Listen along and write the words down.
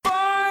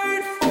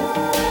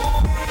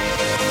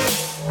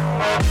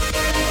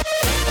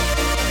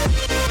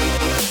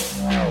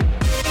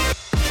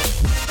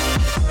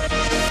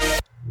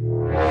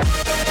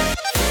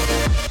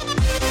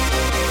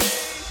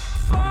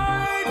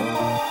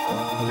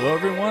Hello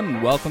everyone,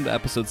 and welcome to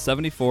episode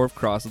 74 of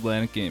Cross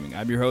Atlantic Gaming.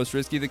 I'm your host,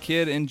 Risky the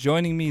Kid, and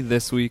joining me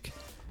this week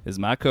is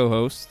my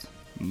co-host,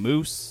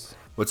 Moose.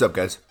 What's up,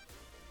 guys?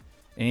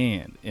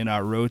 And in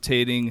our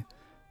rotating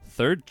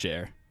third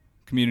chair,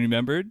 community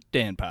member,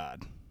 Dan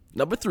Pod.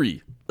 Number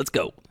 3. Let's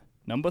go.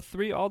 Number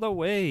 3 all the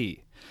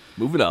way.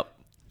 Moving up.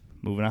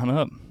 Moving on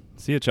up.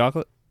 See ya,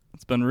 Chocolate.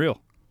 It's been real.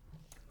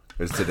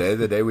 Is today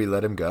the day we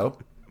let him go?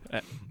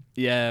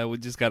 Yeah, we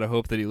just gotta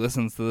hope that he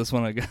listens to this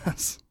one, I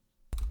guess.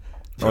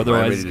 So Or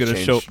otherwise he's gonna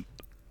show...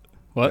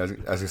 What? I was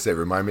gonna say,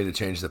 remind me to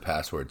change the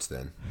passwords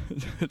then.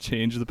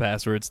 Change the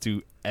passwords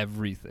to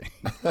everything.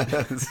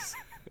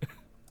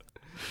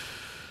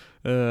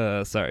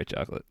 Sorry,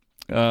 Chocolate.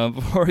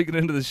 Before we get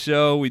into the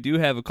show, we do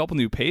have a couple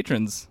new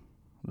patrons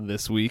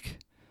this week,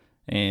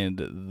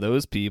 and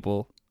those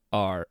people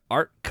are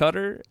Art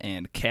Cutter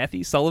and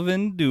Kathy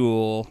Sullivan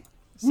Duel.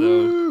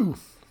 So,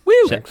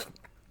 Woo!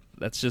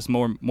 That's just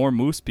more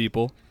Moose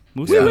people.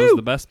 Moose Yeah. knows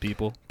the best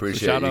people. Appreciate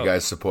So shout you out.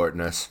 guys supporting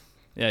us.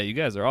 Yeah, you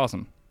guys are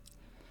awesome.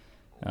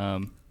 Yeah,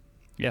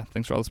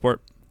 thanks for all the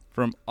support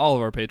from all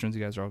of our patrons.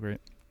 You guys are all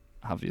great,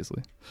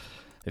 obviously.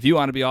 If you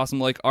want to be awesome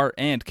like Art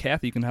and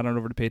Kathy, you can head on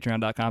over to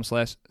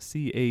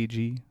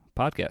patreon.com/CAG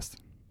podcast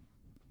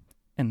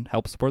and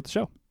help support the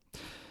show.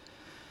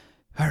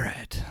 All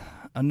right,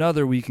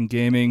 another week in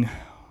gaming.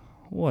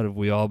 What have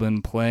we all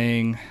been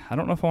playing? I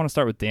don't know if I want to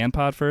start with Dan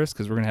Pod first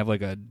because we're going to have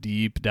like a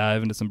deep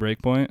dive into some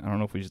Breakpoint. I don't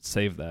know if we should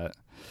save that.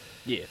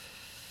 Yeah.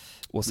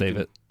 We'll save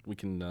it. We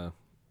can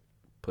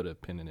put a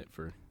pin in it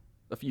for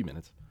a few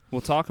minutes.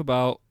 We'll talk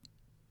about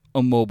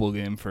a mobile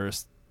game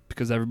first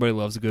because everybody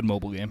loves a good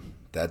mobile game.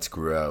 That's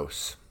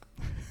gross.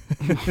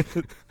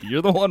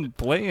 You're the one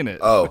playing it.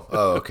 Oh,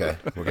 okay.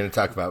 We're gonna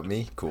talk about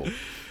me. Cool.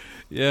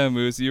 Yeah,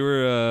 Moose, you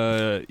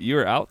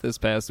were out this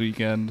past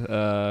weekend.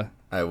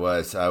 I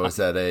was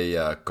at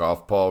a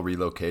golf ball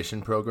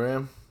relocation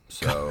program,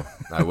 so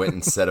I went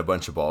and set a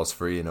bunch of balls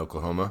free in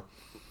Oklahoma.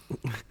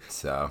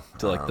 So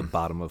To like the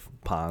bottom of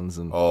ponds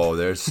and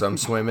there's some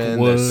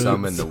swimming, there's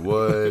some in the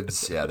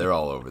woods. Yeah, they're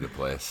all over the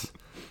place.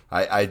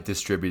 I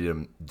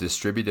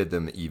distributed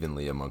them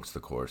evenly amongst the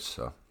course,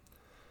 so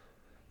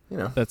you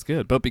know. That's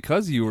good. But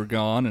because you were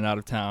gone and out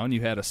of town,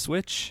 you had a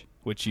Switch,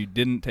 which you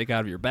didn't take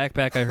out of your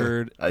backpack, I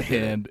heard, I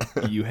didn't.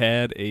 and you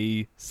had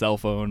a cell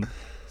phone.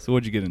 So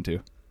what'd you get into?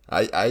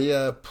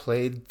 I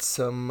played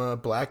some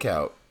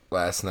Blackout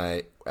last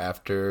night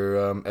after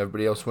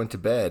everybody else went to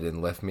bed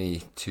and left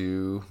me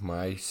to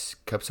my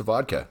cups of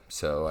vodka.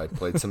 So I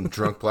played some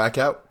Drunk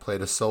Blackout,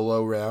 played a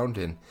solo round,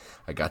 and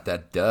I got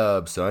that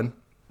dub, son.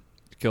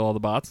 Did you kill all the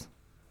bots?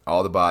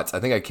 All the bots. I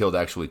think I killed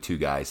actually 2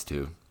 guys,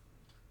 too.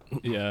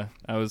 Yeah,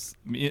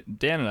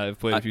 Dan and I have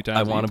played a few times.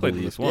 I wanna You played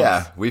believe. this once.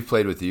 Yeah, we've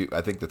played with you.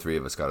 I think the 3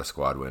 of us got a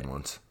squad win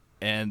once.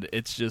 And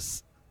it's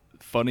just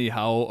funny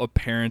how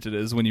apparent it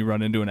is when you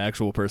run into an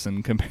actual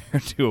person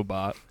compared to a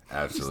bot.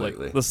 Absolutely. Just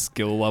like the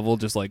skill level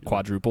just like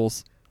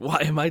quadruples. why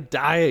am I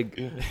dying?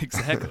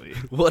 Exactly.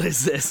 What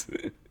is this?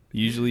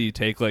 Usually you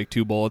take like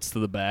 2 bullets to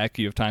the back,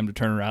 you have time to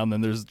turn around,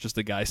 then there's just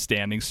a guy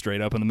standing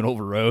straight up in the middle of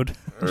a road.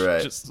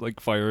 Right. Just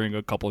like firing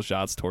a couple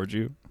shots towards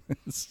you.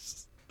 It's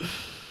just...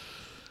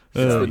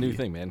 It's the new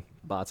thing, man.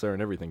 Bots are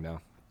in everything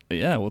now.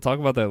 Yeah, we'll talk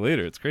about that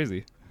later. It's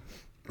crazy.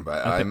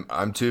 But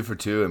I'm 2 for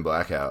 2 in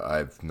Blackout.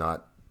 I've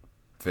not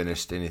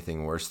finished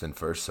anything worse than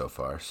first so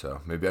far,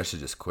 so maybe I should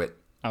just quit.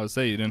 I would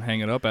say you didn't hang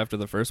it up after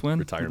the first win.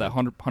 Retirement. That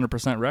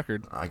 100%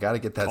 record. I got to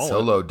get that Call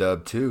solo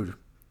dub, too.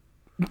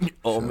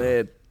 Oh,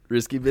 man.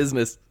 Risky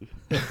business.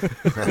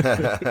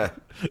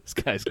 This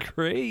guy's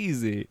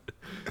crazy.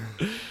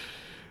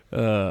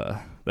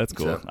 That's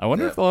cool. So, I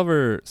wonder yeah. if they'll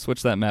ever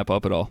switch that map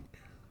up at all.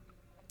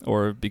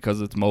 Or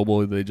because it's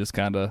mobile, they just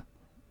kind of,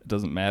 it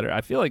doesn't matter.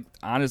 I feel like,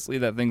 honestly,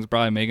 that thing's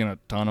probably making a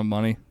ton of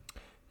money.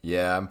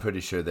 Yeah, I'm pretty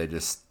sure they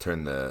just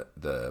turn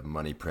the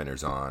money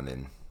printers on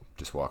and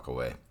just walk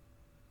away.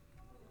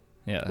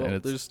 Yeah, Well,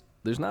 and it's,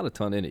 there's not a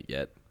ton in it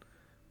yet.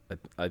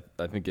 I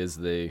think as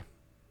they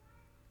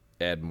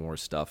add more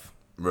stuff,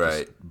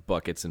 Right. just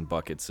buckets and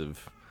buckets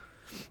of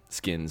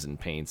skins and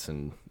paints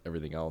and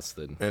everything else,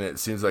 then And it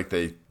seems like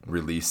they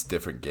release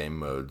different game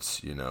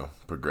modes,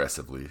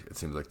 progressively. It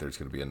seems like there's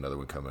going to be another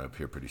one coming up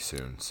here pretty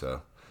soon.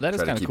 So That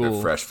is try to kinda keep cool.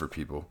 it fresh for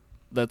people.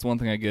 that's one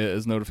thing I get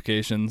is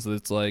notifications.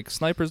 It's like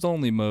snipers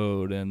only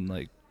mode, and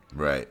like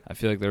Right. I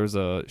feel like there was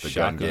a The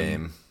shotgun gun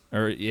game.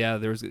 Or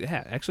there was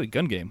actually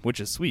gun game, which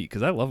is sweet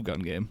because I love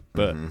gun game,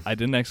 but I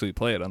didn't actually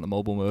play it on the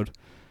mobile mode.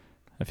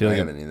 I feel I like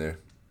haven't it either.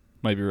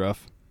 might be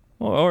rough,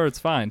 or it's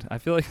fine. I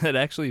feel like it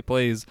actually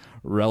plays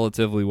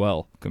relatively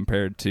well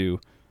compared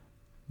to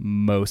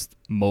most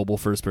mobile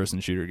first-person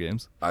shooter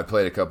games. I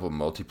played a couple of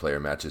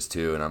multiplayer matches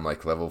too, and I'm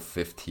like level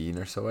 15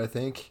 or so, I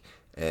think.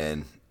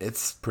 And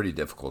it's pretty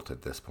difficult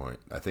at this point.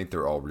 I think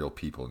they're all real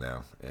people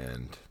now,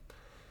 and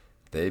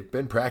they've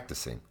been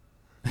practicing.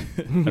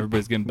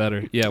 Everybody's getting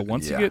better. Yeah,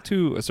 once Yeah. you get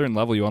to a certain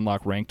level, you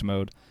unlock ranked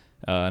mode,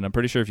 and I'm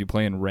pretty sure if you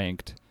play in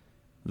ranked,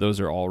 those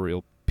are all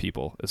real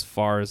people. As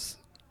far as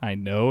I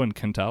know and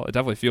can tell, it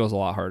definitely feels a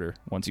lot harder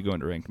once you go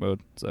into ranked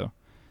mode. So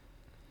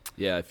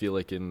yeah, I feel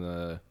like in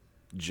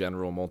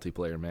general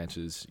multiplayer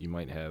matches, you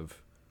might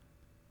have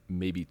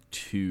maybe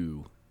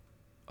 2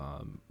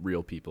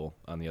 real people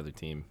on the other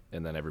team,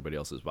 and then everybody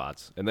else is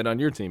bots. And then on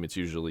your team, it's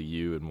usually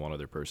you and one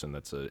other person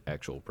that's an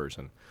actual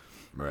person,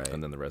 Right.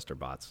 and then the rest are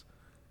bots.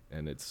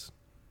 And it's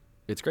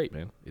great,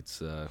 man.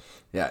 It's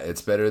Yeah,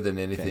 it's better than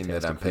anything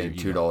that I'm Fantastic for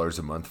paying your $2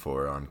 a month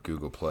for on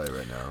Google Play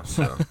right now.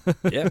 So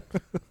yeah.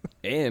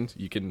 And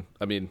you can,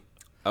 I mean,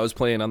 I was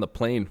playing on the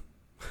plane.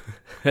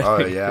 oh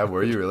yeah,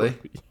 were you really?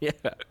 Yeah.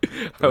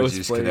 Would you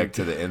just connect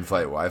to the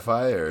in-flight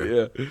Wi-Fi or?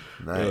 Yeah.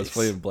 Nice. I was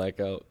playing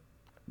Blackout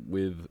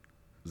with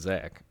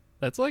Zach.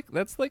 That's like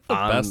the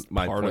On best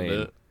my part plane. of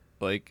it.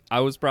 Like,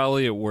 I was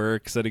probably at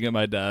work sitting at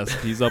my desk.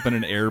 He's up in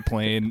an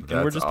airplane, and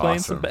we're That's just playing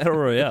some awesome. Battle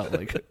Royale.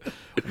 Like,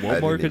 what I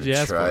more didn't could you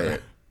even ask try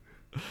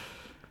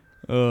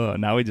for? it.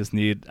 Now we just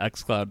need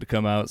xCloud to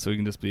come out so we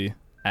can just be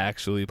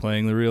actually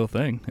playing the real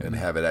thing. And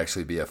have it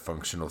actually be a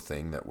functional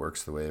thing that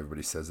works the way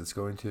everybody says it's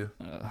going to,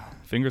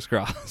 Fingers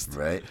crossed.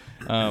 right?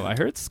 I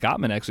heard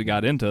Scottman actually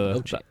got into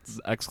No chance.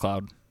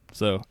 xCloud,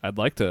 so I'd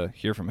like to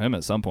hear from him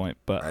at some point,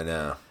 but I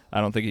know. I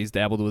don't think he's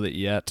dabbled with it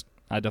yet.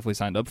 I definitely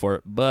signed up for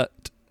it,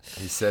 but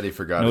He said he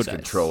forgot No his dice.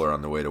 controller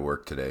on the way to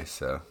work today,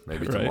 so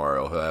maybe Right.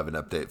 tomorrow he'll have an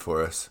update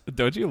for us.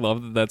 don't you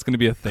love that that's going to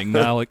be a thing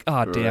now? Like,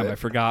 oh, damn, Right. I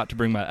forgot to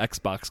bring my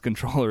Xbox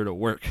controller to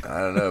work. I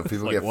don't know.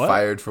 People Like, get what?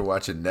 fired for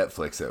watching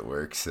Netflix at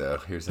work, so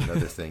here's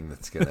another thing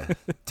that's gonna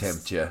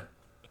tempt you.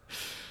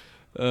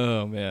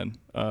 Oh, man.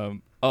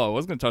 I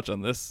was going to touch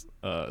on this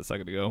a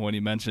second ago when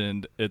you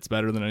mentioned it's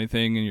better than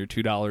anything in your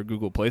 $2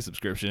 Google Play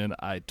subscription.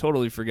 I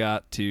totally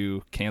forgot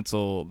to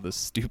cancel the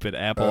stupid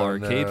Apple Oh,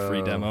 Arcade no.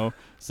 free demo,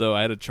 so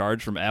I had a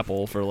charge from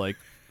Apple for like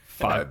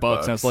 $5. And I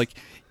was $5. like,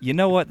 you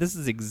know what? This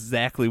is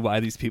exactly why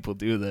these people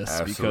do this.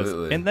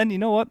 Absolutely. And then you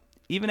know what?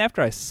 Even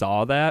after I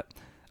saw that,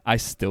 I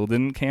still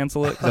didn't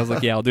cancel it because I was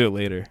like, yeah, I'll do it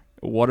later.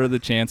 What are the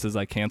chances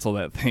I cancel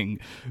that thing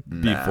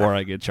before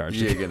I get charged?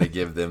 You're gonna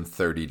give them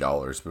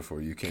 $30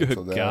 before you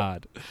cancel Good that.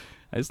 God.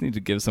 I just need to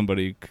give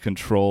somebody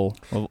control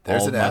of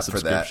There's all an of my app for that.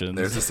 subscriptions.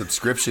 There's a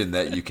subscription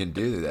that you can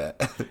do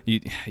that.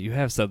 You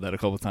have said that a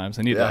couple times.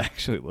 I need to Yeah.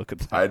 actually look at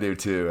that. I do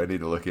too. I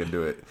need to look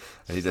into it.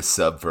 I need a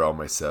sub for all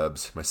my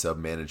subs. My sub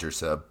manager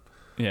sub.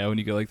 Yeah, when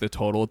you get like the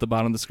total at the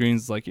bottom of the screen,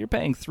 it's like you're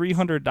paying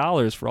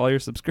 $300 for all your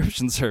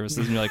subscription services,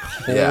 and you're like,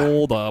 Yeah.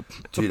 hold up,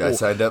 Dude, I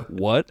signed up.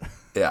 What?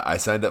 Yeah, I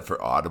signed up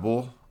for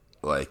Audible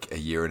like a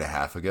year and a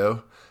half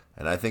ago,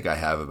 and I think I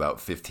have about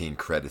 15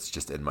 credits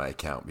just in my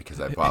account because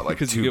I bought like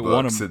 'Cause you 2 get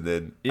one books of- and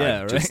then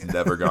Yeah, I've just right?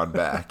 never gone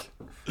back.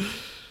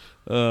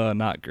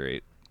 Not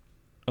great.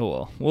 Oh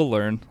well, we'll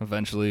learn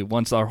eventually.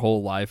 Once our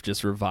whole life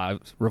just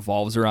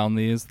revolves around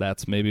these,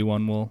 that's maybe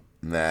when we'll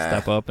Nah,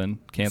 step up and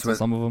cancel when-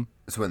 some of them.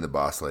 it's when the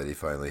boss lady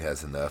finally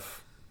has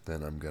enough.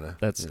 Then I'm gonna.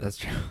 That's you know, that's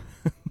true.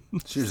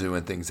 it's usually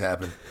when things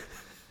happen.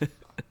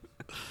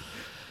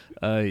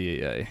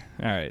 Yeah.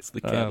 All right, It's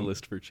the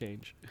catalyst for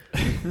change.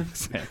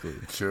 exactly.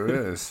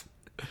 Sure is.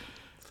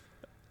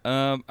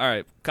 All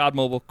right, COD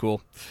Mobile,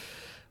 cool.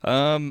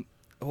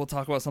 We'll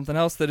talk about something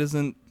else that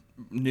isn't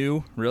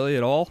new really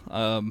at all.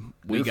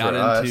 We New got for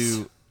us.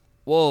 into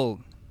well,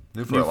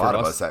 New for New a lot for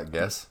of us. us, I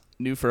guess.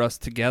 new for us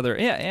together,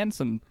 yeah, and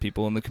some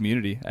people in the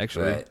community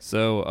actually. Right.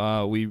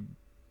 So we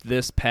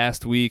this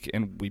past week,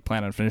 and we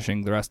plan on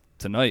finishing the rest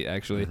tonight.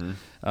 Actually,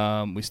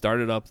 we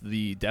started up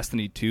the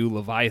Destiny 2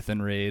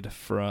 Leviathan raid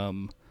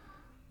from.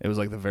 It was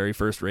like the very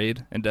first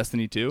raid in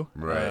Destiny 2.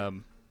 Right.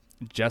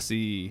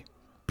 Jesse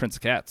Prince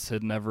of Cats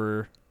had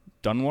never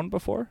done one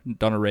before,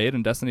 done a raid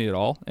in Destiny at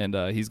all, and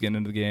he's getting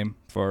into the game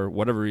for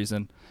whatever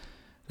reason.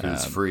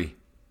 'Cause it's free.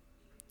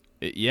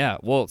 Yeah,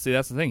 well, see,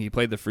 that's the thing. He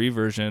played the free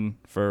version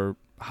for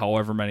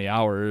however many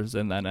hours,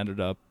 and then ended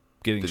up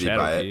getting Did he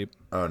buy Shadowkeep. it?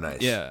 Oh,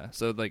 nice. Yeah,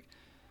 so like,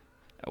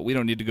 we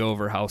don't need to go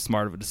over how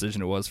smart of a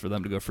decision it was for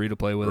them to go free to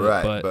play with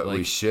Right, it, but like,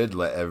 we should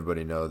let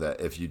everybody know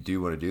that if you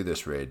do want to do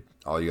this raid,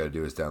 all you got to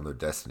do is download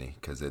Destiny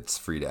because it's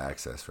free to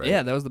access, right?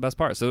 yeah, that was the best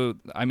part. So,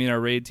 I mean, our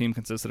raid team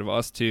consisted of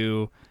us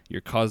two, your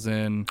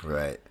cousin,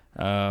 Right.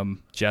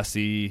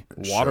 Jesse,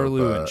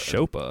 Waterloo, and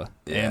Shopa. Shopa.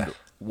 Yeah. And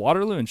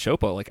Waterloo and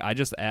Shopa, like, I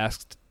just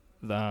asked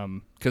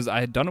them, because I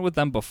had done it with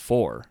them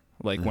before,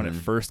 like, when it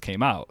first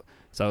came out.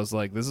 So I was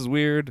like, this is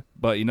weird,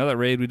 but you know that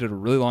raid we did a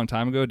really long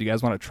time ago? Do you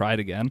guys want to try it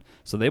again?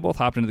 So they both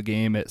hopped into the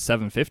game at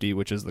 750,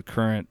 which is the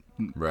current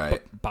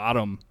Right.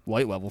 bottom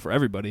light level for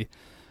everybody.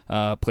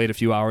 Played a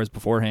few hours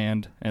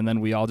beforehand, and then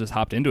we all just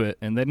hopped into it,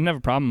 and they didn't have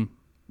a problem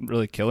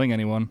really killing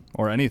anyone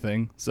or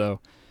anything. So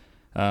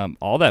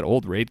all that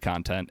old raid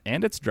content,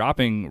 and it's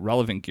dropping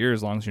relevant gear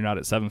as long as you're not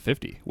at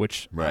 750,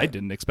 which I Right.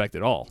 didn't expect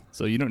at all.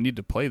 So you don't need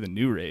to play the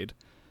new raid.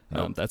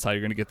 Nope. That's how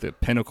you're going to get the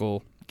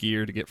pinnacle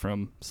gear to get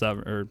from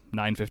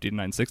 950 to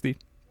 960.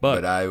 But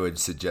But I would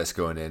suggest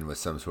going in with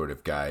some sort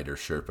of guide or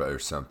Sherpa or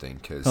something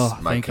because Oh,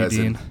 my thank you,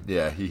 cousin, Dean.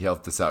 yeah, he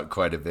helped us out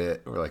quite a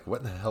bit. We're like,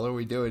 what in the hell are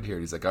we doing here?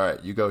 He's like, all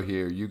right, you go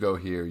here, you go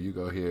here, you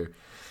go here.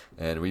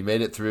 And we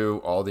made it through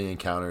all the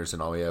encounters,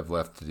 and all we have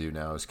left to do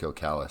now is kill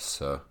Callus.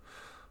 So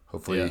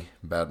hopefully Yeah.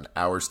 about an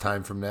hour's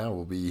time from now,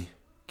 we'll be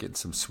getting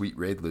some sweet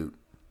raid loot.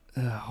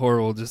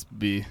 Horror will just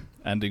be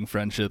ending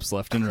friendships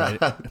left and right.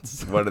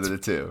 It's One of the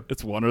two.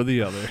 It's one or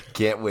the other.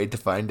 Can't wait to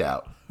find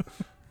out.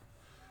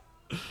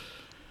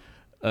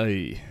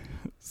 Aye.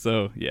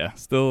 So yeah,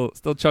 still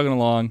chugging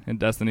along in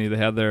Destiny. They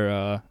had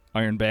their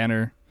Iron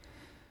Banner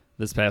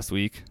this past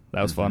week.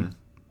 That was fun.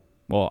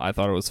 Well, I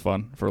thought it was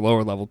fun. For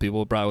lower level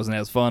people, it probably wasn't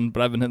as fun,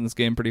 but I've been hitting this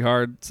game pretty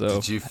hard. So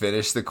Did you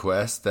finish the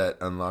quest that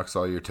unlocks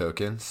all your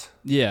tokens?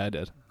 yeah, I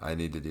did. I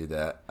need to do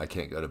that. I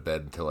can't go to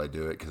bed until I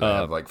do it because I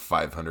have like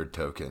 500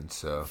 tokens.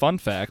 So Fun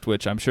fact,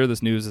 which I'm sure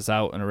this news is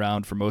out and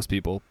around for most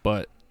people,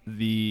 but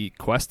the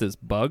quest is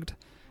bugged,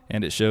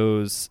 and it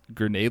shows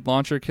grenade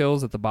launcher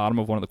kills at the bottom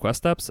of one of the quest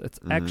steps. It's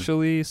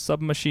actually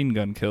submachine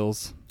gun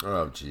kills.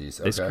 oh,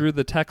 jeez. They screwed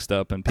the text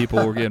up, and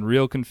people were getting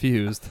real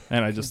confused,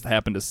 and I just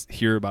happened to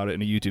hear about it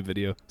in a YouTube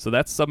video. So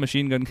that's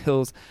submachine gun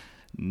kills,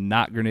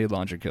 not grenade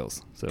launcher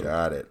kills. So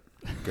Got it.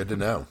 Good to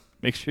know.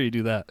 make sure you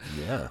do that.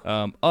 Yeah.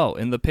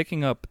 And the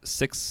picking up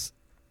 6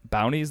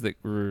 bounties that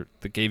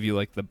gave you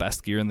like the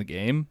best gear in the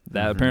game,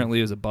 that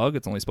apparently is a bug.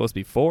 It's only supposed to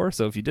be 4,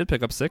 so if you did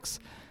pick up 6,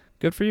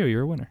 good for you.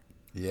 You're a winner.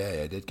 Yeah,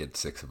 I did get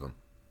 6 of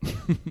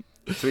them.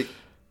 Sweet.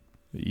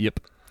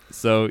 Yep.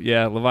 So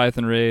yeah,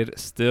 Leviathan Raid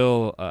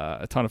still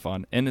a ton of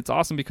fun, and it's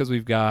awesome because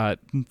we've got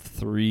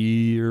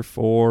 3 or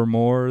 4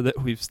 more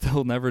that we've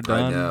still never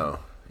done. I know.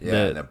 Yeah,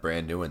 that- and a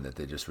brand new one that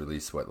they just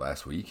released,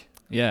 last week?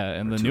 Yeah,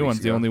 and Or the 2 new weeks one's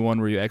the ago. only one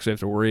where you actually have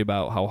to worry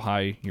about how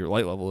high your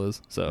light level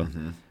is. So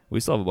we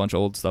still have a bunch of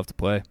old stuff to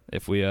play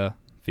if we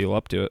feel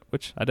up to it,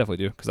 which I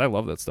definitely do because I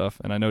love that stuff,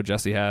 and I know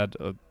Jesse had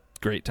a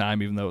great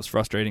time even though it was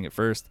frustrating at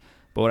first.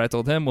 But what I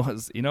told him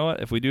was, you know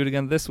what? If we do it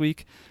again this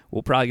week,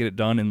 we'll probably get it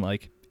done in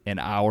like an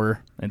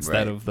hour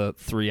instead Right. of the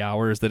 3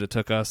 hours that it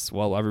took us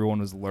while everyone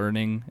was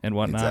learning and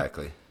whatnot.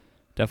 Exactly.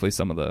 Definitely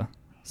some of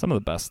the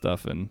best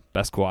stuff and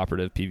best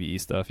cooperative PvE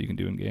stuff you can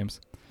do in games,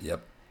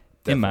 Yep.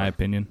 in my Definitely.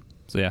 opinion.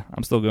 So yeah,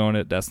 I'm still going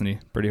at Destiny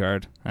pretty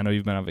hard. I know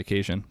you've been on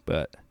vacation,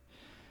 but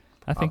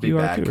I think be you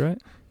back. are too,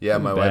 right? Yeah, I'll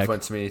be my back. wife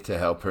wants me to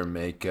help her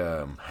make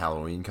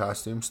Halloween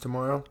costumes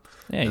tomorrow.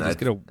 Yeah, you And just I-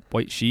 get a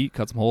white sheet,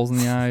 cut some holes in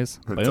the eyes.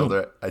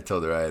 I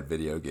told her I had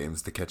video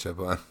games to catch up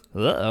on.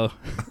 Uh-oh.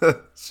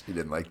 She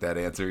didn't like that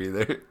answer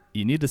either.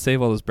 You need to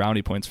save all those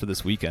brownie points for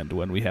this weekend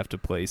when we have to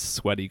play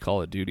sweaty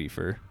Call of Duty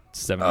for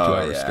 72 Oh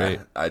hours yeah, straight.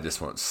 I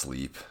just won't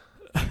sleep.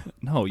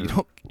 No, you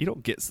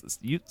don't get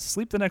you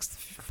sleep the next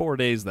 4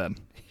 days then.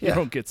 You Yeah.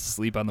 don't get to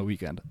sleep on the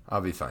weekend.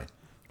 I'll be fine.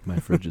 My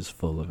fridge is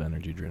full of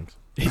energy drinks.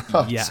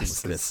 Oh, Yes.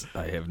 Jesus.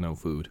 I have no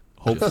food.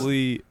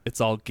 Hopefully it's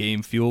all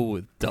game fuel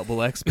with double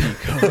XP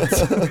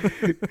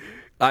codes.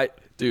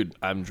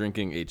 I'm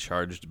drinking a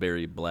charged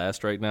berry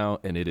blast right now,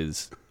 and it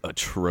is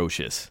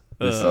atrocious.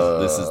 This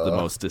is the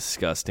most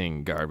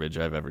disgusting garbage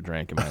I've ever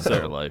drank in my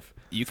entire life.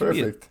 You can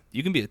Perfect.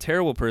 you can be a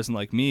terrible person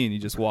like me, and you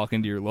just walk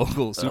into your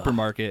local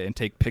supermarket and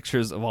take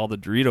pictures of all the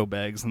Dorito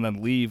bags, and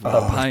then leave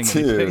without buying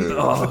anything. Dude.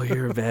 Oh,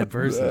 you're a bad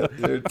person.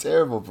 You're a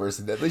terrible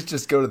person. At least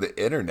just go to the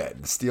internet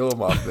and steal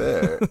them off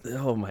there.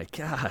 Oh my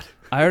god.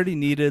 I already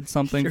needed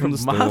something You're from the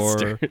a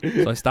monster. store,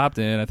 so I stopped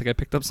in. I think I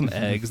picked up some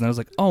eggs, and I was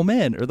like, "Oh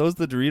man, are those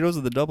the Doritos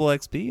with the double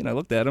XP?" And I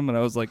looked at them, and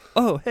I was like,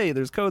 "Oh hey,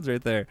 there's codes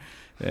right there."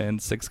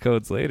 And 6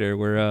 codes later,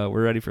 we're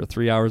ready for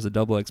 3 hours of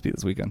double XP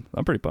this weekend.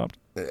 I'm pretty pumped.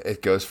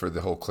 It goes for the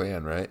whole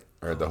clan, right?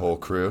 Or the whole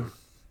crew?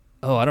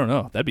 Oh, I don't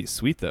know. That'd be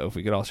sweet though if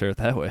we could all share it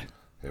that way.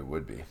 It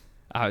would be.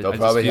 I They'll just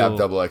probably feel- have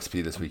double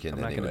XP this weekend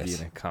I'm not going to be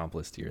anyways. an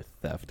accomplice to your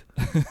theft.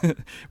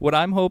 What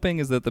I'm hoping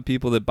is that the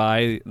people that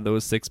buy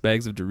those 6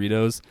 bags of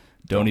Doritos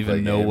don't Don't even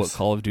play know what games.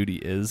 Call of Duty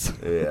is.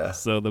 Yeah.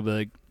 So they'll be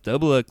like,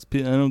 double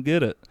XP, I don't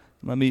get it.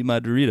 Let me eat my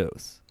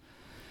Doritos.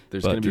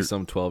 There's But going to be you're-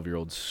 some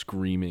 12-year-old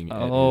screaming at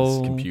Oh.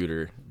 his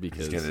computer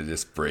because He's going to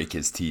just break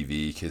his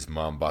TV because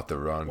mom bought the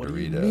wrong what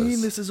Doritos. do you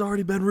mean this has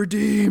already been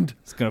redeemed?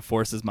 He's going to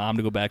force his mom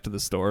to go back to the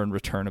store and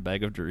return a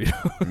bag of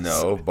Doritos.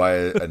 No, buy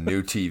a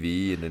new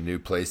TV and a new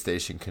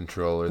PlayStation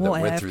controller Well,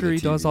 that went through after the he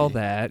TV. does all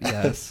that,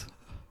 yes.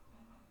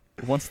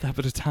 One step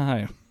at a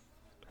time.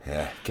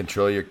 Yeah,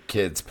 control your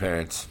kids,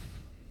 parents.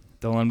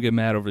 Don't let them get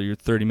mad over your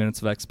 30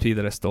 minutes of XP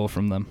that I stole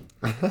from them.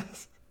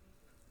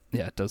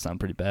 Yeah, it does sound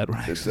pretty bad when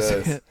I It actually say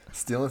does. it.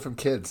 Stealing from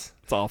kids.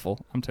 It's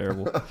awful. I'm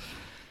terrible.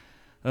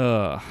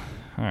 All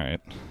right.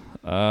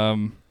 All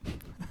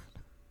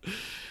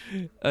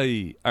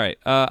right.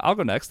 I'll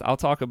go next. I'll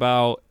talk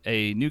about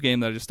a new game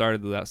that I just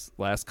started the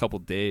last couple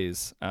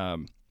days.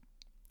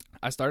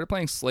 I started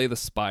playing Slay the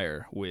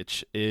Spire,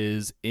 which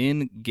is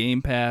in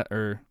Game Pass.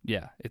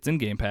 It's in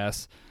Game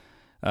Pass.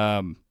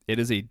 It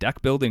is a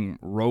deck building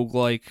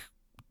roguelike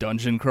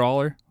dungeon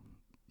crawler.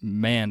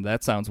 Man,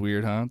 that sounds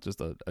weird, huh? Just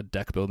a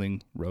deck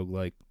building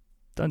roguelike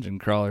dungeon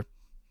crawler.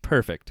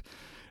 Perfect.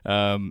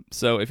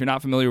 So if you're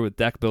not familiar with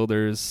deck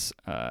builders,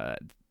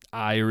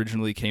 I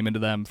originally came into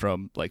them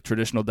from like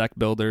traditional deck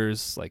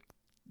builders, like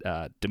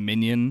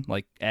Dominion,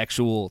 like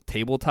actual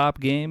tabletop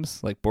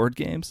games, like board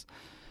games.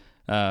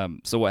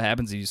 So what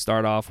happens is you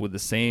start off with the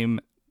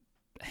same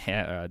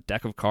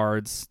deck of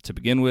cards to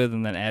begin with,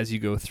 and then as you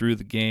go through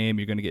the game,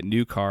 you're going to get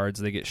new cards.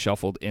 They get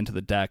shuffled into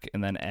the deck,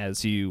 and then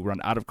as you run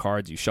out of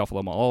cards, you shuffle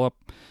them all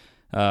up,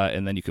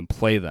 and then you can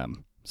play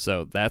them.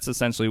 So that's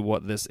essentially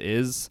what this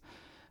is.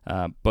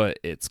 but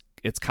it's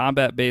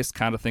combat based.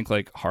 Kind of think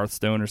like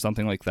Hearthstone or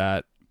something like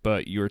that.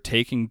 But you're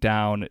taking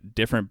down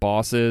different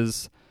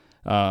bosses,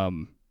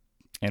 and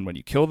when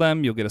you kill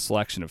them, you'll get a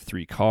selection of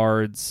 3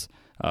 cards,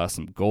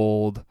 some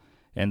gold,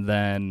 and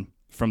then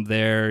from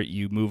there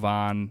you move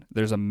on.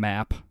 There's a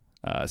map,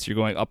 so you're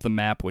going up the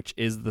map, which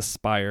is the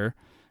spire,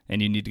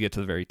 and you need to get to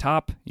the very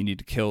top. You need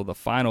to kill the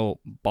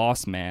final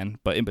boss man,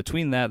 but in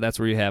between that, that's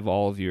where you have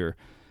all of your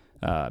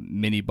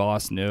mini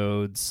boss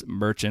nodes,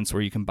 merchants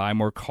where you can buy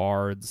more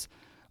cards,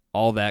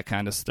 all that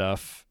kind of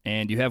stuff,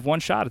 and you have one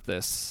shot at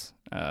this.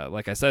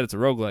 Like I said, it's a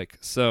roguelike,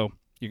 so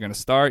you're going to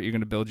start, you're going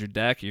to build your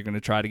deck, you're going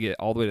to try to get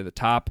all the way to the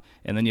top,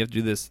 and then you have to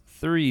do this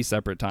 3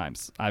 separate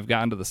times. I've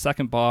gotten to the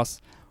second boss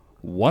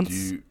once. Do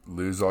you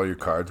lose all your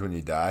cards when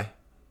you die?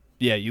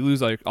 Yeah, you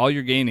lose all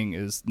you're gaining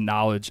is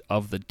knowledge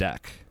of the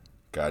deck.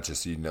 Gotcha,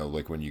 so you know,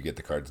 like, when you get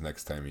the cards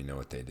next time, you know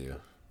what they do.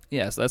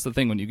 Yeah, so that's the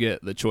thing. When you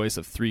get the choice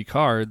of 3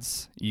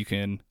 cards, you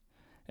can,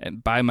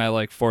 and by my,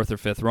 like, 4th or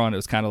 5th run, it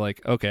was kind of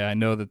like, okay, I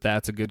know that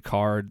that's a good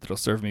card that'll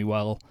serve me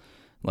well,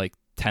 like,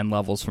 10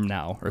 levels from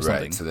now or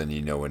something. Right, so then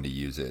you know when to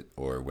use it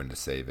or when to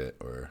save it.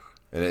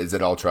 And is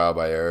it all trial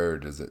by error, or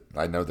does it?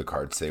 I know the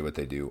cards say what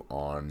they do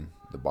on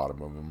the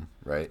bottom of them,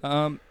 right?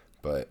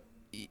 But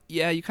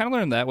yeah, you kind of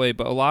learn that way,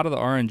 but a lot of the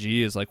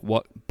RNG is like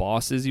what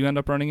bosses you end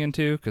up running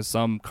into, because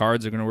some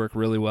cards are going to work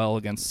really well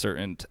against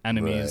certain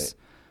enemies.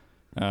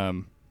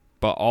 Right.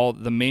 But all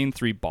the main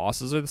 3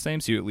 bosses are the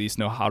same, so you at least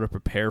know how to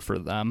prepare for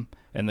them.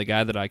 And the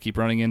guy that I keep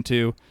running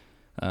into,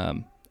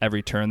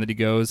 every turn that he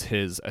goes,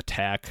 his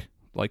attack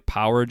like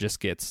power just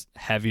gets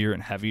heavier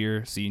and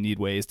heavier, so you need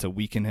ways to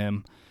weaken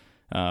him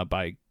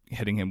by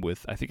hitting him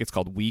with, I think it's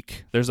called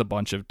weak. There's a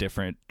bunch of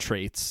different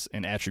traits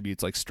and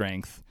attributes like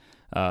strength,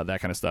 that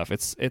kind of stuff.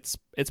 It's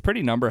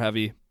pretty number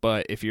heavy,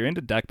 but if you're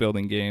into deck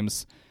building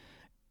games,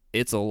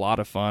 it's a lot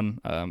of fun.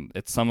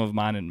 It's some of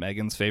mine and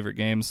Megan's favorite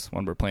games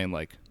when we're playing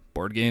like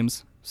board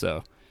games.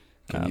 So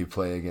can you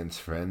play against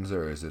friends,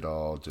 or is it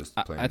all just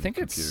playing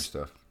computer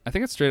stuff? I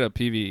think it's straight up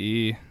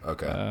PvE.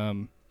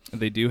 Okay.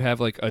 They do have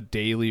like a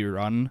daily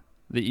run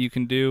that you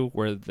can do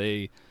where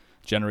they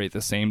generate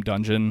the same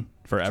dungeon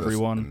for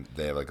everyone.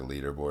 They have like a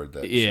leaderboard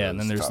that and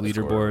then there's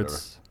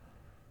leaderboards.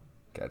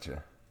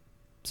 Gotcha.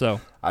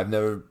 So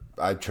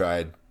I've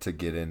tried to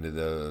get into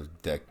the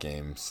deck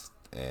games,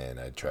 and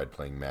I tried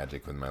playing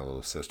Magic with my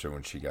little sister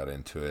when she got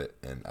into it,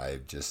 and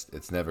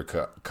it's never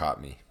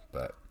caught me.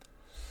 But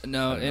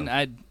no,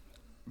 and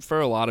for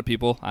a lot of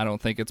people, I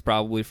don't think it's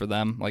probably for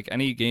them. Like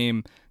any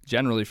game,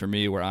 generally for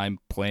me, where I'm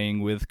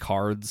playing with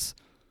cards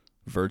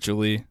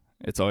virtually,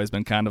 it's always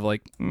been kind of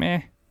like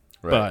meh.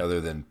 Right, but,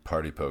 other than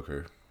Party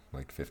Poker,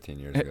 like 15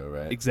 years ago,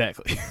 right?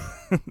 Exactly.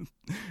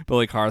 But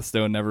like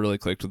Hearthstone never really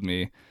clicked with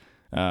me.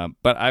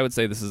 But I would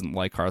say this isn't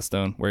like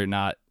Hearthstone, where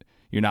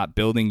you're not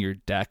building your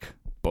deck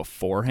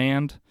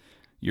beforehand.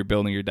 You're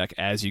building your deck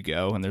as you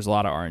go, and there's a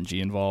lot of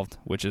RNG involved,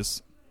 which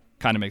is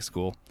kind of makes it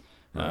cool.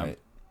 Right.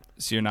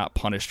 So you're not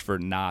punished for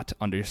not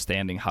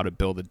understanding how to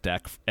build a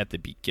deck at the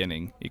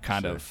beginning.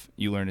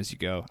 You learn as you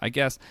go. I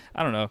guess,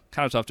 I don't know,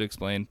 kind of tough to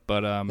explain,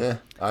 but yeah,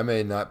 I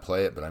may not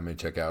play it, but I may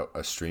check out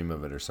a stream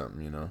of it or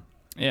something, you know.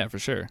 Yeah, for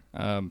sure.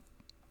 And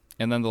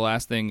then the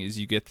last thing is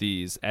you get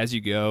these as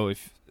you go.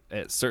 If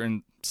at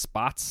certain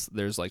spots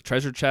there's like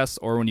treasure chests,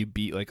 or when you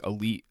beat like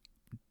elite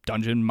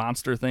dungeon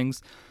monster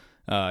things,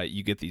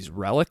 you get these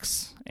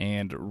relics,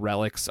 and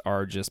relics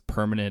are just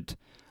permanent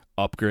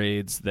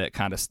upgrades that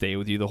kind of stay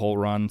with you the whole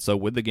run. So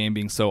with the game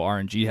being so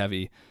RNG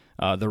heavy,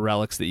 the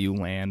relics that you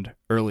land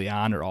early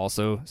on are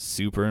also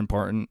super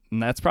important.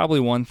 And that's probably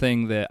one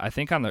thing that I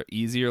think on the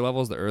easier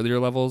levels, the earlier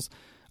levels,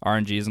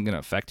 RNG isn't going to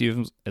affect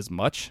you as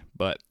much.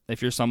 But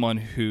if you're someone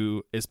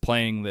who is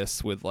playing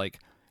this with like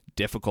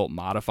difficult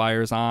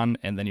modifiers on,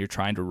 and then you're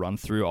trying to run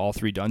through all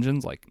 3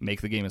 dungeons, like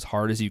make the game as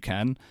hard as you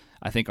can,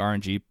 I think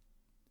RNG,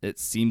 it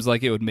seems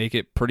like it would make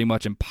it pretty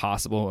much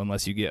impossible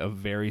unless you get a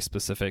very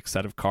specific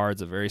set of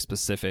cards, a very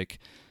specific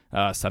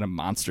set of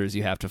monsters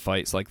you have to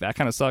fight. So like that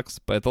kind of sucks.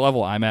 But at the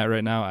level I'm at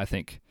right now, I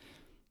think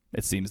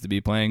it seems to be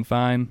playing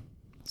fine.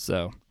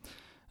 So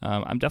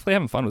I'm definitely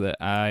having fun with it.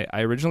 I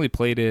originally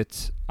played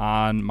it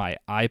on my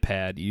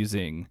iPad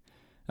using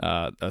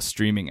a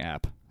streaming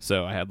app.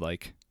 So I had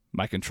like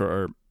my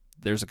controller.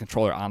 There's a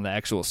controller on the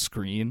actual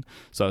screen,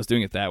 so I was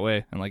doing it that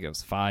way, and like it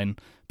was fine.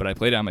 But I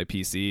played it on my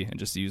PC and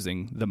just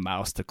using the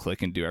mouse to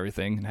click and do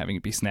everything and having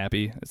it be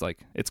snappy.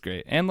 It's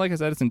great. And like I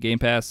said, it's in Game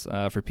Pass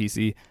for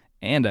PC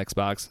and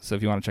Xbox, so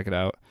if you want to check it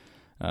out,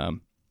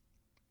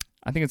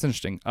 I think it's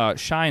interesting.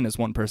 Shine is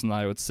one person that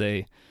I would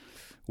say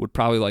would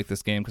probably like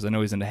this game, because I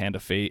know he's into Hand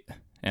of Fate,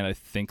 and I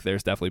think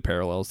there's definitely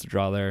parallels to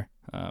draw there.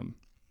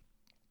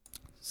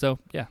 So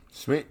yeah,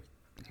 sweet,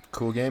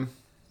 cool game.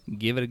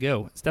 Give it a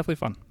go. It's definitely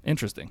fun,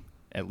 interesting,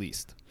 at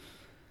least.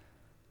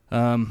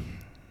 All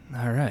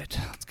right,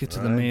 let's get to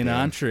the main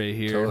entree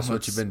here. Tell us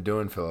what you've been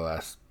doing for the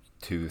last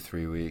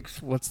 2-3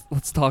 weeks.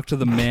 Let's talk to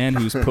the man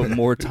who's put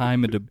more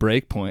time into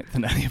Breakpoint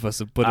than any of us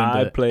have put into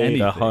anything. I played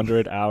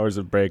 100 hours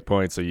of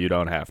Breakpoint, so you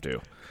don't have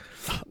to.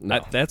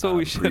 No. That's what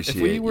we should. If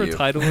we appreciate were you.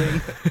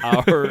 titling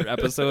our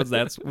episodes,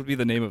 that would be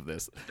the name of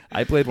this.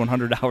 I played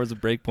 100 hours of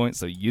Breakpoint,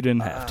 so you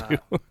didn't have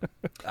to.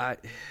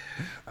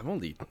 I'm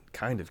only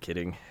kind of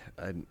kidding.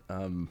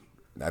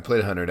 I played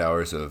 100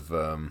 hours of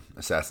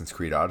Assassin's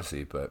Creed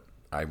Odyssey, but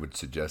I would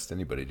suggest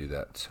anybody do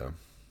that. So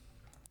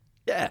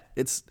Yeah,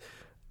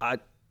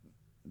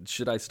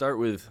 should I start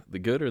with the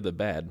good or the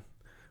bad?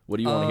 What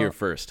do you want to hear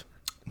first?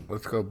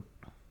 let's go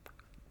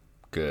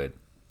good.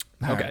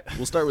 Okay,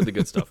 we'll start with the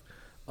good stuff.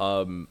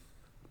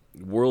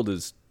 World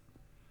is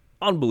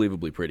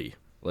unbelievably pretty.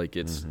 Like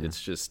it's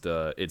just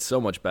it's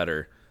so much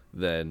better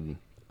than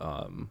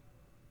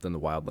the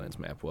Wildlands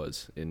map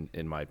was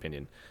in my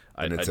opinion.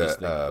 And it's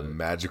a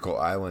magical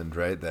island,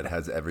 right? That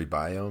has every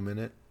biome in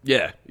it.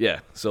 Yeah.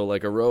 So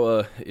like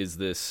Aroa is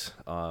this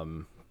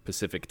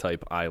Pacific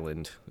type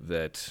island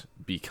that,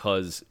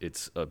 because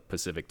it's a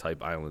Pacific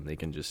type island, they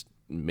can just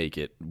make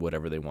it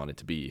whatever they want it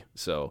to be.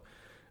 So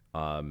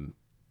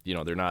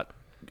they're not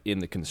in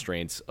the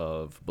constraints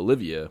of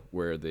Bolivia,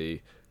 where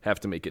they have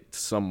to make it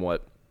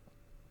somewhat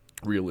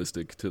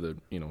realistic to the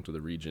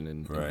region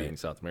and being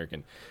South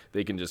American.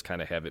 They can just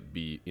kind of have it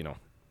be,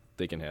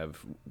 they can have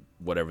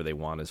whatever they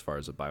want as far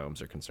as the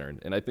biomes are concerned.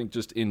 And I think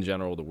just in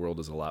general, the world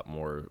is a lot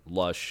more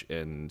lush,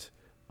 and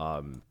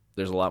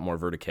there's a lot more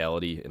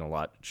verticality in a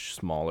lot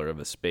smaller of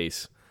a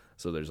space.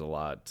 So there's a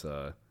lot,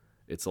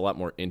 it's a lot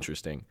more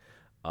interesting.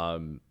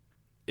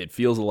 It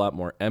feels a lot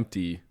more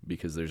empty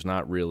because there's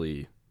not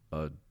really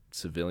a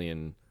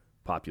civilian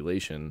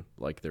population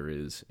like there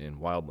is in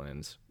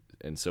Wildlands.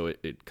 And so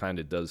it kind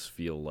of does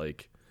feel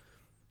like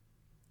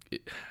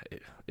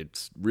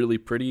it's really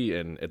pretty,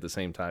 and at the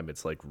same time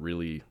it's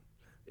really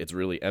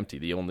empty.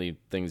 The only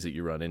things that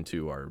you run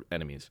into are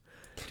enemies.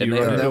 And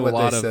Isn't that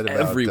what they said about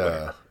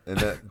everywhere.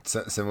 isn't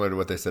that similar to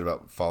what they said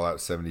about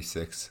Fallout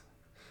 76?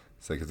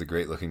 It's like it's a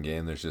great looking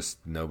game. There's just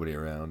nobody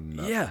around.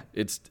 Yeah,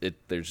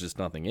 there's just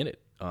nothing in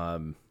it.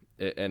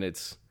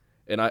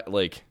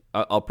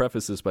 I'll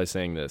preface this by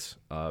saying this.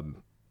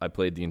 I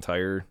played the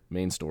entire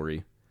main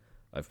story.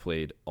 I've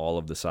played all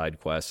of the side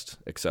quests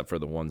except for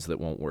the ones that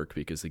won't work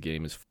because the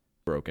game is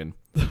broken.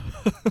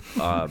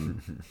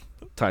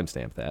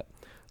 Timestamp that.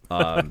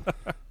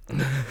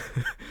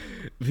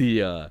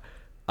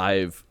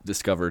 I've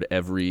discovered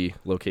every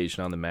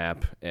location on the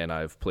map, and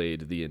I've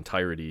played the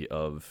entirety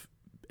of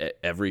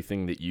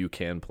everything that you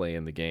can play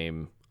in the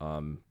game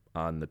on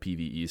the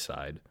PvE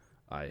side.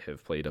 I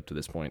have played up to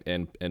this point,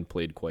 and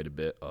played quite a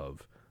bit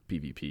of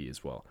PvP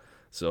as well.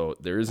 So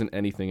there isn't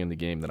anything in the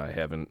game that I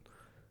haven't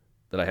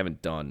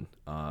done.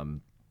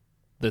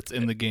 That's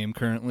in the game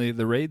currently.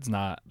 The raid's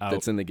not out.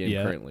 That's in the game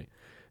yet. currently,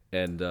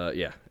 and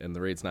and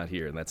the raid's not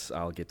here, and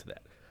I'll get to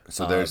that.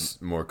 So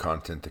there's more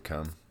content to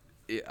come.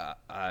 Yeah,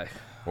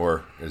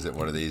 Or is it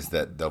one of these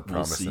that they'll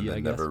promise see, and I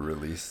then guess. never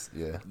release?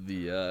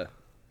 Yeah.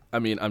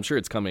 I'm sure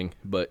it's coming,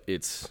 but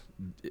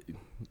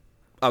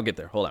I'll get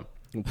there. Hold on.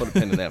 We'll put a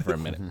pin in that for a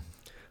minute.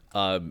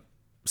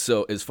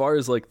 So as far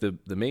as like the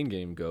main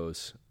game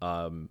goes,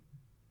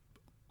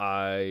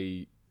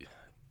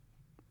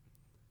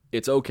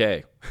 it's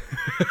okay.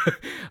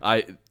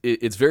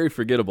 It's very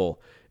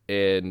forgettable,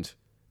 and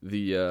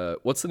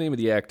what's the name of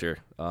the actor?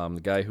 The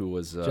guy who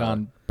was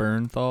John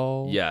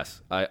Bernthal.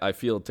 Yes, I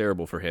feel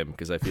terrible for him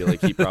because I feel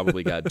like he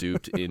probably got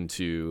duped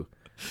into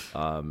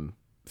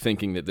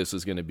thinking that this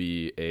was going to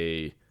be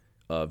a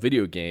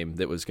video game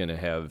that was going to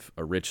have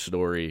a rich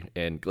story,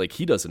 and like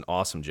he does an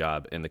awesome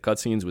job, and the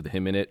cutscenes with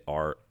him in it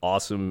are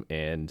awesome,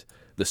 and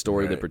the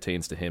story that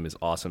pertains to him is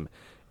awesome.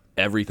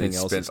 Everything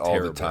else is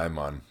terrible. All the time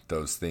on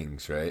those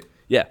things, right?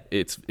 Yeah,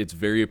 it's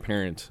very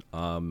apparent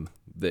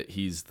that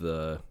he is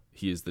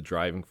the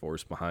driving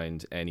force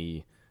behind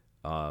any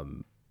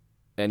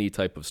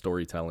type of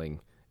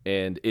storytelling,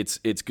 and it's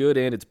good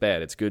and it's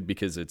bad. It's good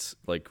because it's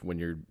like when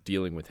you're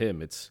dealing with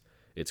him, it's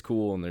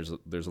cool, and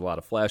there's a lot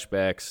of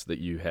flashbacks that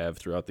you have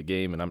throughout the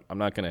game, and I'm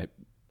not going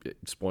to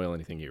spoil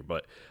anything here,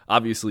 but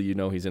obviously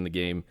he's in the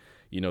game.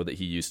 You know that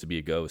he used to be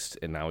a ghost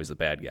and now he's the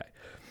bad guy.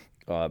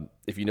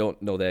 If you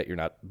don't know that, you're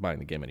not buying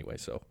the game anyway,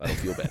 so I don't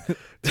feel bad.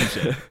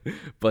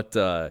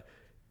 But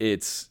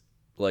it's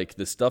like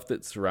the stuff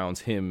that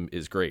surrounds him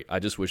is great. I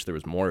just wish there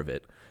was more of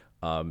it.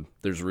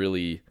 There's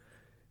really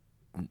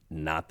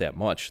not that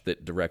much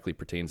that directly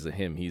pertains to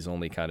him. He's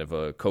only kind of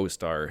a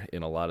co-star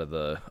in a lot of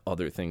the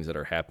other things that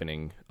are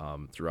happening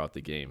throughout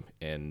the game,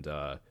 and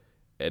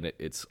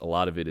it's a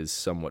lot of it is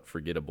somewhat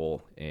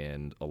forgettable,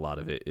 and a lot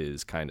of it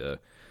is kind of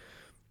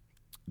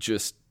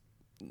just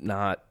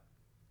not.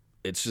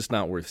 It's just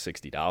not worth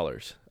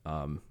 $60,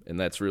 and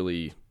that's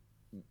really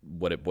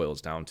what it boils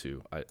down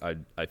to.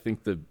 I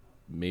think the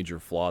major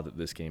flaw that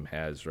this game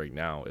has right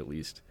now, at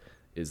least,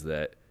 is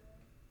that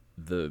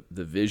the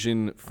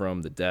vision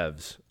from the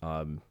devs,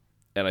 and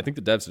I think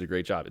the devs did a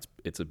great job.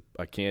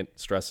 I can't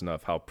stress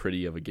enough how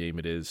pretty of a game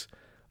it is.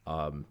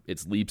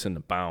 It's leaps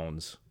and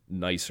bounds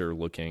nicer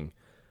looking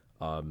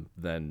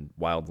than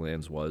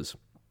Wildlands was,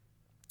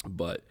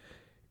 but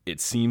it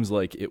seems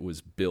like it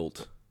was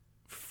built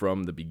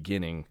from the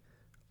beginning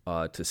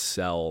to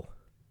sell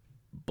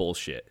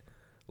bullshit.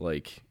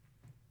 Like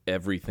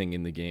everything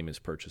in the game is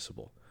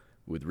purchasable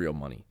with real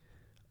money.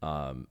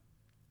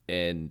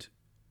 And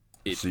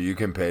so you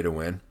can pay to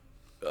win.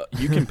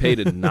 You can pay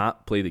to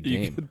not play the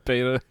game. You can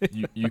pay to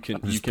You can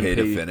pay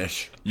to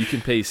finish. You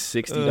can pay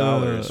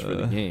 $60 for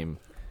the game,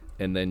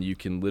 and then you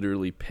can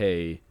literally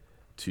pay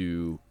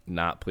to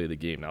not play the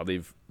game. Now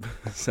they've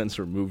since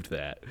removed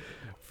that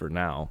for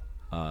now,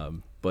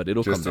 but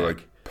it'll just come to back.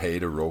 like pay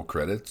to roll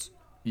credits.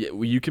 Yeah,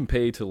 well, you can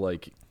pay to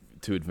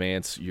to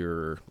advance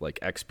your like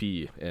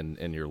XP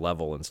and your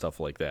level and stuff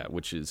like that,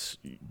 which is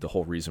the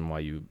whole reason why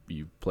you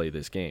play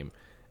this game.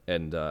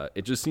 And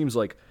it just seems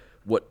like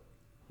what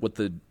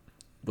the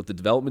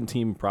development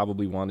team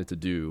probably wanted to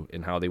do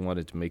and how they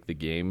wanted to make the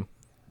game,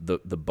 the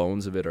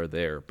bones of it are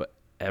there, but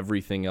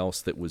everything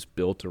else that was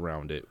built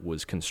around it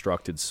was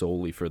constructed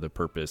solely for the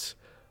purpose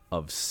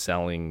of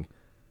selling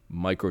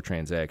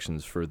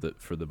microtransactions for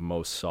the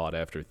most sought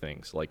after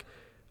things. Like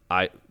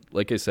I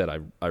said,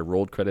 I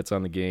rolled credits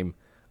on the game.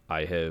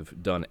 I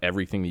have done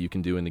everything that you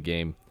can do in the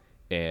game,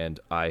 and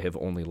I have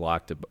only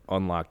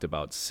unlocked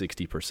about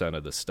 60%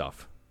 of the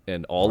stuff.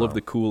 And all of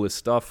the coolest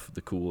stuff,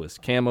 the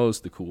coolest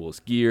camos, the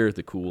coolest gear,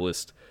 the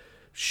coolest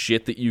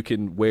shit that you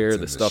can wear,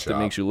 the stuff that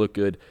makes you look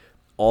good,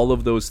 all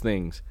of those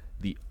things,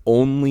 the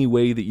only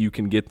way that you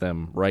can get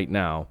them right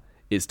now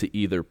is to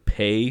either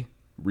pay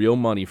real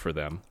money for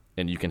them,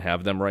 and you can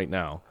have them right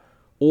now,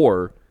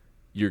 or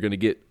you're going to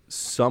get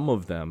some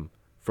of them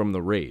from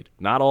the raid.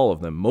 Not all of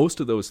them. Most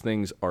of those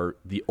things are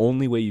the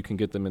only way you can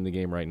get them in the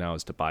game right now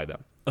is to buy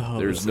them.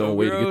 There's no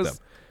way to get them.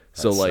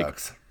 So like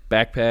sucks.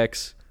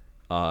 backpacks,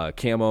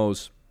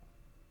 camos,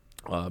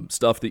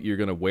 stuff that you're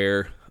going to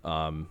wear,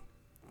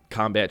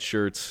 combat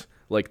shirts,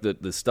 like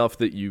the stuff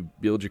that you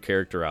build your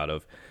character out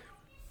of.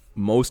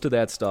 Most of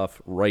that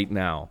stuff right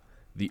now,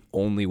 the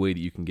only way that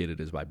you can get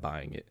it is by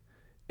buying it.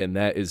 And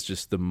that is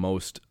just the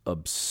most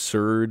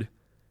absurd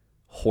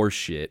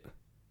horseshit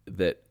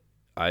that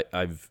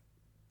I've,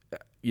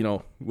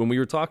 when we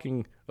were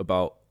talking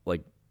about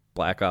like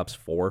Black Ops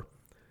 4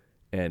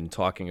 and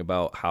talking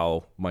about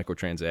how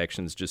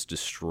microtransactions just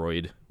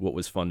destroyed what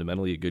was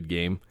fundamentally a good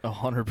game.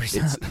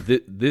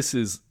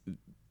 100%.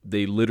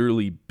 They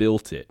literally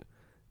built it.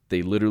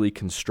 They literally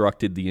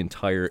constructed the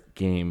entire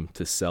game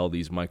to sell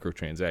these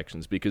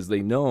microtransactions because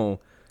they know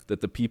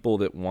that the people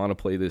that want to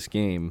play this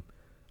game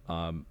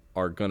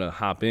are going to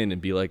hop in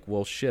and be like,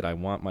 well, shit, I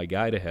want my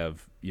guy to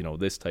have,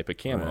 this type of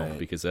camo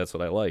because that's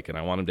what I like. And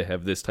I want him to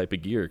have this type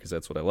of gear because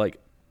that's what I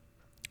like.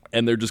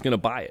 And they're just going to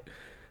buy it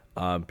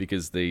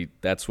because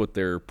that's what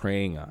they're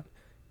preying on.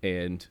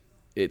 And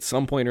at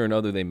some point or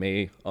another, they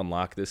may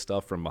unlock this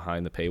stuff from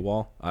behind the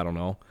paywall. I don't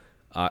know.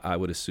 I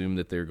would assume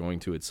that they're going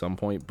to at some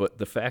point. But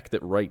the fact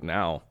that right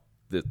now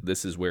that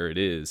this is where it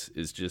is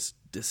just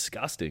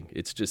disgusting.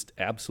 It's just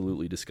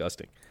absolutely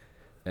disgusting.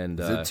 And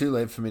is it too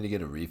late for me to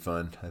get a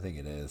refund? I think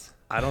it is.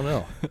 I don't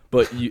know.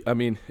 But,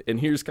 and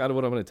here's kind of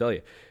what I'm going to tell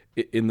you.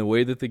 In the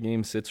way that the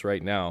game sits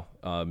right now,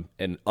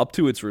 and up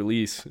to its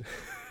release,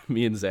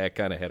 me and Zach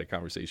kind of had a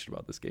conversation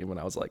about this game when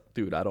I was like,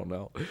 dude, I don't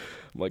know. I'm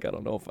like, I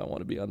don't know if I want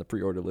to be on the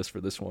pre-order list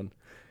for this one.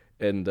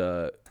 And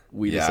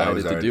we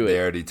decided to do it. They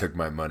already took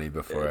my money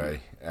before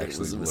I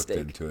actually looked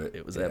into it.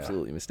 It was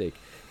absolutely a mistake.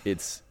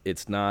 It's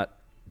not.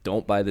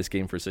 Don't buy this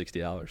game for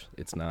 $60.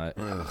 It's not.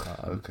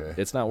 Okay.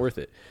 It's not worth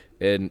it.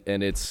 And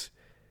it's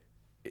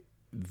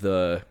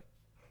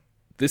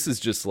this is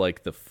just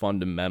like the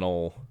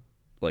fundamental,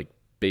 like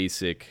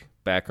basic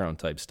background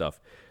type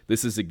stuff.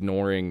 This is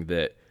ignoring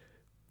that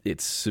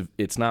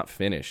it's not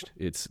finished.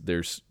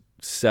 There's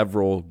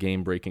several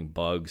game breaking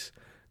bugs.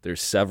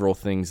 There's several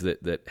things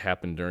that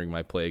happen during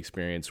my play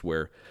experience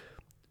where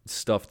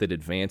stuff that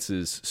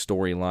advances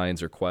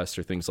storylines or quests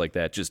or things like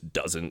that just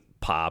doesn't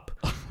pop.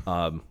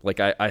 Like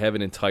I have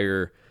an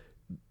entire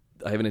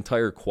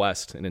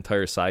quest, an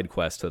entire side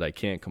quest that I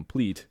can't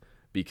complete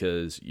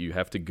because you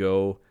have to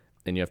go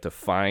and you have to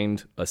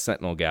find a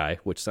Sentinel guy,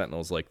 which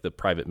Sentinel's like the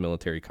private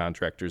military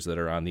contractors that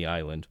are on the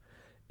island,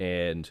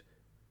 and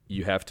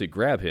you have to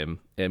grab him,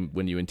 and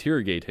when you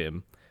interrogate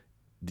him,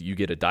 you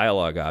get a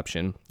dialogue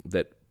option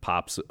that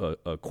pops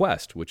a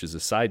quest, which is a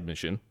side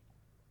mission.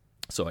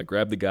 So I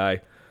grab the guy,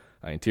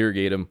 I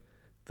interrogate him,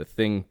 the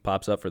thing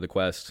pops up for the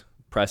quest,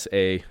 press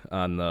A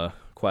on the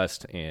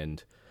quest,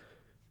 and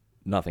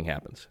nothing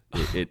happens.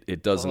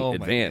 It doesn't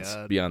advance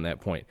beyond that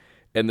point.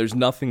 And there's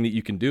nothing that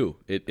you can do.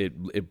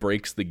 It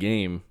breaks the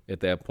game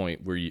at that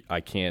point where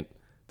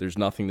there's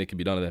nothing that can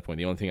be done at that point.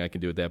 The only thing I can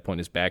do at that point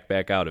is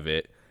back out of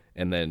it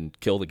and then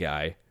kill the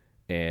guy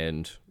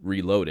and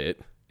reload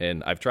it.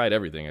 And I've tried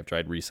everything. I've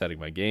tried resetting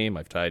my game.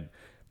 I've tried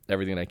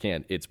everything I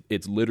can.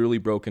 It's literally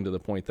broken to the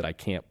point that I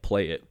can't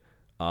play it.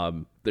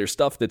 There's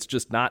stuff that's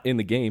just not in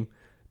the game.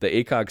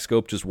 The ACOG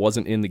scope just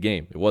wasn't in the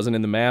game. It wasn't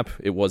in the map.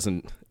 It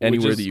wasn't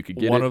anywhere that you could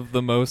get it. One of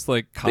the most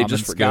common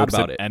just forgot scopes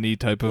about in it. any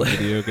type of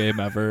video game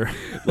ever.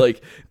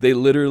 They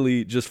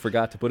literally just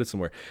forgot to put it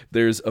somewhere.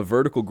 There's a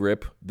vertical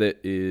grip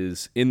that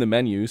is in the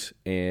menus,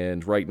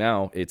 and right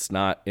now it's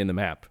not in the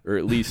map, or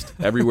at least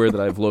everywhere that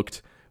I've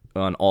looked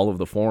on all of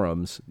the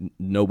forums,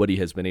 nobody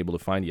has been able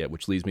to find yet,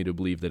 which leads me to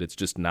believe that it's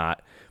just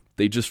not.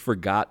 They just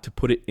forgot to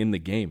put it in the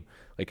game.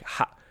 Like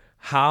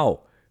how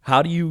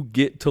do you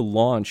get to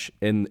launch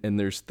and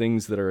there's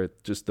things that are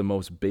at just the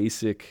most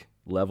basic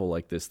level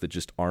like this that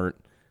just aren't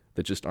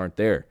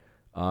there.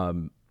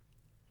 And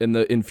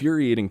the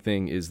infuriating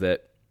thing is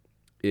that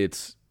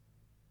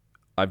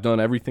I've done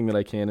everything that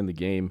I can in the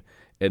game,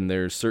 and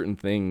there's certain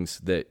things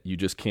that you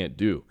just can't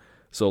do.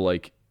 So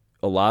like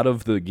a lot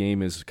of the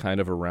game is kind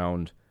of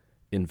around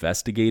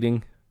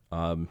investigating.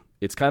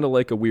 It's kind of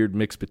like a weird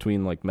mix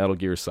between like Metal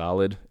Gear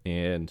Solid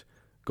and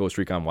Ghost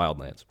Recon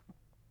Wildlands.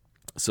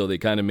 So they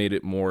kind of made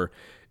it more,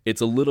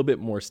 it's a little bit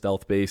more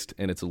stealth based,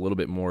 and it's a little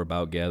bit more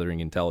about gathering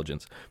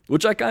intelligence,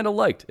 which I kind of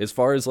liked. As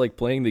far as like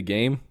playing the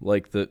game,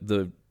 like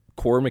the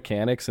core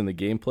mechanics and the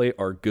gameplay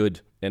are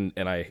good, and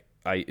I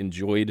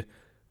enjoyed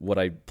what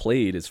I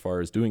played as far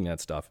as doing that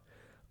stuff.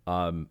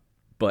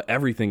 But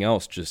everything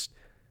else just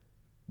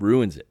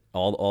ruins it.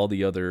 All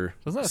the other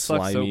doesn't that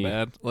slimy... suck so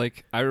bad?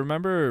 Like I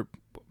remember,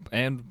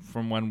 and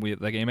from when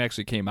the game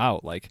actually came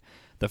out, like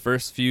the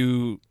first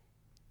few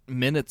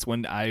minutes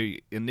when I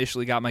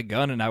initially got my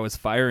gun and I was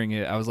firing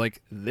it, I was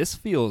like, this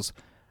feels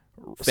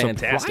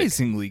fantastic,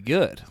 surprisingly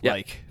good. Yeah.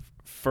 Like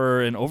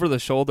for an over the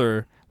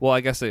shoulder, well, I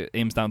guess it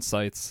aims down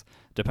sights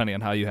depending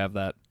on how you have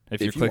that,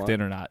 if you're clicked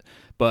in or not.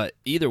 But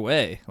either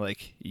way,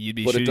 like you'd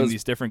be shooting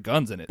these different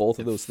guns in it. Both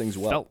of those things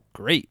felt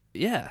great.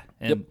 Yeah.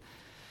 And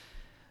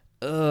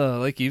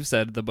like you've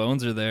said, the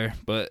bones are there,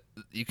 but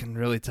you can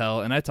really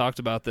tell. And I talked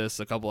about this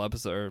a couple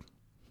episodes,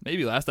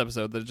 maybe last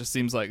episode, that it just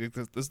seems like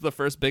this is the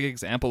first big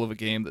example of a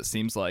game that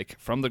seems like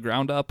from the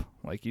ground up,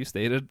 like you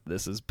stated,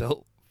 this is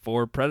built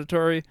for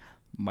predatory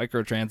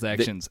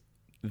microtransactions.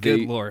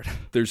 Good Lord.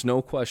 There's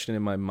no question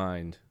in my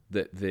mind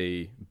that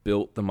they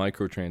built the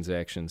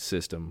microtransaction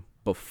system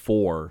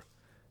before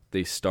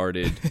they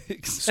started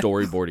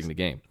storyboarding the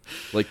game.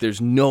 Like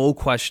there's no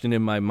question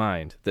in my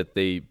mind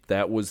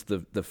that was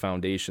the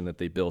foundation that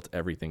they built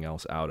everything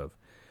else out of.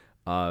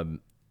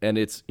 And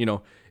it's,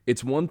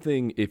 it's one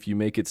thing if you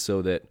make it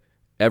so that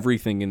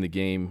everything in the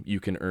game you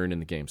can earn in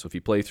the game. So if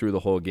you play through the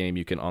whole game,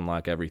 you can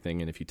unlock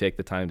everything. And if you take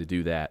the time to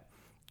do that,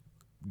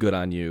 good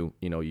on you,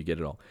 you get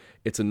it all.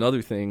 It's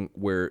another thing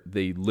where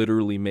they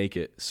literally make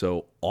it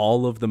so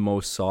all of the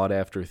most sought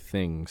after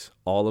things,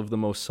 all of the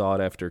most sought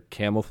after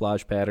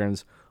camouflage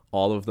patterns,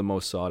 all of the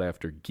most sought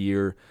after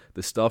gear,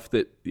 the stuff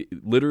that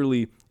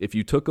literally, if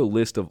you took a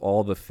list of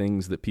all the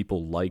things that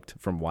people liked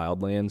from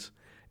Wildlands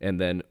and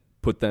then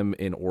put them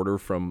in order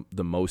from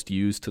the most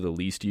used to the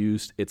least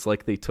used, it's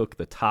like they took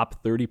the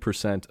top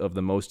 30% of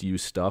the most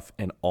used stuff,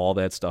 and all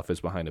that stuff is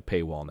behind a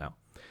paywall now.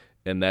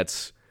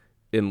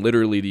 And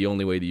literally the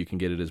only way that you can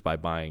get it is by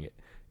buying it.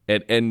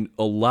 And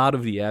a lot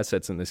of the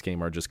assets in this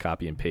game are just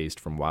copy and paste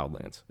from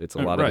Wildlands. It's a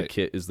lot of the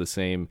kit is the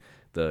same.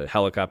 The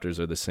helicopters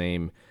are the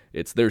same.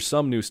 There's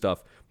some new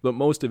stuff, but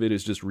most of it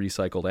is just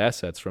recycled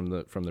assets from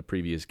the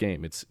previous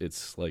game.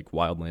 It's like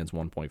Wildlands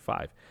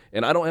 1.5.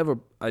 And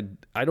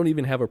I don't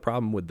even have a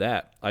problem with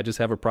that. I just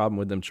have a problem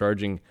with them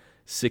charging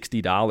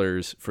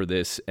 $60 for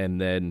this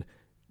and then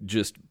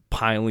just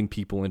piling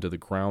people into the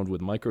ground with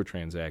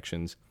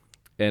microtransactions.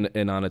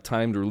 And on a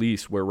timed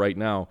release where right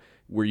now,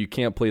 where you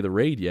can't play the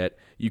raid yet,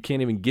 you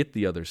can't even get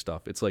the other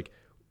stuff. It's like,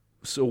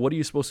 so what are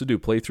you supposed to do?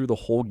 Play through the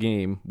whole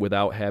game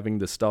without having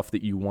the stuff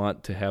that you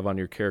want to have on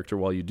your character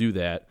while you do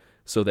that,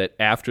 so that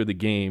after the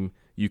game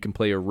you can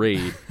play a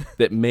raid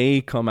that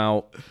may come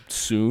out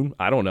soon.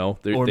 I don't know.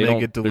 Or may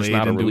get delayed there's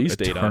not a release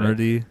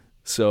eternity. date on it.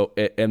 So,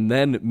 and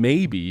then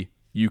maybe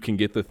you can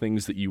get the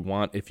things that you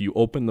want if you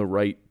open the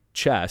right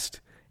chest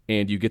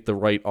and you get the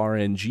right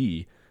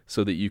RNG,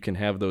 so that you can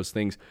have those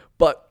things.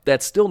 But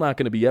that's still not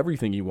going to be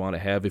everything you want to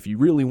have. If you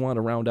really want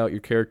to round out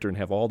your character and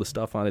have all the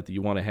stuff on it that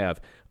you want to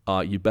have,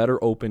 you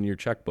better open your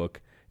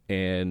checkbook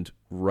and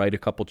write a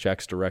couple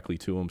checks directly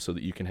to them so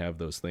that you can have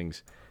those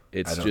things.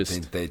 I don't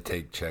think they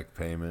take check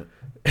payment.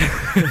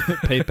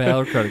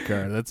 PayPal or credit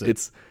card, that's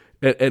it.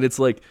 It's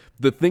like,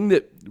 the thing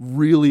that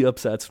really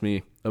upsets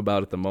me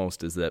about it the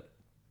most is that,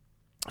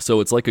 so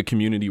it's like a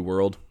community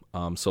world.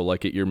 So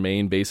like at your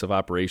main base of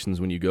operations,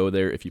 when you go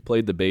there, if you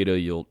played the beta,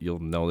 you'll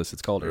know this.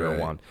 It's called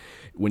Erewhon.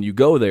 When you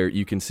go there,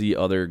 you can see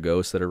other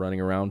ghosts that are running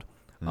around,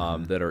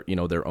 that are,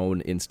 their own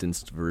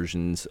instanced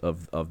versions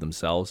of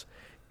themselves.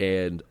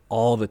 And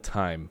all the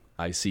time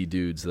I see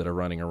dudes that are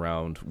running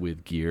around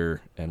with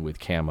gear and with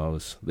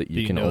camos that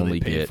you can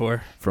only get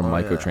from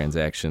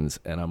microtransactions.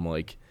 And I'm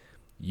like,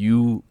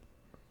 you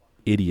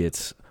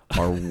idiots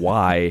are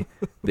why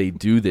they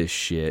do this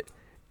shit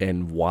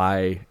and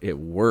why it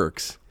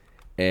works.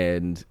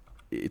 And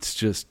it's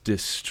just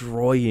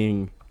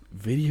destroying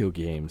video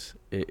games.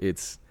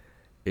 It's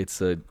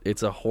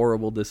a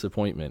horrible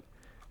disappointment.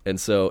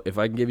 And so if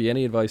I can give you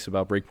any advice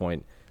about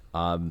Breakpoint,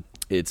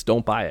 it's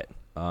don't buy it.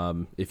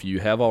 If you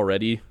have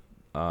already,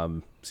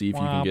 see if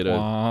you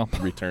can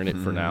return it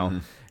for now.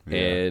 Yeah.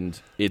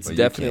 And it's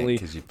definitely,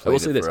 because you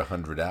played it for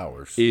 100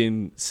 hours.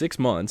 In 6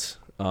 months,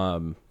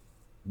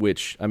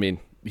 which, I mean,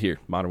 here,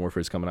 Modern Warfare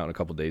is coming out in a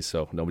couple days,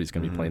 so nobody's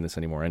going to be playing this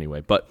anymore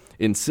anyway. But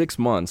in 6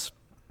 months,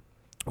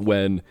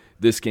 when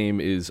this game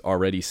is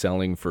already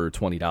selling for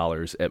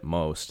 $20 at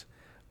most,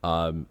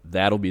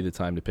 that'll be the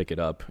time to pick it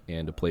up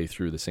and to play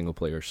through the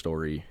single-player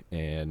story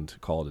and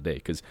call it a day.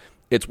 Because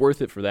it's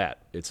worth it for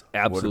that. It's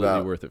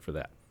absolutely worth it for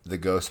that. The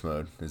ghost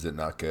mode, is it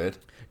not good?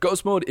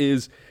 Ghost mode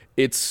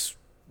it's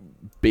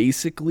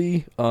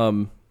basically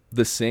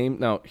the same.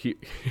 Now,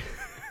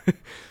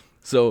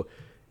 so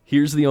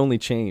here's the only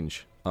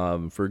change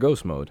for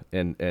ghost mode,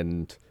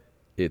 and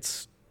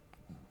it's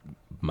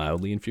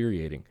mildly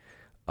infuriating.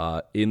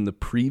 In the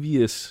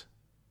previous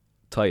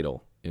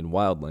title, in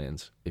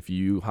Wildlands, if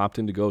you hopped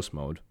into ghost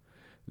mode,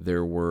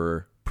 there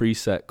were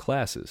preset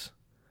classes.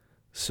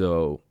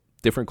 So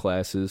different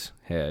classes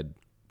had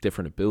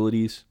different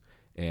abilities,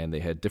 and they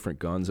had different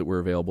guns that were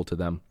available to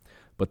them,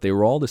 but they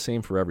were all the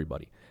same for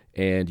everybody.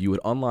 And you would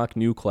unlock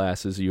new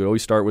classes. You would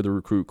always start with a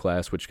recruit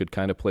class, which could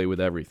kind of play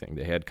with everything.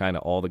 They had kind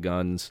of all the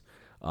guns,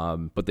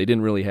 but they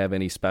didn't really have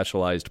any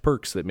specialized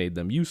perks that made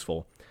them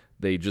useful.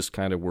 They just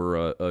kind of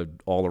were a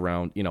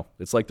all-around,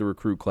 it's like the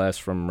recruit class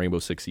from Rainbow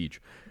Six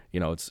Siege.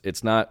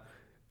 It's not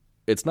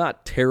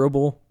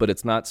terrible, but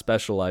it's not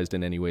specialized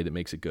in any way that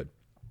makes it good.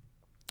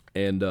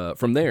 And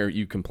from there,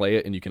 you can play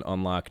it and you can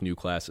unlock new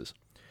classes.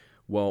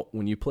 Well,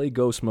 when you play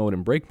Ghost Mode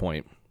and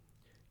Breakpoint,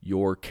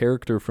 your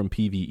character from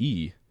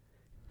PvE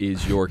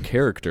is your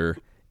character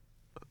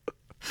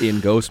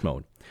in Ghost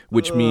Mode,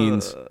 which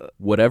means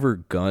whatever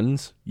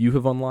guns you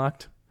have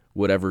unlocked,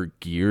 whatever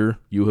gear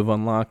you have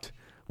unlocked,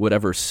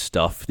 whatever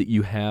stuff that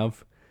you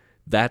have,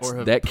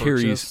 that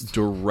carries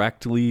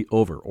directly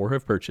over, or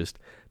have purchased,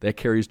 that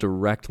carries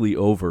directly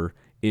over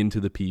into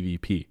the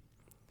PvP.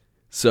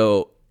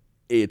 So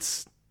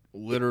it's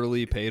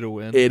literally pay to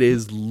win. It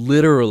is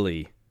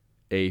literally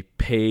a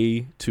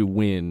pay to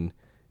win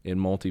in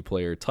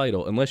multiplayer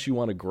title, unless you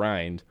want to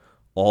grind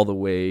all the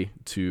way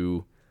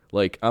to,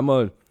 like, I'm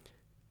a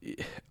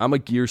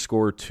gear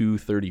score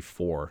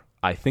 234.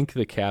 I think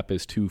the cap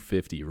is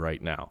 250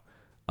 right now.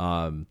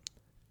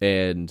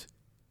 And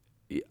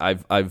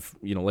I've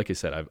like I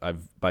said,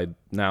 I've by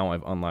now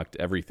I've unlocked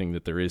everything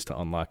that there is to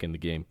unlock in the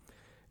game.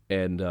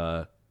 And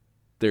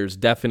there's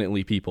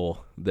definitely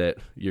people that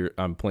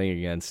I'm playing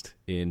against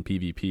in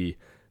PvP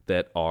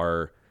that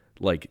are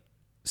like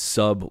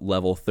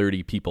sub-level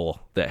 30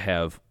 people that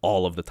have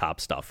all of the top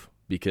stuff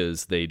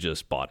because they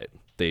just bought it.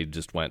 They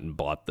just went and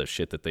bought the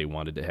shit that they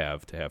wanted to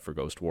have for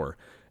Ghost War,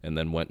 and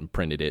then went and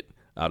printed it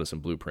out of some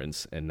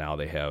blueprints, and now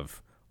they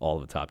have all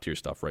the top tier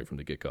stuff right from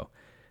the get-go.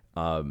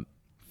 And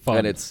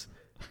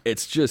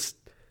it's just,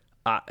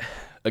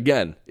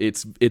 again,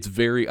 it's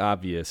very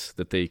obvious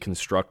that they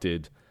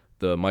constructed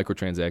the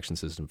microtransaction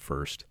system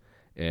first,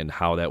 and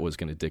how that was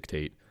going to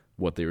dictate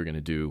what they were going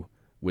to do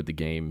with the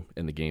game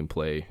and the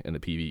gameplay and the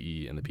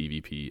PvE and the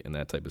PvP and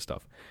that type of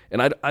stuff.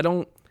 And I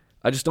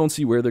just don't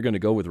see where they're going to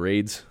go with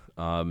raids.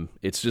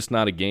 It's just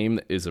not a game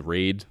that is a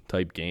raid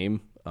type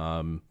game.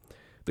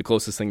 The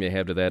closest thing they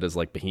have to that is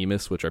like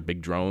behemoths, which are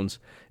big drones,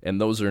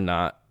 and those are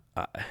not.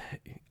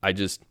 I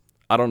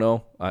don't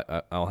know.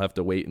 I'll have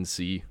to wait and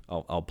see.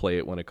 I'll play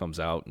it when it comes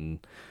out and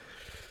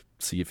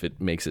see if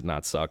it makes it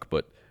not suck.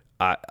 But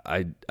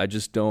I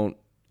just don't.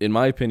 In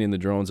my opinion, the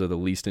drones are the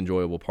least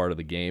enjoyable part of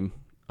the game.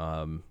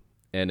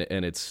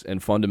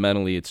 And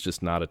fundamentally, it's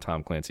just not a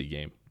Tom Clancy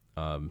game.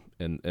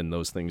 And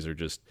those things are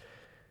just.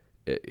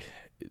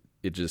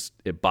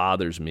 It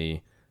bothers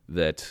me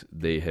that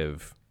they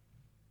have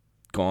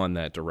gone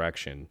that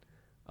direction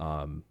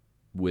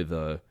with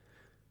an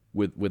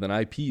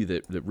IP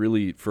that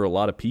really, for a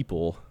lot of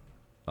people,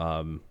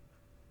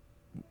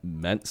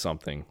 meant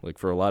something. Like,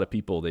 for a lot of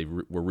people, they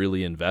were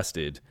really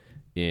invested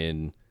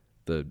in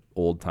the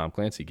old Tom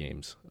Clancy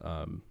games.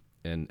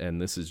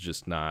 And this is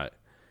just not.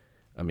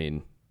 I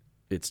mean,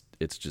 it's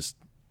just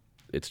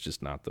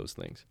not those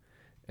things.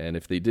 And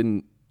if they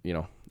didn't,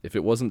 if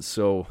it wasn't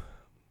so,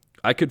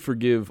 I could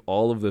forgive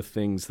all of the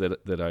things that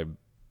I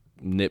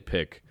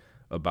nitpick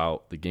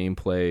about the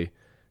gameplay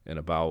and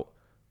about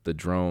the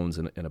drones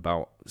and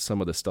about some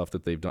of the stuff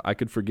that they've done. I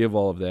could forgive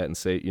all of that and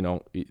say,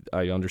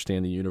 I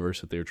understand the universe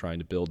that they're trying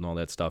to build and all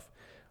that stuff.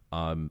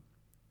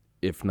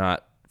 If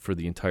not for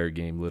the entire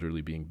game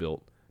literally being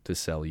built to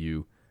sell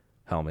you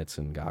helmets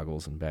and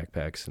goggles and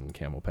backpacks and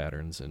camo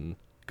patterns and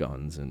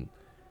guns and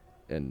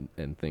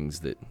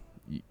things that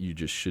you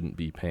just shouldn't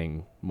be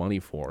paying money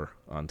for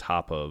on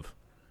top of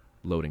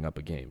loading up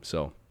a game.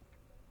 So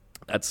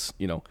that's,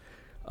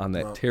 on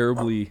that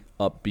terribly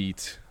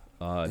upbeat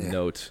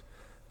note,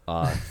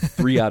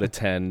 3 out of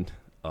 10,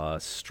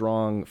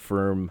 strong,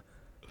 firm,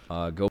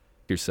 go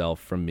yourself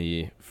from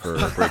me for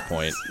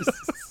Breakpoint.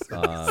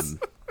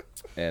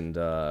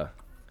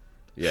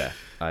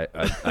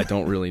 I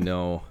don't really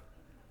know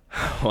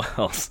how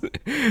else.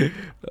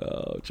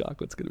 Oh,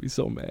 Chocolate's gonna be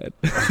so mad.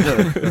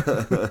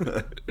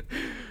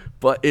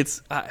 But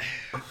it's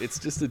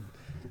just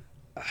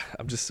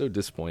I'm just so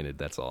disappointed.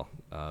 That's all.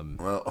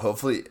 Well,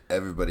 hopefully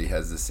everybody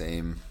has the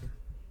same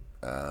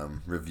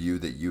review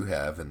that you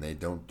have, and they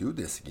don't do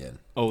this again.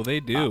 Oh, they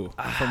do.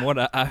 From what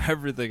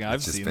everything I've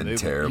It's seen, just been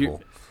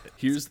terrible.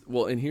 Here's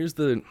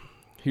the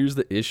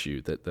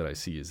issue that I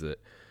see is that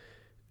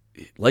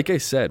like I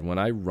said, when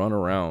I run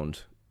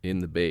around in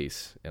the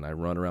base and I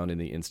run around in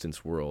the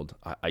instance world,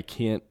 I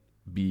can't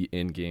be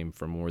in game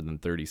for more than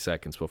 30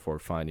 seconds before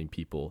finding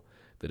people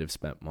that have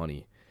spent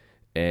money.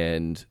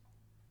 And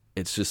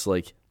it's just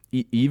like,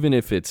 even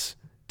if it's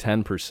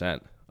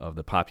 10% of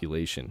the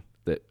population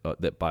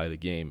that buy the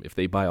game, if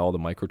they buy all the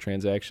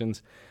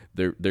microtransactions,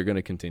 they're going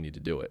to continue to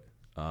do it,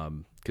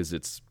 because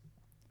it's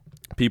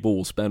people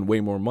will spend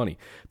way more money.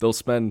 They'll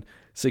spend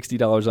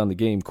 $60 on the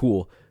game,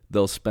 cool.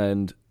 They'll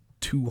spend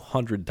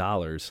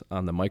 $200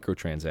 on the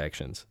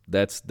microtransactions.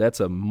 That's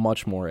a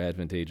much more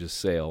advantageous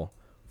sale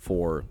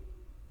for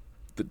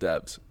the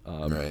devs.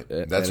 Right.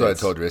 That's what I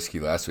told Risky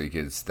last week.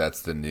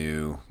 That's the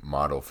new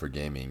model for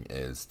gaming,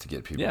 is to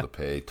get people to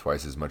pay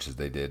twice as much as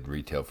they did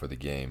retail for the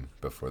game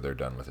before they're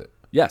done with it.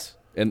 Yes,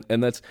 and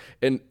that's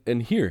and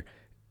here,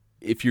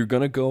 if you're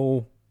gonna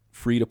go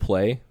free to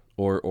play,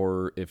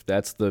 or if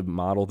that's the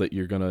model that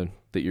you're gonna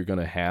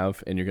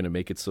have, and you're gonna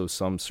make it so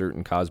some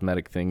certain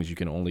cosmetic things you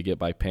can only get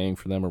by paying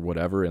for them or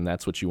whatever, and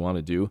that's what you want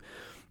to do.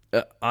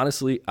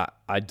 Honestly,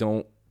 I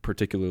don't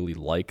particularly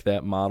like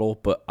that model,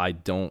 but I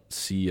don't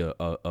see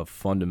a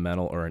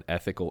fundamental or an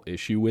ethical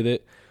issue with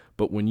it.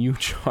 But when you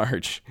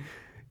charge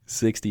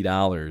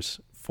 $60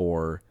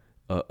 for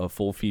a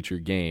full feature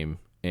game,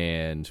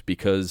 and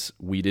because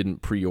we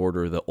didn't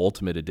pre-order the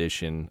Ultimate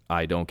Edition,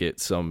 I don't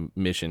get some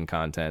mission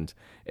content,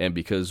 and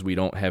because we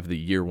don't have the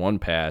year one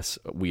pass,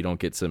 we don't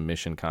get some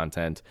mission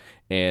content,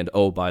 and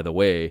oh, by the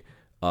way,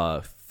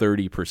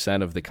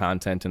 30% of the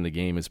content in the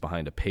game is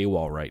behind a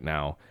paywall right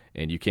now,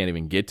 and you can't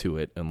even get to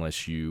it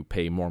unless you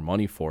pay more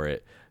money for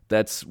it.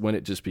 That's when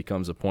it just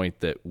becomes a point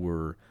that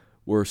we're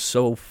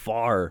so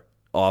far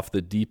off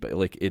the deep,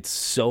 like, it's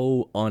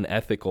so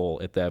unethical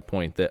at that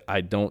point that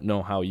I don't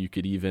know how you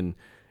could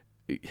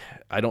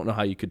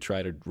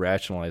try to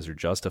rationalize or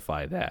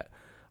justify that.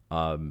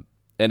 And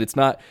it's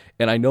not,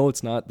 and I know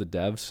it's not the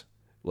devs.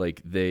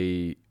 Like,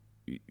 the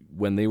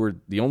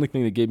only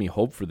thing that gave me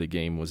hope for the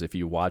game was if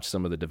you watch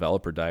some of the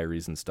developer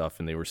diaries and stuff,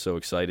 and they were so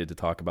excited to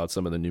talk about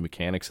some of the new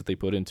mechanics that they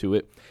put into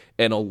it.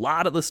 And a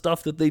lot of the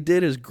stuff that they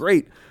did is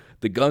great.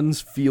 The guns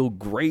feel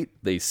great.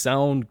 They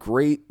sound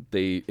great.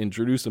 They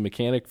introduce a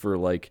mechanic for,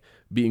 like,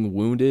 being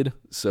wounded,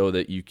 so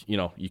that you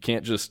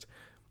can't just,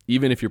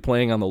 even if you're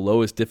playing on the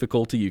lowest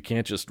difficulty, you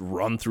can't just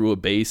run through a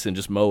base and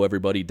just mow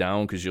everybody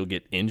down, because you'll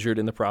get injured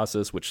in the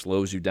process, which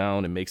slows you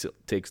down and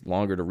takes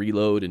longer to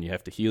reload, and you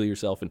have to heal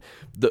yourself. And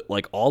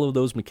all of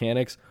those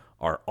mechanics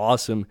are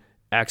awesome,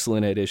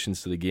 excellent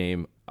additions to the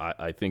game.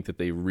 I think that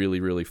they really,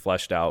 really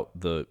fleshed out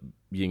the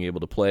being able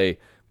to play.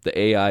 The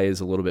AI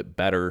is a little bit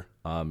better.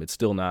 It's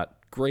still not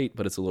great,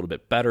 but it's a little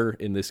bit better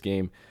in this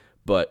game.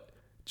 But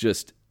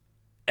just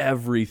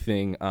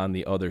everything on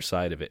the other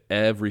side of it,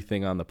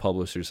 everything on the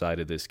publisher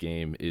side of this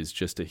game, is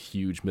just a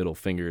huge middle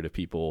finger to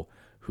people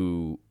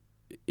who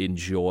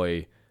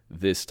enjoy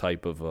this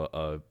type of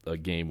a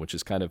game, which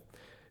is kind of,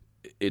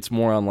 it's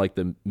more on like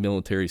the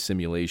military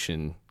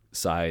simulation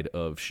side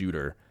of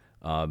shooter,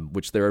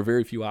 which there are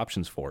very few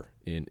options for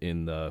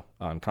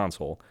on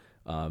console,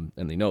 and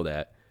they know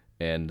that.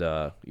 And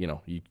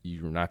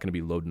you're not going to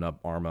be loading up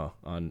Arma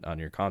on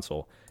your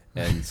console,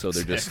 and so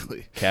they're just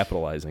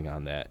capitalizing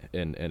on that.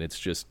 And it's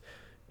just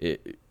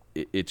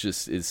it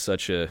just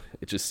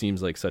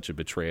seems like such a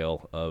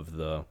betrayal of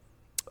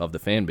the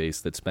fan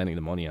base that's spending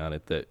the money on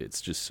it, that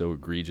it's just so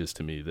egregious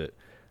to me that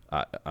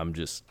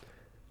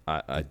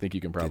I think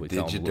you can probably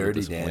tell I'm a little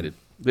disappointed.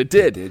 It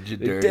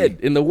did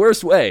in the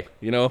worst way.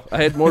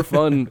 I had more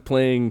fun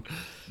playing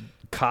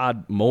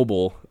COD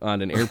Mobile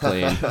on an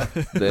airplane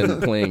than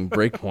playing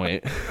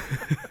Breakpoint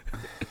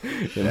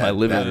in my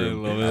living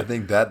room. I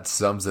think that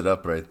sums it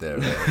up right there.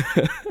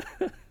 Right?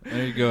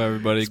 There you go,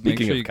 everybody.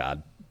 Speaking of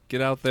COD,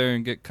 get out there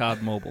and get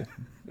COD Mobile.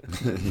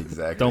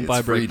 Exactly. Don't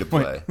buy free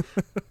Breakpoint. to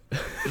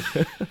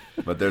play.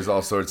 But there's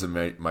all sorts of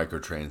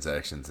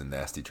microtransactions and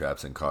nasty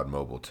traps in COD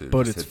Mobile too.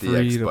 But Just it's hit the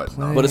free X to button.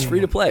 play. But it's free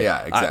to play.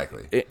 Yeah,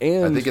 exactly.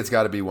 I think it's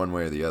got to be one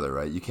way or the other,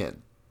 right? You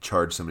can't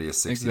charge somebody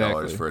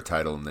 $60 for a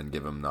title and then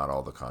give them not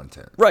all the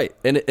content. Right.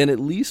 And at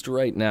least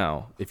right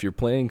now, if you're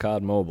playing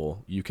COD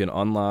Mobile, you can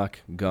unlock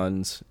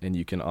guns, and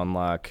you can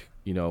unlock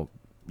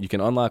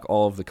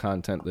all of the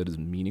content that is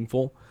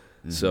meaningful.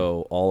 Mm-hmm.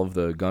 So all of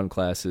the gun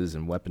classes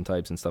and weapon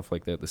types and stuff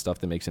like that, the stuff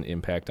that makes an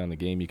impact on the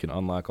game, you can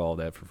unlock all of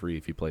that for free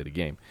if you play the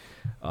game.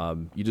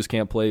 You just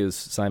can't play as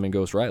Simon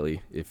Ghost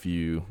Riley if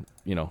you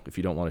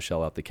don't want to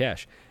shell out the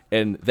cash.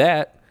 And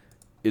that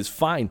is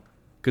fine,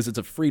 because it's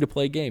a free to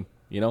play game.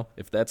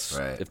 If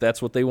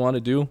that's what they want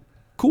to do,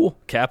 cool.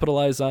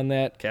 Capitalize on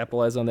that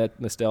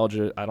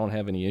nostalgia. I don't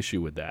have any issue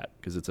with that,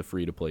 because it's a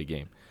free to play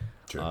game.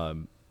 Sure.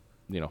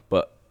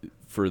 But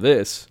for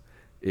this,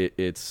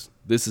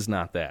 this is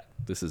not that.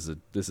 This is a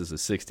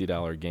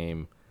 $60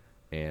 game,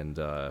 and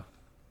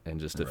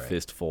just a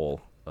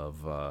fistful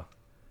of. I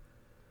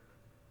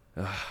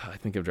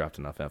think I've dropped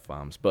enough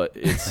F-bombs, but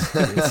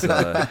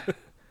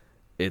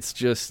it's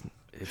just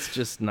It's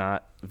just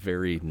not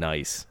very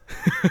nice.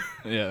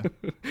 Yeah.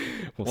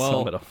 We'll Well,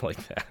 sum it up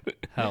like that.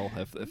 Hell,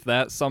 if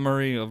that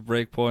summary of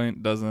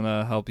Breakpoint doesn't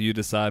help you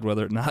decide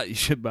whether or not you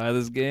should buy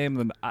this game,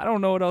 then I don't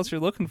know what else you're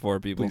looking for,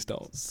 people. Please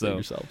don't. So Save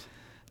yourselves.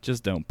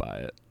 just don't buy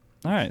it.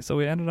 All right, so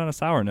we ended on a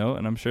sour note,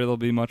 and I'm sure there'll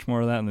be much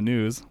more of that in the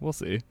news. We'll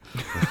see.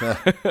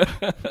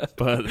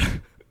 But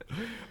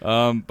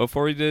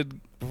before we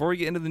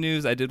get into the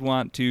news, I did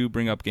want to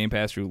bring up Game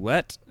Pass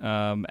Roulette.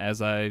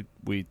 As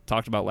we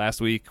talked about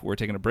last week, we're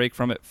taking a break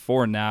from it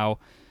for now.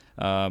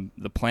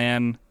 The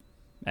plan,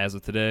 as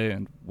of today,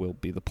 and will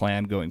be the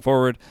plan going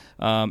forward,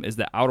 is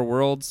that Outer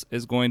Worlds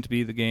is going to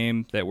be the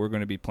game that we're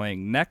going to be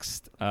playing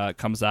next. It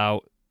comes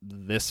out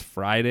this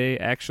Friday,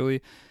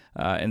 actually.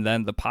 And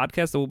then the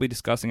podcast that we'll be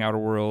discussing Outer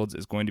Worlds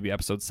is going to be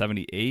episode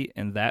 78,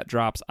 and that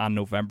drops on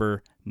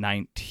November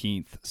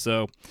 19th.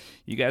 So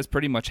you guys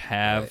pretty much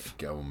have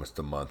got almost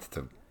a month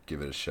to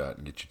give it a shot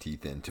and get your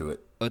teeth into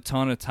it. a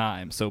ton of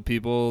time. So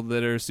people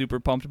that are super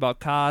pumped about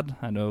COD,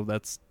 I know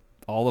that's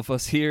all of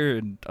us here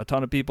and a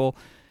ton of people,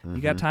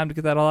 you got time to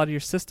get that all out of your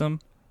system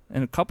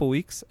in a couple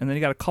weeks, and then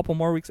you got a couple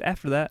more weeks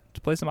after that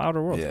to play some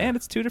Outer Worlds. Yeah. And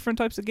it's two different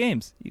types of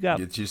games. You got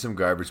Get you some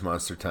Garbage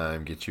Monster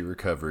time, get your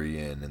recovery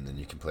in, and then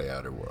you can play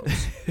Outer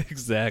Worlds.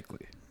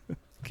 Exactly.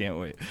 Can't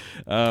wait.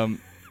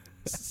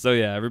 So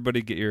yeah,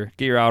 everybody get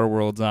your Outer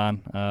Worlds on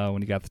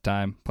when you got the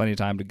time. Plenty of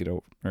time to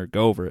go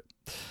over it.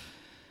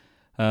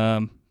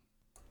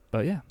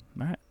 But yeah,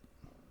 all right.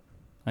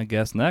 I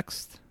guess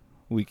next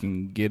we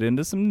can get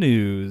into some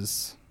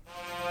news.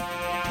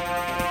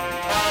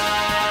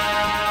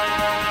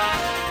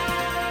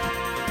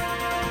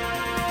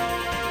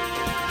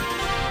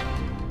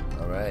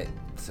 All right.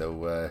 So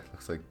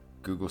looks like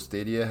Google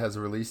Stadia has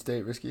a release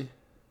date, Risky?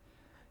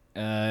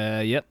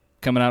 Yep,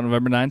 coming out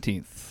November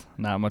 19th.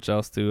 Not much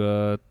else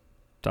to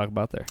talk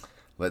about there.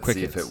 Let's Quick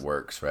see if hits. it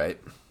works, right?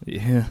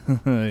 Yeah,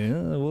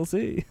 yeah, we'll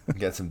see.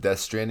 Got some Death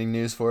Stranding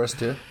news for us,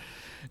 too?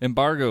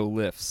 Embargo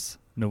lifts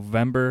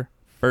November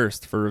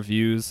 1st for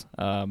reviews,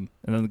 and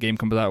then the game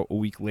comes out a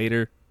week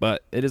later.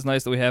 But it is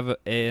nice that we have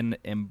an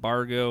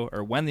embargo,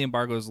 or when the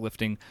embargo is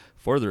lifting,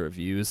 for the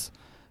reviews,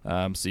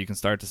 so you can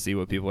start to see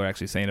what people are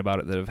actually saying about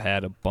it that have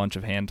had a bunch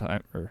of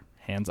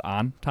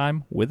hands-on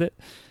time with it.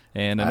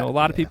 And I know a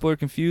lot of people are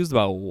confused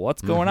about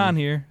what's going on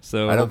here.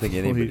 So I don't think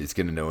hopefully- anybody's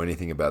going to know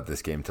anything about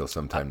this game till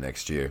sometime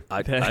next year.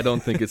 I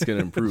don't think it's going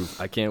to improve.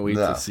 I can't wait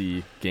No. to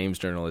see games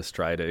journalists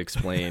try to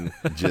explain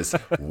Just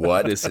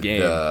what this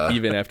game, the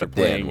even after damn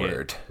playing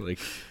word. it. Like,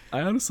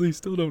 I honestly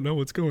still don't know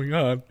what's going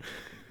on.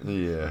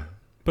 Yeah.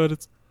 But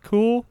it's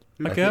cool,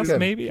 I I guess, think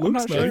maybe. I'm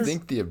not looks sure. I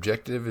think the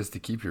objective is to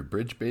keep your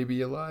bridge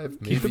baby alive.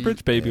 Keep the maybe,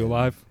 bridge baby and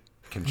alive.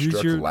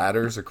 Construct your-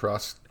 ladders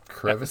across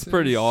crevices. It's a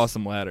pretty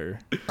awesome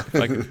ladder.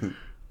 Like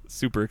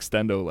super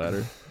extendo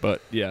ladder.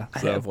 But yeah, I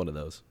so have one of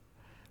those.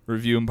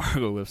 review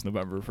embargo lifts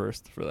November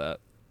 1st for that.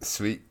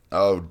 Sweet.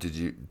 Oh, did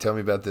you tell me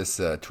about this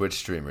Twitch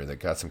streamer that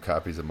got some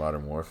copies of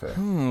Modern Warfare?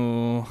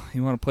 Oh,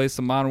 you want to play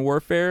some Modern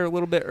Warfare a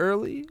little bit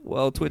early?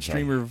 Well, Twitch Okay.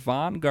 streamer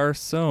Von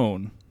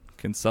Garcon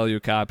can sell you a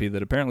copy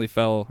that apparently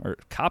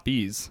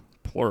copies,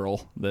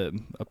 plural, that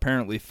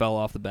apparently fell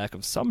off the back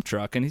of some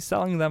truck, and he's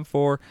selling them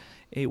for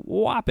a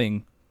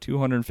whopping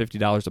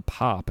 $250 a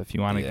pop if you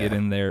want to Yeah. get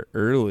in there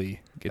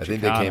early. Get I your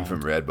think they COD came on.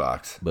 from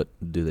Redbox. But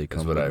do they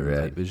come what with I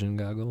read. night vision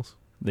goggles?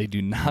 They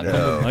do not No.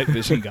 come with night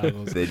vision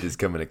goggles. They just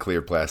come in a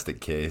clear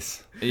plastic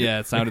case. Yeah,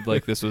 it sounded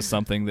like this was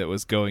something that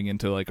was going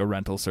into like a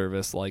rental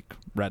service like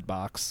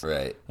Redbox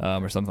Right.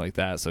 or something like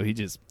that. So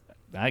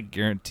I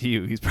guarantee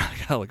you, he's probably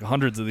got like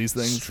hundreds of these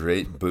things.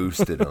 Straight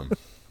boosted them.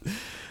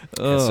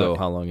 Oh, So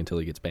how long until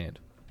he gets banned?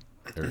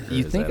 Or you has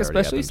think, that already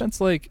especially happened?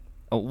 since like,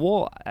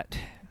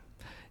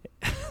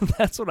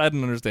 that's what I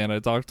didn't understand. I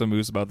talked to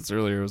Moose about this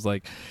earlier. It was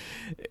like,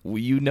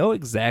 you know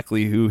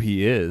exactly who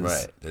he is,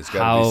 Right. There's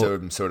got to be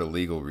some sort of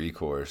legal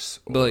recourse.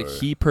 But like or-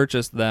 he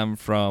purchased them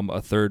from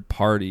a third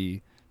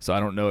party, so I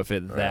don't know if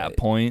at that Right.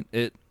 point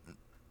it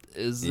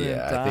is.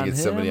 Yeah, I think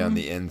it's somebody on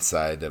the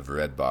inside of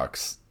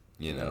Redbox,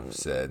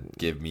 said,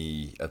 give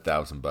me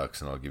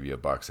 $1,000 and I'll give you a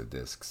box of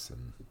discs.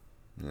 And,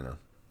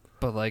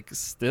 But like,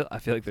 still, I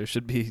feel like there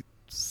should be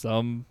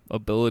some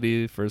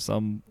ability for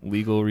some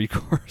legal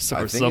recourse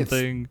I or think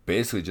something. it's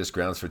basically just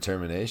grounds for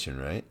termination,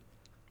 right?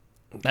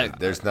 That-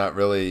 There's not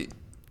really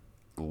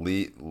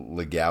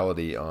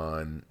legality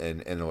on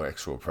an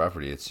intellectual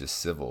property. It's just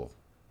civil,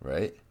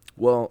 right?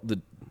 Well, the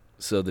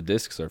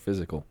discs are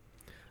physical,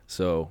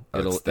 so Oh,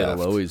 it's it'll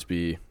theft. always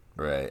be.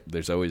 Right.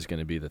 There's always going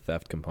to be the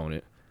theft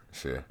component,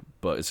 Sure.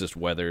 but it's just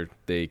whether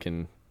they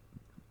can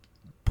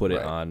put it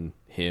Right. on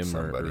him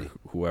or Somebody.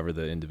 whoever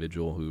the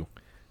individual who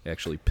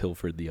actually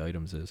pilfered the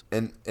items is.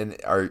 And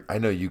I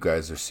know you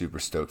guys are super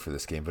stoked for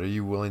this game, but are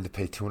you willing to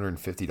pay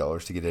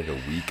 $250 to get it a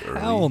week early?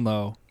 Hell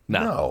no.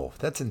 No,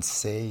 that's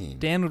insane.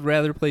 Dan would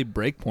rather play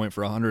Breakpoint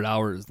for 100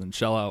 hours than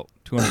shell out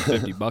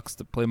 $250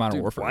 to play Modern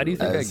Dude, Warfare. why do you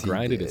think As I he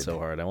grinded did. it so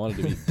hard? I wanted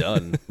to be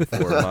done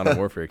before Modern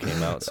Warfare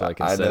came out so I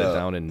can I set know. it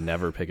down and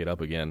never pick it up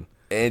again.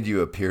 And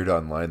you appeared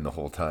online the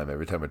whole time.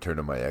 Every time I turned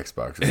on my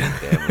Xbox, it was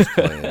like Dan was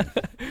playing.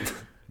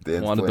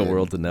 Dan's Wanted the playing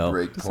world to know.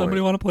 Breakpoint. Does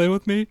somebody want to play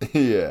with me?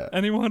 Yeah.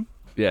 Anyone?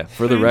 Yeah,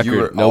 for the You were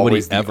record, nobody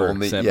always the ever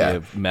only- sent yeah,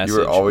 me a message. you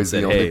were always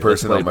and the said, only hey,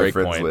 person let's on play my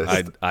friends Breakpoint.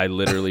 list. I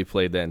literally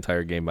played that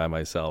entire game by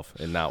myself,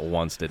 and not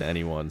once did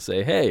anyone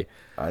say, hey,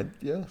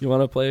 Yeah. you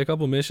want to play a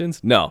couple missions?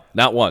 No,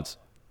 not once.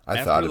 I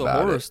After thought the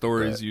about horror it,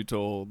 stories but- you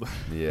told.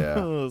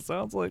 Yeah.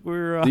 Sounds like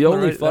we're on The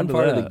only right fun end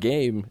part of the that.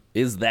 game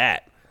is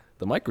that.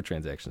 The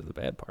microtransaction is the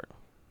bad part.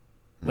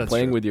 That's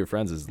Playing true. with your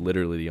friends is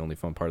literally the only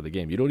fun part of the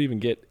game. You don't even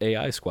get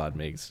AI squad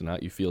mates.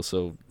 Not you feel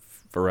so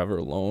forever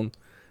alone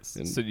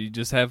and So you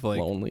just have like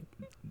lonely.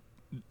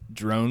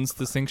 drones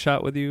to sync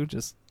shot with you,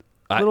 just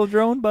I- little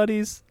drone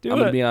buddies. Do I'm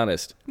going it to be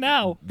honest.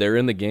 now. They're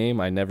in the game.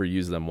 I never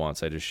used them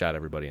once. I just shot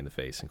everybody in the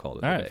face and called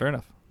it All a right, day. fair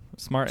enough.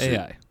 Smart Shoot.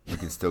 AI, You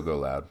can still go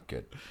loud.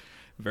 Good.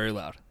 very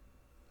loud.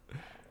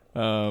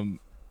 All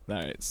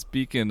right.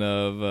 Speaking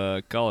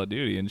of Call of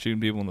Duty and shooting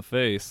people in the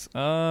face,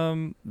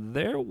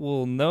 there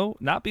will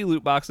not be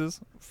loot boxes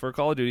for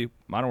Call of Duty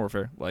Modern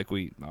Warfare, like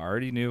we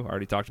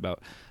already talked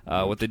about.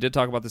 What they did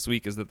talk about this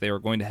week is that they were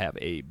going to have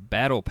a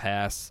battle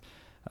pass,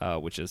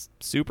 which is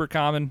super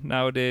common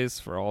nowadays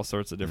for all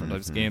sorts of different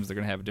types of games. They're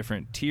going to have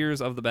different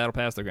tiers of the battle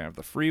pass. They're going to have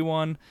the free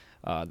one,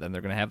 then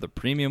they're going to have the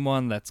premium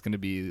one. That's going to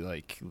be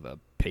like the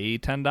pay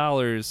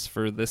 $10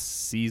 for this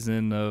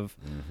season of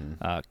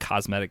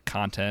cosmetic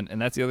content.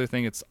 And that's the other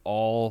thing. It's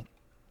all,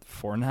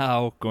 for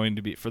now, going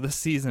to be, for this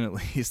season at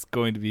least,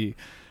 going to be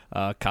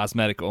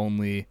cosmetic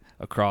only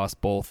across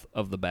both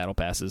of the battle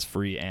passes,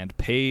 free and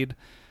paid.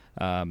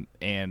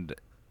 And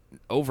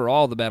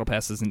overall, the battle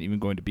pass isn't even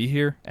going to be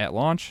here at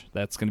launch.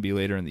 That's going to be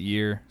later in the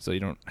year, so you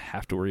don't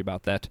have to worry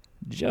about that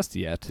just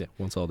yet. Yeah,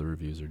 once all the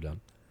reviews are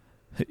done.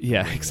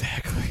 Yeah,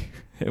 exactly.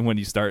 And when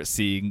you start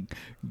seeing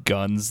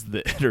guns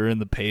that are in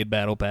the paid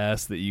battle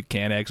pass that you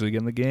can't actually get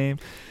in the game,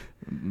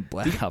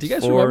 Black Ops Do you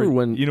guys 4, remember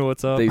when you know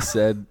what's up? they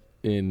said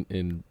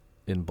in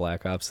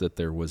Black Ops that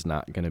there was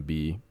not going to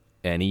be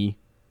any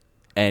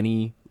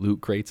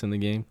loot crates in the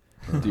game?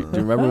 Do you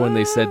remember when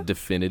they said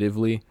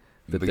definitively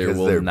that there Because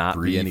will they're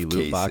not be any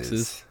loot briefcases.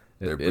 boxes?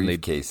 They're And they-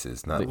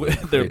 briefcases, not They, loot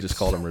they They're- just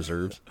called them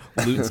reserves.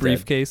 Loot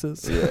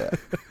briefcases. Yeah.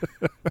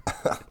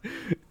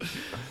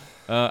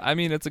 I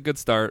mean, it's a good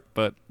start,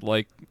 but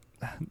like,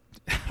 I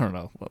don't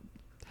know.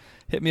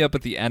 Hit me up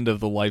at the end of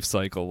the life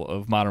cycle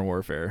of Modern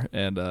Warfare,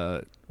 and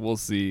we'll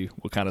see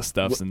what kind of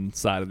stuff's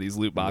inside of these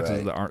loot boxes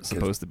Right, that aren't 'cause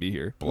supposed to be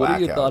here. What are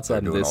your Blackout. thoughts They're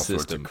on doing this all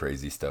sorts system? of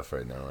crazy stuff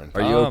right now, Ryan.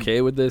 Are you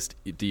okay with this?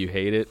 Do you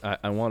hate it?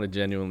 I want to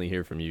genuinely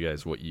hear from you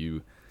guys what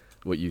you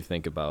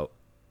think about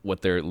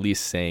what they're at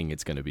least saying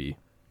it's going to be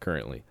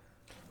currently.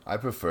 I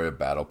prefer a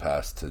battle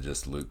pass to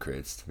just loot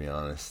crates, to be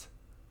honest,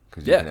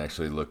 because Yeah. you can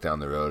actually look down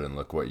the road and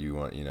look what you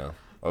want. You know,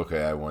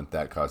 okay, I want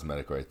that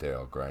cosmetic right there.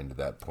 I'll grind to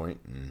that point,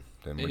 and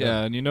then we're Yeah,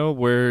 done. and you know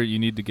where you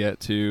need to get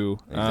to.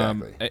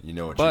 Exactly. You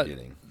know what but you're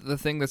getting. the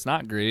thing that's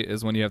not great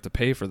is when you have to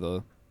pay for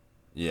the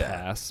Yeah.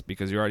 pass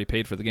because you already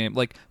paid for the game.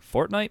 Like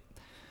Fortnite,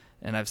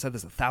 and I've said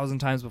this 1,000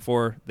 times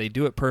before, they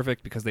do it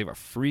perfect because they have a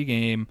free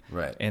game,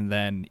 Right. and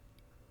then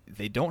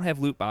they don't have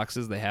loot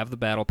boxes. They have the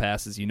battle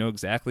passes. You know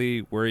exactly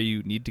where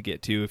you need to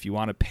get to. If you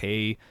want to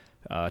pay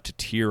to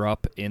tier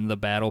up in the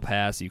battle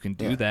pass, you can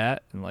do Yeah.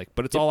 that. And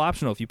but it's all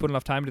optional. If you put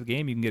enough time into the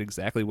game, you can get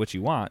exactly what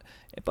you want.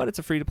 But it's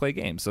a free to play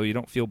game, so you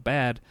don't feel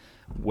bad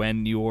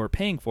when you're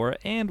paying for it.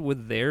 And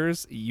with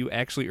theirs, you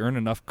actually earn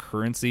enough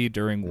currency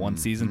during one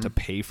season to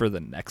pay for the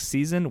next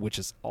season, which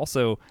is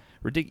also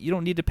ridiculous. You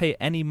don't need to pay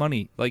any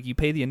money. Like, you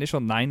pay the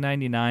initial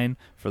 $9.99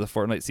 for the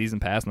Fortnite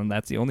season pass, and then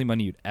that's the only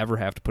money you'd ever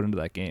have to put into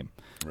that game.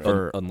 Right.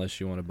 Or Unless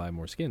you want to buy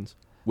more skins,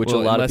 which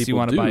Well, a lot of unless you people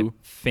wanna do buy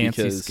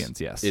fancy because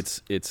skins, yes.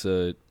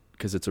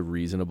 It's a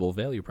reasonable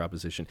value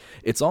proposition.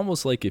 It's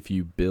almost like if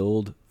you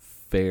build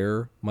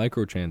fair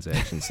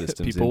microtransaction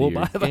systems People will into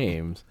your buy them.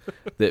 games,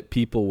 that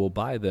people will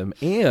buy them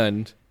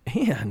and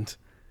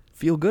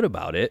feel good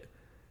about it,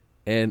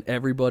 and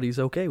everybody's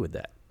okay with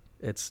that.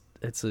 It's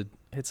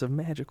a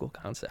magical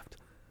concept.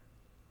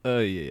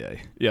 Yeah.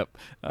 Yep.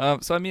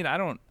 So I mean,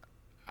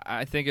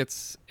 I think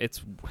it's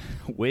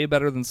way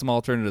better than some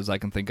alternatives I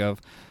can think of.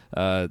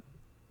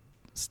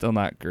 Still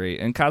not great.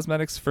 And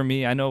cosmetics for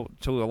me, I know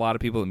to a lot of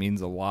people it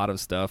means a lot of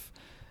stuff.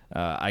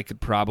 I could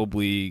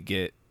probably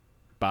get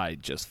by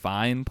just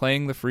fine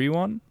playing the free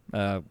one.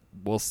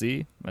 We'll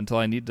see until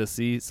I need to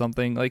see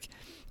something like,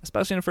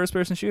 especially in a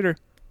first-person shooter.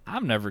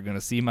 I'm never going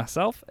to see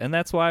myself, and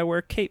that's why I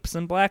wear capes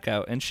and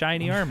blackout and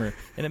shiny armor,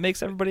 and it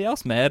makes everybody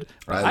else mad.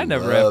 But I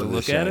never have to love the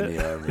look at shiny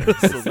it. armor.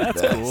 So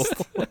that's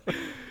cool.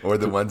 Or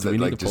the ones do that we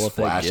need like to pull just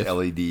up that flash GIF?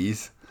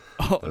 LEDs.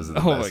 Those are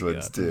the oh best my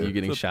ones God. too. You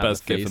getting It's the shot in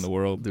best the gift face in the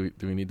world. Do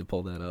we need to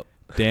pull that up?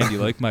 Dan, do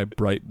you like my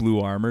bright blue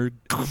armor?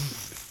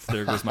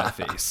 There goes my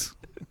face.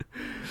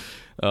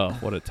 Oh,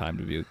 what a time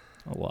to be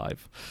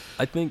alive.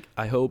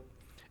 I hope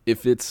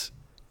if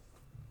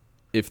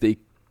they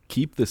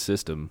keep the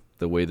system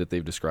the way that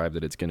they've described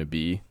that it's going to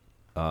be,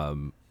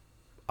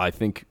 I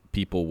think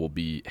people will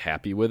be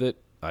happy with it.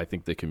 I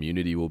think the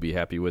community will be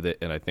happy with it,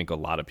 and I think a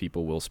lot of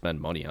people will spend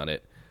money on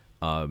it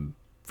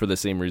for the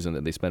same reason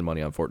that they spend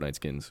money on Fortnite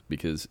skins,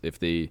 because if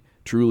they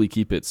truly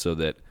keep it so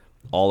that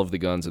all of the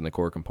guns and the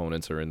core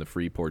components are in the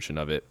free portion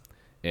of it.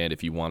 And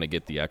if you want to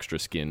get the extra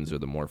skins or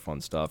the more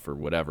fun stuff or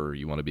whatever,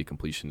 you want to be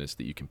completionist,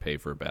 that you can pay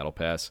for a battle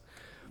pass.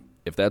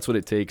 If that's what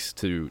it takes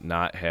to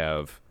not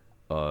have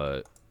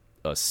a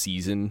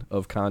season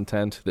of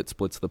content that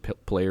splits the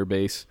player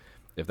base,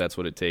 if that's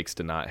what it takes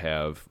to not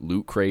have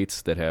loot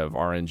crates that have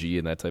RNG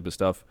and that type of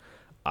stuff,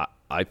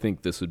 I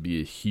think this would be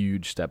a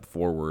huge step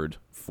forward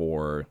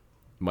for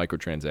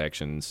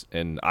microtransactions.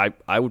 And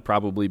I would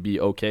probably be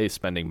okay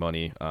spending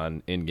money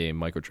on in-game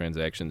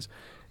microtransactions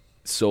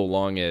so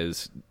long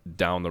as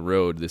down the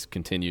road this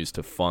continues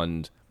to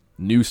fund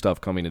new stuff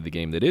coming to the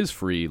game that is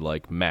free,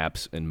 like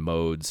maps and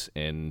modes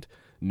and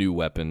new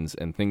weapons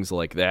and things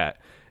like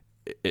that.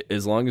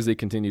 As long as they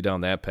continue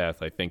down that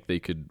path, I think they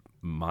could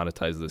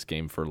monetize this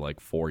game for like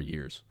 4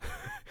 years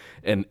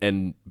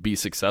and be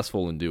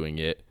successful in doing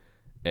it.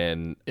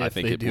 And I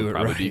think it would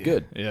probably be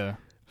good. Yeah.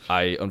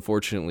 I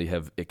unfortunately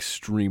have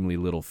extremely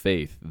little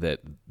faith that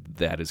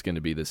that is going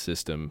to be the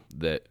system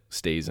that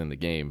stays in the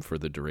game for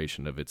the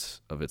duration of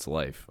its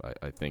life.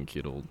 I think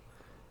it'll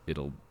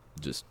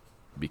just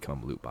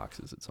become loot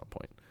boxes at some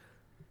point.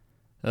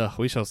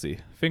 We shall see.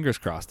 Fingers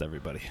crossed,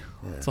 everybody.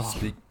 Yeah.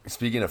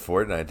 Speaking of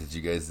Fortnite, did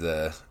you guys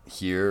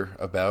hear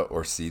about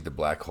or see the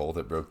black hole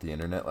that broke the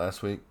internet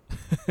last week?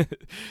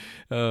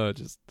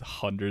 Just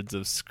hundreds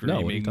of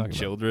screaming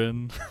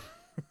children.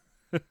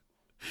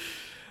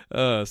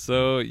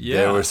 So yeah,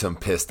 there were some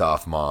pissed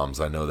off moms.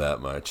 I know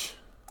that much.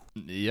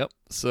 Yep.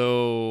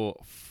 So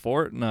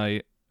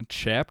Fortnite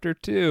Chapter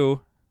 2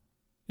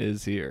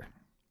 is here.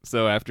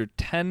 So after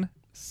 10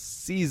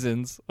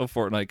 seasons of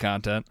Fortnite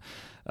content,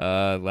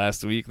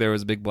 last week there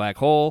was a big black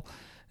hole,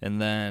 and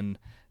then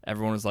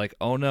everyone was like,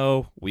 "Oh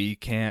no, we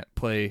can't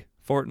play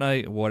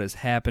Fortnite. What is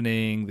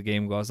happening?" The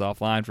game goes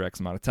offline for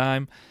X amount of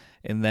time,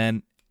 and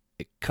then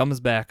it comes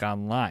back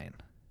online.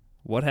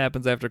 What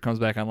happens after it comes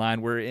back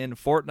online? We're in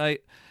Fortnite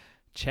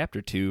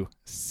Chapter 2,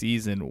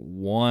 Season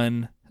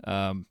 1.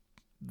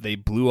 They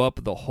blew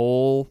up the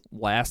whole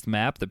last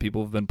map that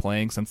people have been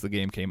playing since the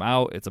game came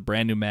out. It's a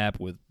brand new map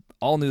with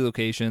all new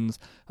locations.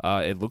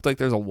 It looked like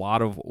there's a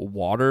lot of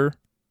water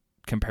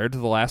compared to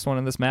the last one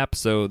in this map,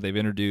 so they've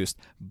introduced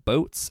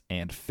boats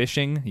and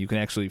fishing. You can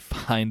actually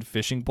find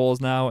fishing poles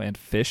now and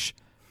fish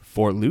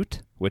for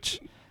loot,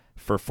 which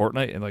for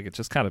Fortnite, and like, it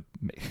just kind of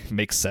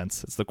makes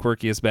sense. It's the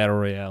quirkiest battle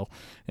royale,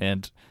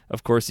 and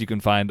of course you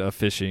can find a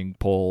fishing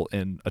pole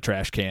in a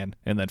trash can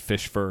and then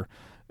fish for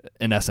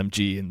an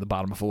SMG in the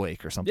bottom of a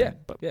lake or something.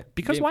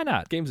 Because why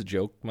not? Game's a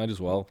joke. Might as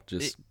well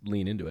just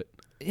lean into it.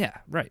 Yeah,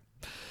 right.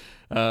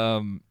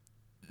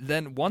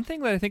 Then one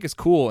thing that I think is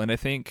cool, and I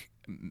think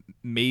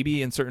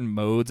maybe in certain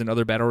modes and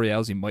other battle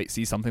royales you might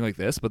see something like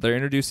this, but they're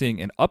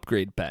introducing an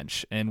upgrade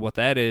bench. And what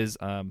that is,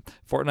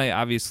 Fortnite,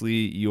 obviously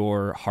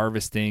you're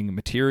harvesting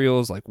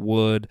materials like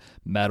wood,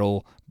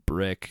 metal,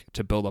 brick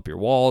to build up your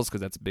walls,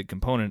 because that's a big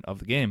component of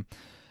the game.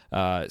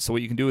 So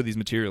what you can do with these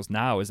materials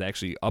now is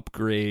actually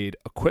upgrade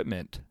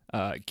equipment,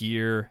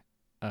 gear,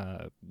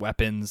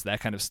 weapons,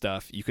 that kind of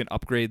stuff. You can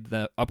upgrade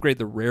the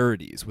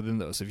rarities within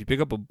those. So if you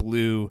pick up a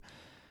blue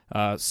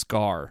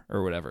Scar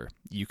or whatever,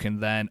 you can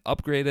then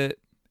upgrade it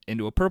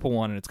into a purple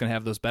one, and it's going to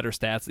have those better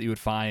stats that you would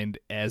find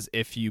as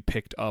if you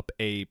picked up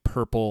a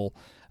purple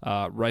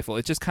rifle.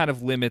 It just kind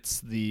of limits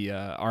the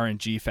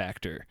RNG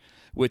factor,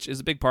 which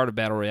is a big part of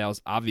battle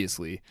royales,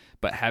 obviously,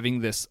 but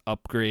having this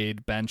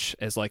upgrade bench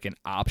as like an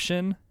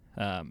option,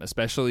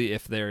 especially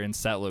if they're in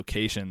set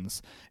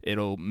locations,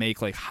 it'll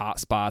make like hot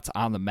spots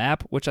on the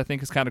map, which I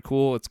think is kind of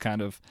cool. It's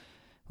kind of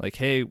like,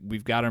 hey,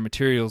 we've got our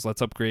materials,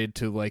 let's upgrade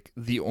to like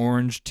the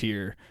orange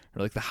tier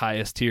or like the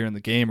highest tier in the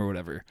game or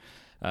whatever.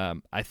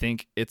 I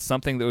think it's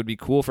something that would be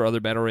cool for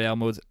other battle royale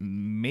modes.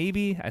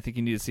 Maybe. I think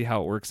you need to see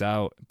how it works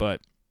out,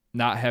 but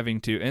not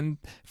having to. And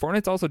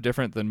Fortnite's also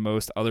different than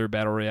most other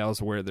battle royales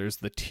where there's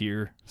the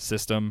tier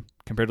system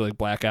compared to like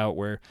Blackout,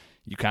 where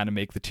you kind of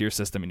make the tier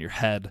system in your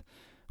head,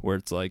 where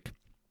it's like,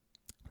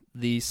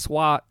 the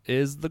SWAT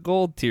is the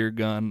gold tier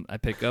gun. I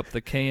pick up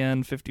the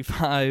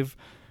KN55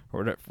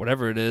 or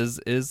whatever it is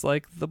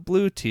like the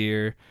blue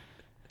tier.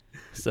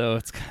 So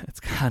it's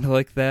kind of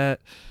like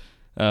that.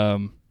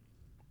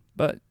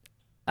 But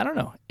I don't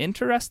know.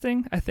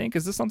 Interesting, I think.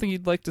 Is this something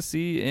you'd like to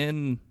see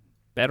in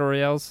battle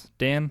royales,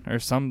 Dan, or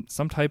some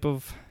type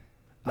of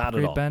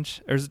upgrade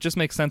bench, or does it just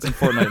make sense in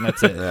Fortnite and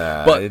that's it?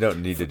 But you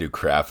don't need to do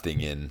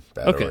crafting in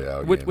battle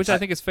royale games. Which I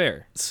think is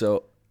fair.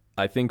 So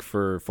I think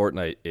for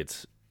Fortnite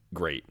it's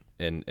great,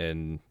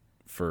 and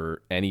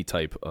for any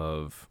type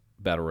of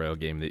battle royale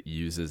game that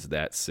uses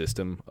that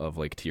system of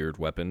like tiered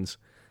weapons,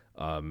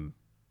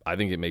 I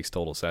think it makes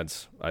total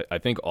sense. I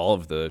think all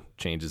of the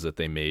changes that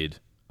they made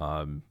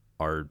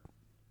are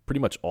pretty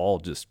much all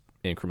just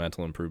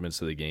incremental improvements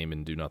to the game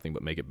and do nothing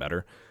but make it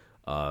better.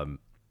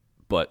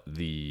 But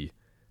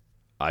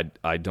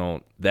I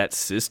don't, that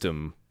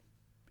system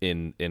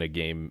in a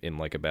game, in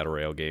like a battle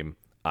royale game,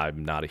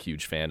 I'm not a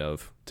huge fan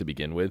of to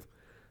begin with.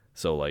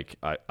 So like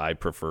I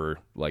prefer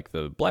like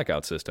the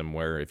Blackout system,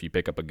 where if you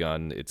pick up a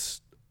gun,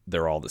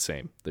 they're all the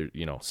same.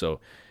 So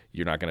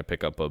you're not going to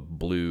pick up a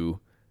blue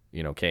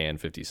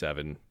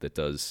KN57 that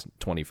does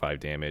 25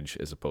 damage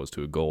as opposed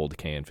to a gold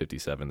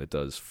KN57 that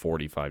does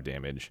 45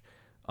 damage.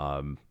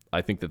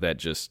 I think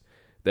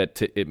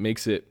it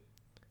makes it.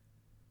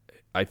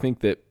 I think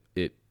that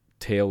it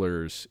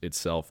tailors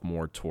itself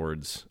more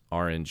towards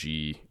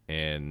RNG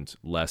and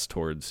less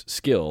towards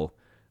skill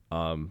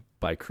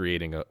by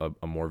creating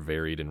a more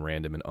varied and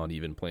random and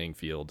uneven playing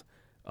field.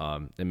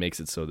 It makes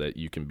it so that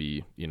you can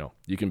be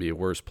a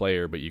worse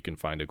player, but you can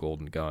find a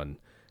golden gun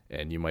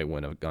and you might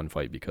win a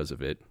gunfight because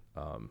of it.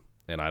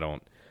 And I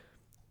don't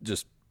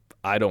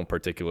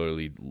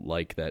particularly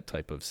like that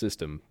type of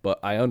system, but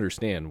I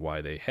understand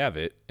why they have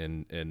it,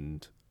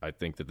 and I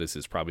think that this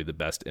is probably the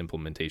best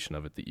implementation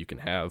of it that you can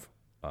have.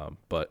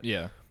 But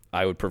Yeah.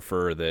 I would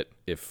prefer that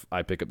if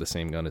I pick up the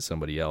same gun as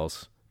somebody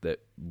else, that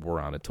we're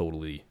on a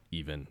totally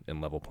even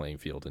and level playing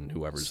field, and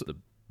whoever's the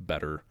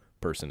better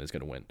person is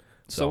going to win.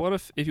 So what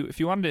if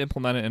you wanted to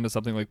implement it into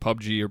something like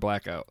PUBG or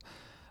Blackout?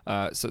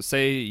 So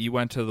say you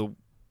went to the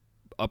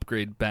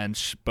upgrade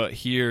bench, but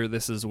here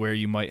this is where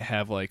you might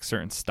have like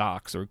certain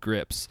stocks or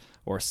grips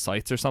or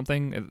sights or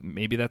something.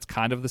 Maybe that's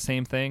kind of the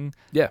same thing.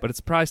 Yeah. But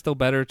it's probably still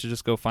better to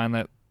just go find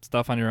that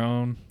stuff on your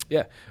own.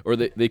 Yeah, or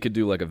they could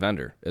do like a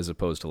vendor as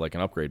opposed to like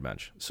an upgrade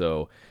bench.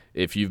 So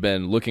if you've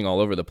been looking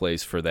all over the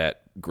place for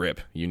that grip,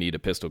 you need a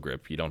pistol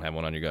grip. You don't have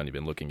one on your gun. You've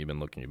been looking.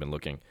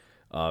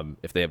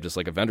 If they have just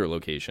like a vendor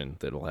location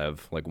that'll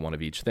have like one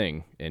of each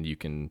thing, and you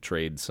can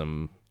trade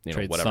some,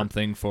 Trade whatever.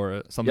 something for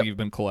it, something Yep. you've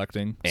been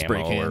collecting, Ammo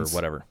spray cans or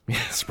whatever.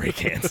 Yeah, spray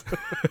cans.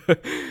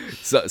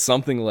 So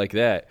something like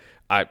that.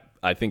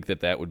 I think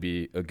that would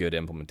be a good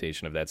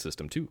implementation of that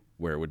system too,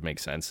 where it would make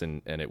sense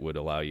and it would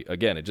allow you.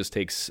 Again, it just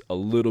takes a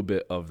little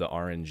bit of the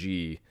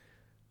RNG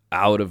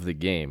out of the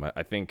game.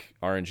 I think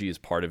RNG is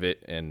part of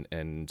it,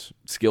 and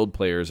skilled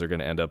players are going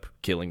to end up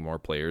killing more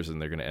players,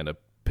 and they're going to end up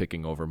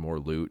picking over more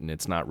loot, and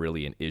it's not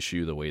really an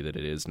issue the way that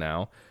it is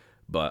now.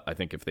 But I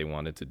think if they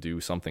wanted to do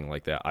something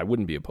like that, I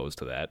wouldn't be opposed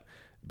to that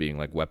being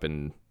like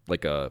weapon,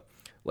 like a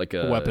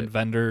weapon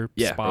vendor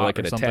yeah, spot or like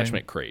an something.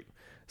 attachment crate.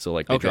 So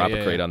like they Okay, drop yeah,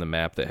 a crate yeah. on the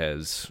map that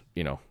has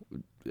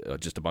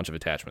just a bunch of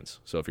attachments.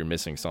 So if you're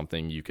missing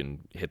something, you can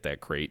hit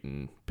that crate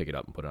and pick it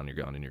up and put it on your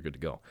gun, and you're good to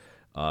go.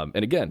 And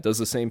again, does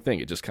the same thing.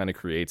 It just kind of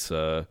creates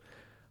a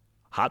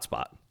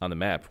hotspot on the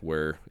map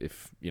where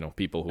if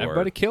people who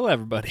Everybody kill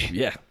everybody.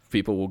 yeah,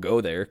 people will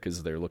go there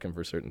because they're looking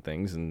for certain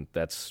things, and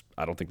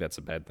I don't think that's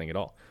a bad thing at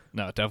all.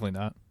 No, definitely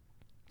not.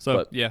 So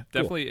But, yeah, cool.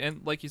 definitely,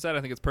 and like you said,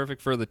 I think it's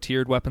perfect for the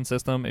tiered weapon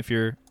system if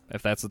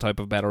that's the type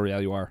of battle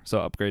royale you are. So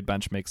upgrade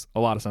bench makes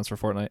a lot of sense for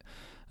Fortnite,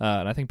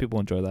 and I think people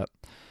enjoy that.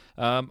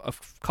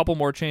 Couple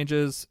more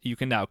changes. You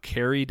can now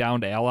carry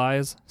downed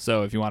allies.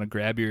 So if you want to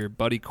grab your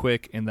buddy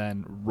quick and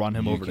then run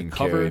him over to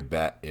cover,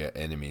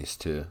 enemies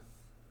too.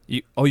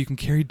 you can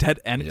carry dead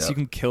enemies. Yep. You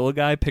can kill a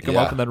guy, pick him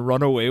Yeah. up, and then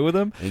run away with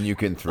him. And you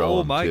can throw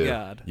them. my too.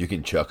 God. You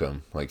can chuck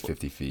them like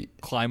 50 feet.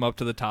 Climb up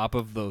to the top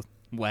of the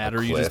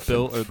ladder you cliff just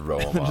built, and or throw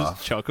 'em just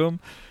off. chuck them.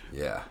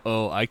 Yeah.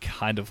 Oh, I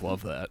kind of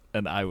love that,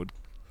 and I would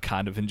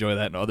kind of enjoy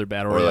that in other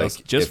battle Or royales,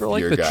 like just if for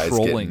like your the guy's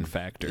trolling getting-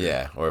 factor.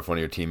 Yeah, or if one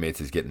of your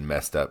teammates is getting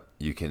messed up,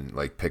 you can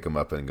like pick them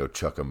up and go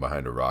chuck them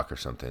behind a rock or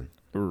something.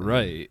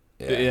 Right.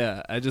 Yeah.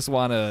 Yeah. I just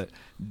want to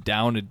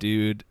down a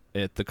dude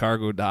at the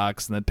cargo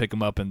docks and then pick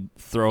him up and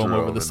throw him Throw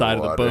over him the in side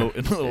the of the water. boat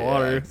into the Yeah,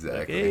 water. exactly.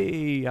 Like,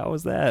 hey, how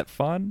was that?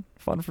 Fun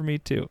for me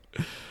too.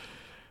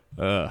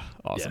 Awesome.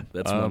 Yeah,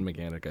 that's one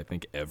mechanic I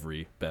think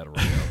every battle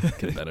royale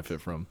can benefit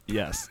from.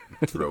 Yes.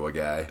 Throw a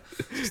guy.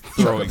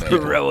 Throwing Chuck a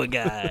man. throw a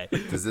guy.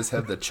 Does this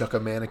have the chuck a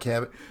man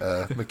mechanic?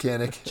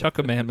 Chuck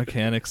a man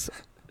mechanics.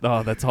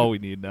 Oh, that's all we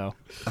need now.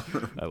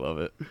 I love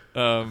it.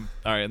 All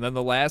right, and then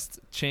the last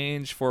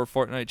change for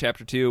Fortnite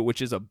Chapter 2,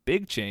 which is a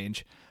big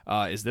change,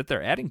 is that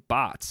they're adding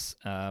bots.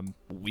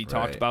 We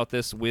talked Right. about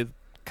this with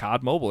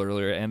COD Mobile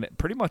earlier, and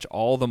pretty much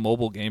all the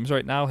mobile games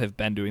right now have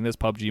been doing this.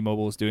 PUBG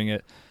Mobile is doing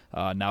it.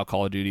 Now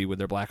Call of Duty with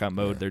their Blackout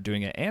mode, they're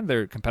doing it, and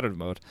their competitive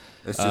mode.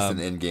 It's just an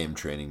in-game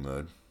training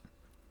mode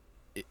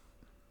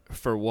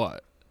For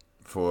what?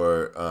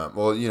 for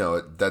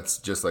that's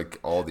just like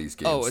all these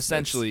games. Oh,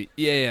 essentially,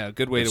 yeah,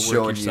 good way to It's work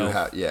showing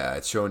yourself.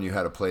 it's showing you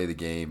how to play the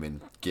game and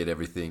get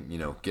everything,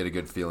 get a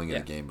good feeling in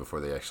Yeah. the game before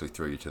they actually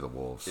throw you to the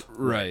wolves.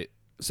 Right.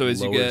 So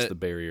as you Lowers get the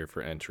barrier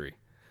for entry.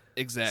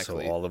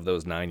 exactly. So all of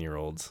those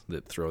 9-year-olds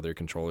that throw their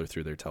controller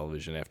through their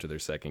television after their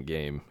second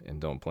game and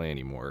don't play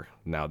anymore,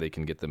 now they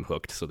can get them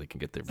hooked so they can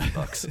get their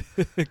V-Bucks.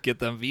 Get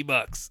them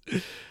V-Bucks.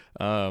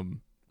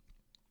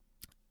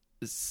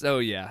 So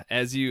yeah,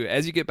 as you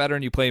get better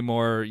and you play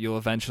more, you'll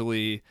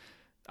eventually,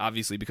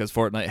 obviously because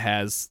Fortnite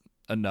has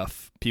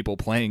enough people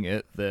playing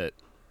it,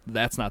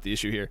 that's not the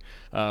issue here.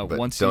 But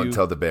Once don't you,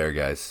 tell the bear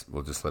guys.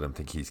 We'll just let him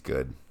think he's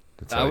good.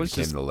 That's I how he was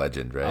became just- the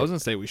legend, right? I was gonna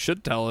say we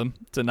should tell him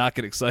to not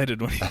get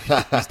excited when he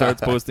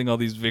starts posting all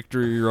these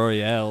victory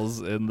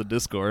royales in the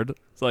Discord.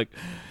 It's like,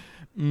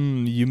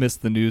 you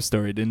missed the news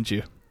story, didn't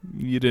you?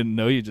 You didn't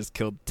know you just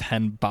killed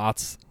 10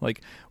 bots.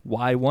 Like,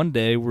 why one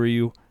day were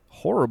you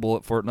horrible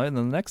at Fortnite, and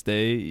then the next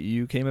day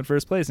you came in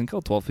first place and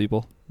killed 12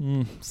 people.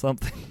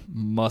 Something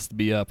must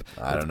be up.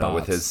 I don't know.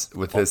 With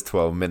his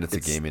 12 minutes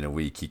of gaming a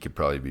week, he could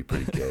probably be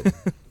pretty good.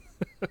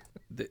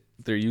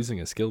 They're using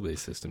a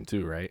skill-based system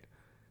too, right?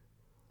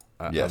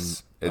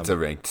 Yes, it's a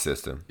ranked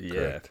system. Yeah.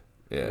 Correct.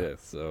 Yeah.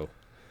 So,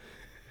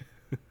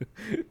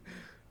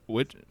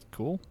 Which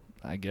cool,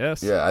 I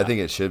guess. Yeah, I think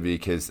it should be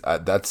because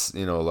that's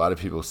a lot of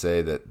people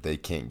say that they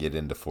can't get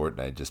into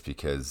Fortnite just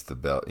because the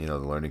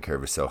learning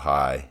curve is so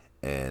high,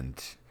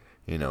 and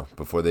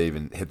before they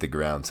even hit the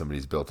ground,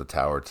 somebody's built a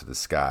tower to the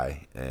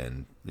sky,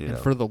 and And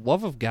for the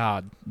love of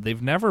God,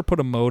 they've never put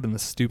a mode in the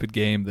stupid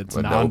game that's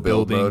no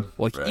non-building, build mode?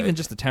 like Right. even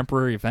just a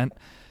temporary event.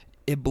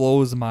 It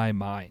blows my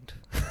mind.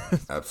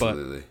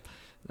 Absolutely.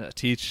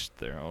 Teach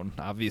their own.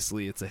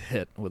 Obviously, it's a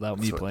hit without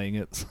me That's what- playing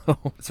it. So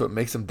That's what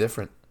makes them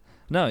different.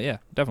 no, yeah,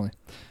 definitely.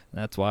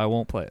 That's why I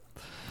won't play it.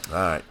 All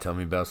right, tell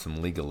me about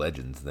some League of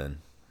Legends then.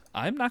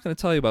 I'm not going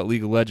to tell you about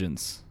League of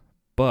Legends,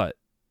 but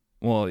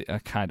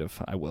kind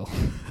of, I will.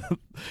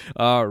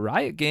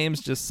 Riot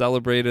Games just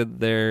celebrated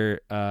their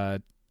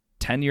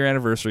 10-year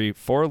anniversary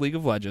for League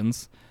of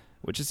Legends,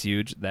 which is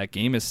huge. That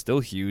game is still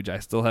huge. I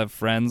still have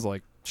friends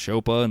like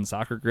Shopa and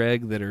Soccer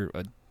Greg that are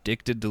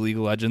addicted to League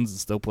of Legends and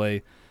still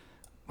play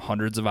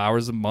hundreds of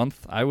hours a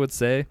month, I would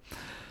say.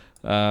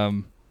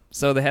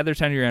 So they had their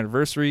 10-year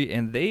anniversary,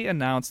 and they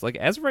announced, like,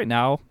 as of right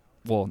now,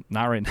 well,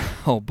 not right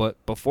now,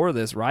 but before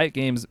this, Riot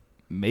Games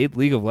made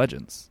League of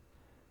Legends.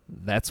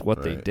 That's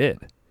what they Right.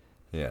 did.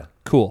 Yeah.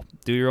 Cool.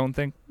 Do your own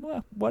thing.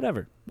 Well,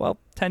 whatever. Well,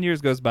 10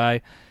 years goes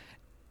by,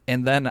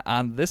 and then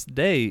on this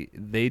day,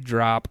 they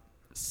drop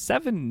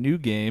 7 new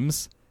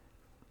games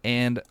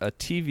and a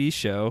TV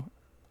show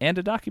and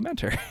a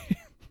documentary.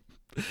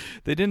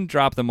 They didn't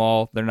drop them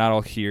all. They're not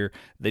all here.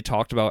 They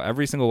talked about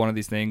every single one of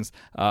these things,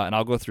 and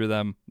I'll go through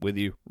them with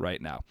you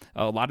right now.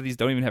 A lot of these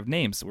don't even have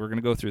names. So we're going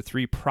to go through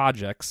 3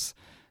 projects.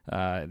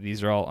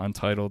 These are all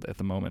untitled at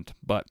the moment.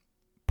 But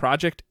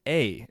Project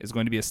A is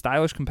going to be a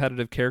stylish,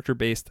 competitive,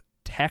 character-based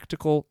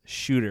tactical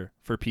shooter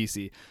for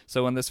PC.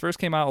 So when this first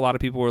came out, a lot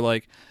of people were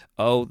like,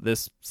 oh,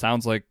 this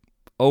sounds like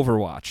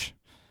Overwatch.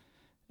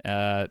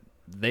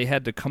 They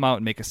had to come out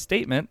and make a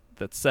statement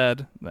that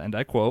said, and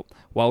I quote,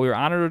 "While we are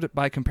honored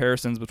by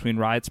comparisons between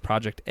Riot's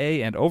Project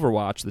A and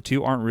Overwatch, the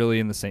two aren't really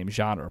in the same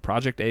genre.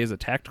 Project A is a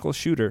tactical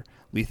shooter.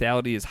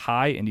 Lethality is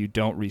high and you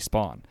don't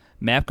respawn.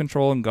 Map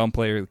control and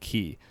gunplay are the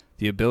key.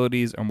 The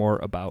abilities are more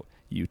about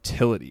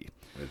utility."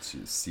 It's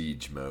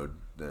siege mode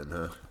then,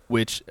 huh?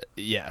 Which,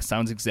 yeah,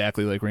 sounds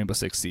exactly like Rainbow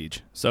Six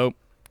Siege. So,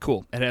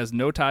 cool. It has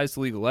no ties to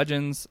League of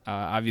Legends.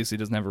 Obviously, it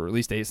doesn't have a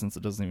release date since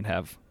it doesn't even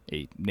have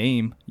a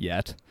name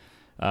yet.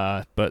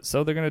 But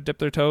so they're going to dip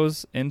their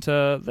toes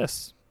into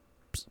this.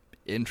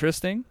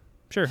 Interesting.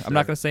 Sure. I'm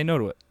not going to say no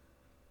to it.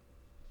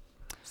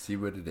 See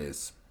what it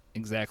is.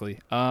 Exactly.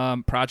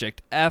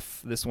 Project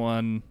F, this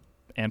one,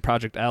 and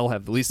Project L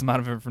have the least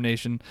amount of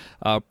information.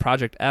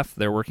 Project F,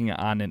 they're working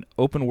on an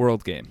open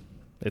world game.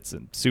 It's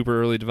in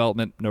super early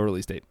development, no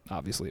release date,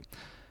 obviously.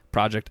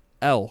 Project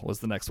L was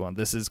the next one.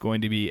 This is going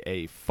to be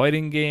a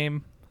fighting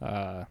game,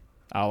 a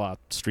la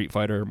Street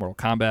Fighter, Mortal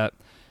Kombat.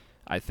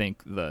 I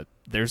think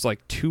there's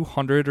like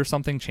 200 or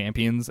something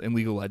champions in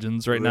League of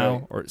Legends right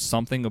now, or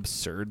something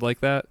absurd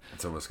like that.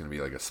 It's almost going to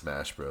be like a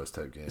Smash Bros.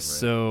 Type game, right?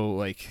 So,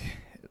 like,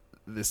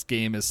 this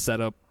game is set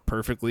up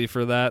perfectly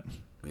for that.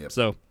 Yep.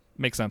 So,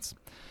 makes sense.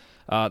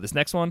 This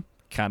next one,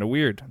 kind of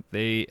weird.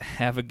 They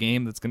have a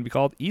game that's going to be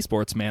called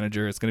Esports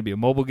Manager. It's going to be a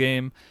mobile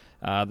game.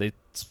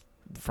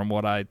 From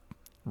what I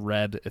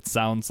read, it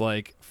sounds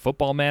like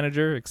Football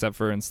Manager, except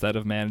for instead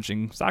of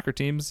managing soccer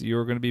teams,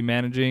 you're going to be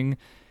managing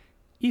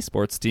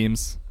esports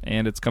teams,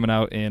 and it's coming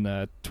out in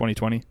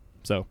 2020.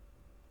 So,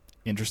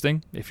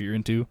 interesting if you're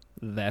into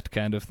that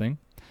kind of thing.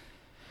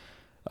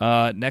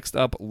 Next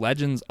up,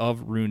 Legends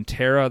of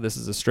Runeterra. This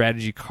is a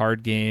strategy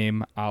card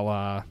game a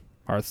la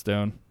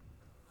Hearthstone.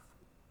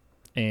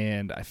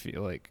 And I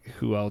feel like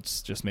who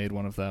else just made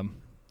one of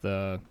them?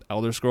 The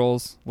Elder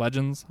Scrolls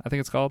Legends, I think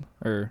it's called.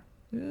 Or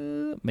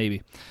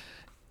maybe.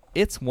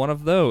 It's one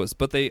of those,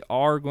 but they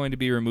are going to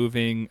be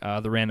removing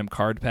the random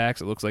card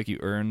packs. It looks like you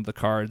earn the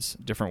cards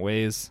different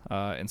ways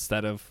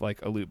instead of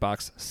like a loot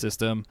box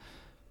system,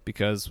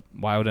 because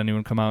why would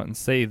anyone come out and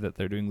say that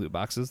they're doing loot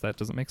boxes? That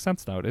doesn't make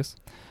sense nowadays.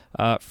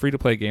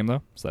 Free-to-play game,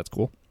 though, so that's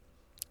cool.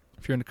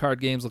 If you're into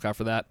card games, look out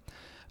for that.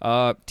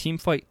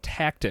 Teamfight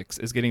Tactics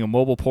is getting a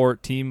mobile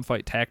port.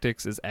 Teamfight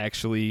Tactics is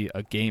actually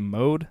a game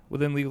mode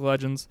within League of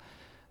Legends,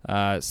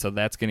 so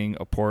that's getting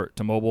a port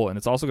to mobile, and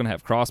it's also going to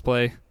have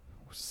crossplay.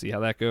 See how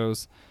that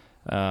goes.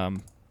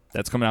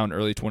 That's coming out in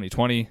early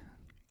 2020.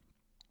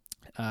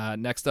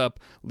 Next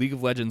up, League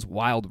of Legends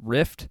Wild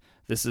Rift.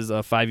 This is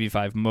a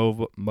 5v5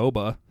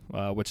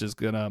 MOBA, which is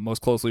going to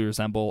most closely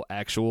resemble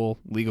actual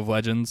League of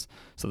Legends,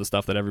 so the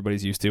stuff that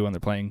everybody's used to when they're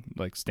playing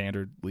like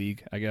standard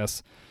League, I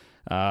guess.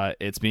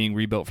 It's being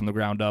rebuilt from the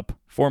ground up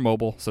for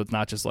mobile, so it's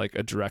not just like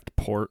a direct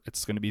port.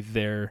 It's going to be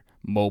their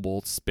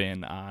mobile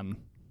spin on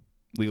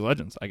League of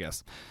Legends, I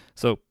guess.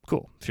 So,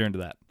 cool, if you're into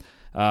that.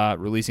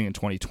 Releasing in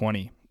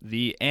 2020.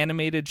 The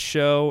animated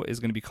show is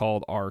going to be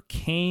called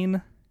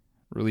Arcane,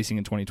 releasing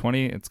in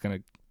 2020. It's going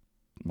to,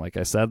 like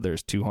I said,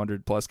 there's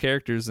 200 plus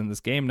characters in this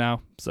game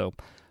now, so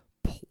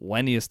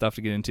plenty of stuff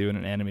to get into in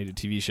an animated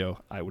TV show,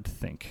 I would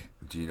think.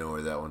 Do you know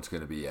where that one's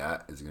going to be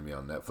at? Is it going to be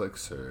on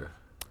Netflix or?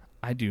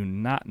 I do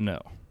not know,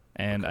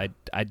 and Okay.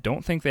 I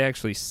don't think they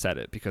actually said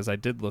it because I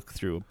did look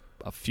through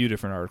a few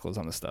different articles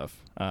on the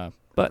stuff.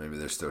 But Maybe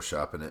they're still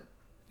shopping it.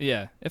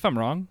 yeah, if I'm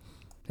wrong,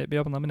 hit me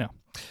up and let me know.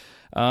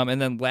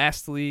 And then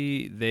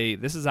lastly,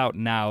 this is out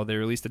now. They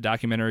released a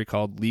documentary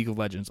called League of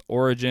Legends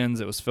Origins.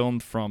 It was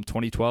filmed from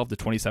 2012 to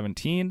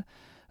 2017,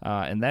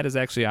 and that is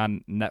actually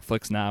on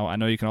Netflix now. I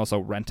know you can also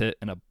rent it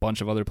in a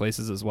bunch of other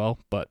places as well,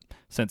 but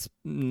since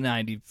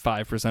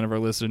 95% of our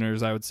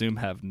listeners, I would assume,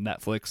 have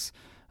Netflix,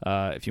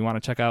 if you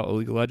want to check out a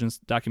League of Legends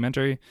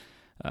documentary,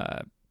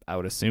 I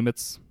would assume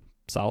it's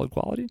solid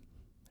quality.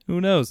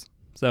 Who knows?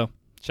 So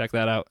check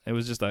that out. It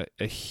was just a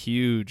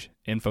huge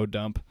info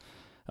dump.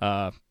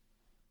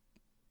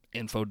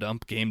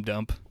 Game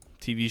dump,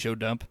 TV show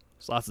dump.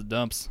 There's lots of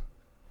dumps.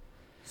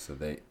 So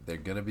they're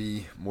going to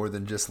be more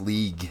than just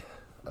League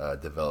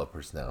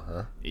developers now,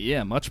 huh?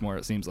 Yeah, much more,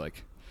 it seems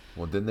like.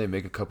 Well, didn't they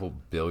make a couple $1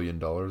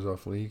 billion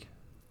off League?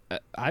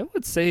 I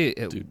would say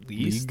at Dude,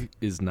 least. League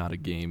is not a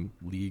game.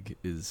 League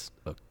is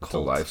a cult. It's a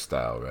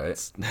lifestyle,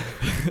 right?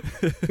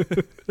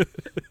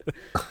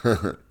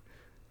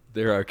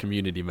 There are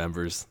community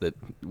members that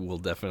will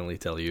definitely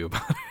tell you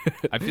about it.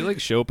 I feel like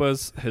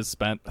Shopas has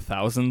spent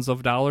thousands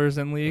of dollars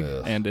in League,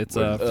 Ugh. and it's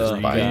What, a just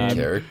free buying game.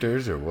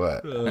 characters or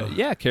what?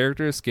 Yeah,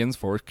 characters, skins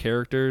for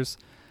characters.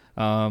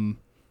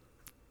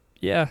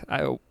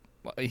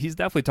 He's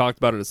definitely talked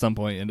about it at some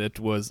point, and it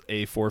was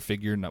a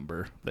 4-figure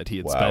number that he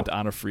had Wow. spent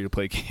on a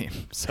free-to-play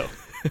game. So,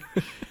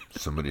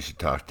 Somebody should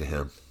talk to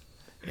him.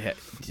 yeah,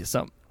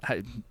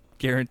 I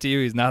guarantee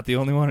you he's not the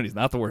only one, and he's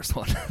not the worst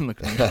one in the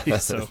community.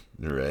 So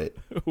Right.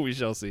 we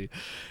shall see.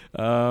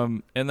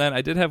 And then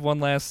I did have one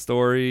last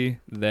story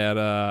that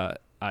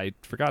I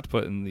forgot to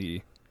put in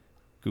the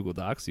Google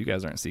Docs. You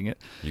guys aren't seeing it.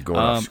 You going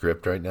off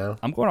script right now?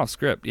 I'm going off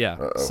script, yeah.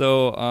 Uh-oh.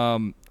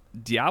 So,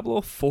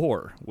 Diablo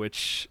 4,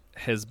 which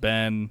has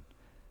been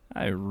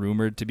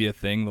rumored to be a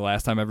thing. The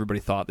last time everybody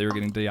thought they were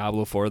getting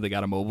Diablo 4, they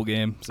got a mobile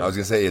game. I So was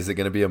going to say, is it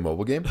going to be a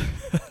mobile game?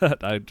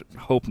 I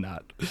hope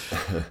not.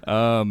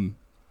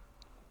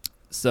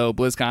 So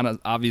BlizzCon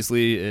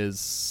obviously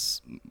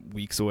is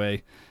weeks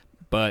away,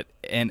 but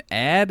an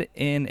ad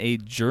in a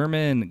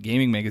German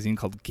gaming magazine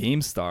called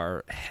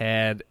GameStar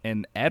had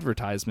an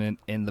advertisement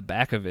in the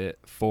back of it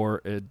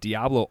for a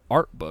Diablo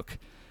art book,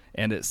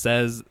 and it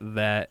says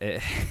that it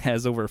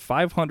has over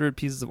 500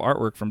 pieces of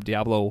artwork from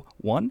Diablo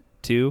 1,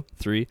 2,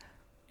 3,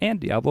 and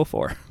Diablo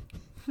 4.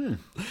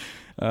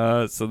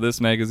 So this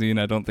magazine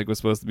I don't think was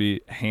supposed to be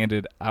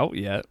handed out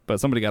yet, but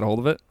somebody got a hold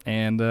of it,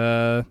 and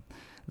the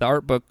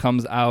art book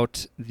comes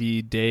out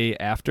the day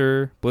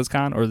after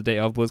BlizzCon or the day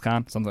of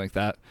BlizzCon, something like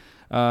that.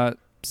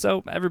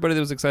 So everybody that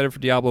was excited for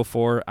Diablo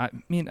 4, I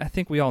mean, I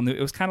think we all knew.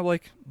 It was kind of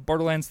like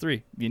Borderlands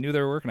 3. You knew they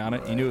were working on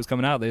it. You knew it was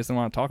coming out. They just didn't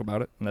want to talk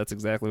about it. And that's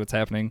exactly what's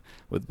happening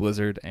with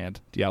Blizzard and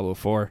Diablo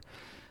 4.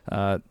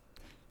 But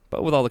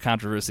with all the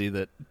controversy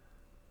that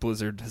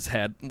Blizzard has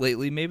had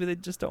lately, maybe they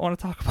just don't want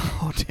to talk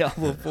about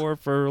Diablo 4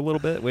 for a little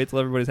bit. Wait till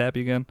everybody's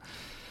happy again.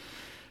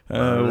 I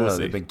don't know. We'll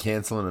see. They've been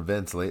canceling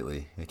events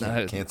lately. They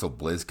can't cancel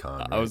BlizzCon.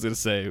 Right? I was going to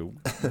say,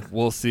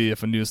 we'll see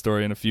if a news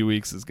story in a few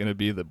weeks is going to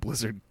be that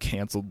Blizzard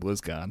canceled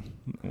BlizzCon.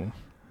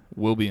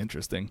 Will be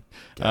interesting.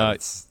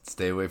 God,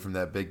 stay away from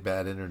that big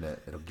bad internet.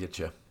 It'll get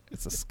you.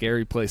 It's a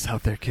scary place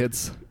out there,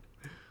 kids.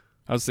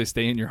 I would say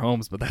stay in your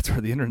homes, but that's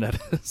where the internet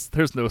is.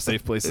 There's no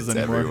safe places It's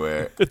anymore.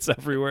 everywhere. It's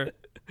everywhere.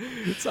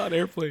 It's on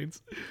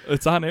airplanes.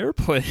 It's on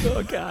airplanes.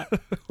 Oh, God.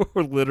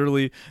 We're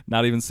literally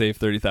not even safe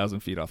 30,000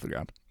 feet off the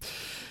ground.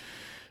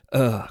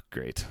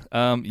 Great.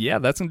 Yeah,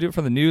 that's going to do it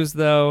for the news,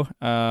 though.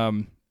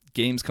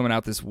 Games coming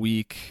out this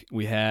week.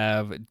 We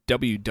have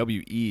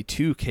WWE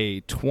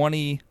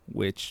 2K20,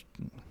 which,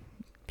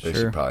 They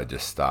sure, should probably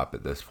just stop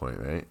at this point,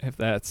 right? if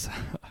that's...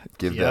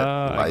 Give Yeah, that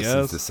I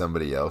license to guess.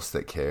 somebody else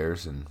that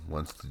cares and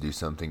wants to do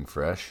something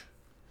fresh.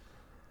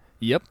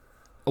 Yep.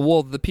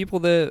 Well, the people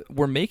that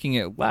were making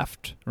it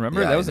left.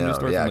 Remember? Yeah, That was I a know. news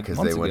story Yeah, from because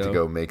months they went ago. to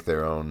go make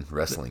their own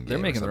wrestling game. They're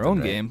or making their something, own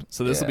right? game,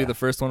 so this will be Yeah. the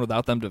first one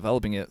without them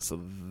developing it. So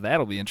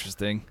that'll be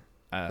interesting.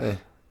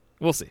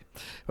 We'll see,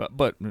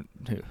 but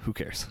who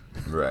cares?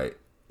 Right.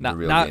 Not the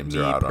real not games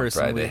me are out on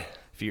personally. Friday.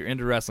 If you're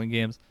into wrestling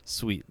games,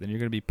 sweet. Then you're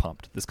going to be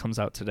pumped. This comes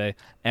out today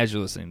as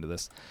you're listening to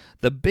this.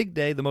 The big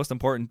day, the most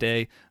important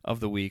day of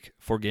the week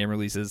for game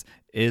releases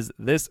is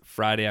this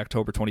Friday,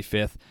 October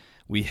 25th.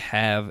 We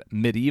have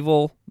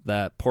Medieval,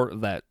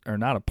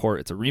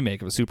 it's a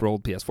remake of a super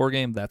old PS4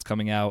 game that's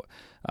coming out.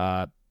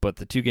 But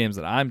the two games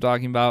that I'm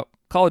talking about,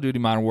 Call of Duty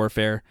Modern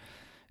Warfare,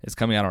 is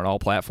coming out on all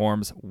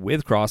platforms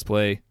with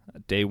crossplay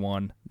day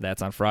one.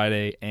 That's on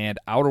Friday. And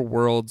Outer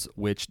Worlds,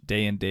 which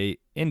day and date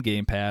in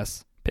Game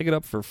Pass. Pick it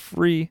up for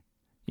free.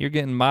 You're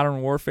getting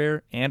Modern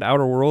Warfare and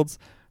Outer Worlds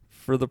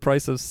for the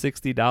price of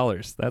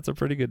 $60. That's a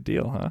pretty good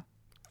deal, huh?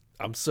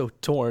 I'm so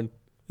torn.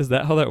 Is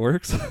that how that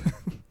works?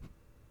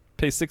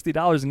 Pay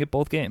 $60 and get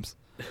both games,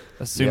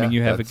 assuming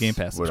you have a Game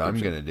Pass What I'm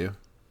subscription. gonna do.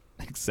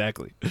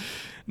 Exactly.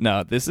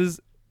 No, this is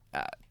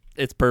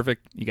it's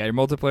perfect. You got your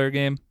multiplayer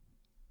game,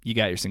 you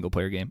got your single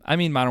player game. I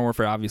mean, Modern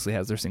Warfare obviously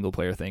has their single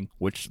player thing,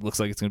 which looks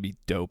like it's going to be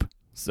dope.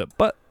 So,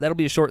 but that'll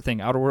be a short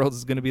thing. Outer Worlds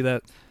is going to be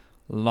that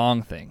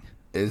long thing.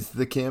 Is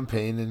the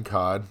campaign in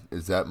COD,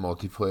 is that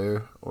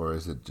multiplayer or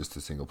is it just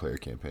a single player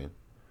campaign?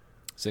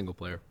 Single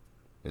player.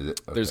 Is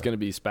it? Okay. There's going to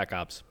be Spec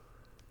Ops,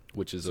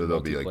 which is so a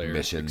there'll be multiplayer like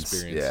missions.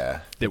 experience. Yeah.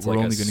 That It's we're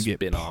like a only going to get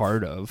spin-off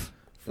part of.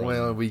 from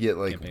Well, we get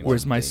like campaign.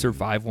 Where's one my thing.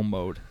 survival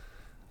mode?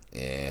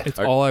 Yeah. It's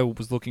all I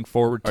was looking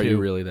forward to. Are you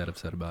really that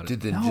upset about it?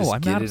 Dude, then No, just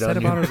I'm get not it upset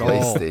on your about it at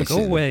all. PlayStation.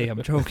 Go away.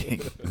 I'm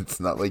joking. It's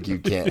not like you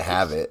can't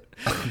have it.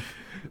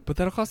 But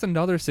that'll cost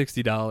another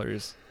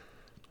 $60.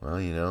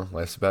 Well, you know,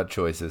 life's about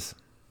choices.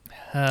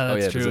 That's Oh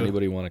yeah, true. does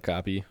anybody want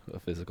a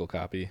physical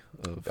copy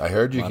of I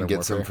heard you Modern can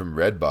get some Warfare? from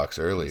Redbox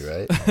early,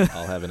 right?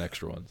 I'll have an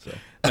extra one. So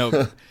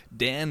No,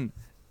 Dan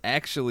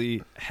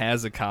actually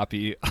has a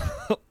copy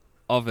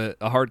of it,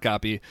 a hard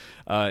copy.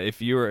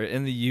 If you are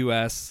in the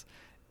U.S.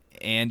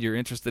 and you're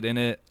interested in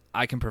it,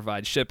 I can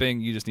provide shipping.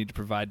 You just need to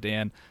provide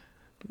Dan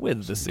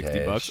with the Some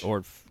 $60 cash.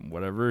 or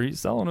whatever he's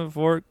selling it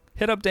for.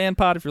 Hit up Dan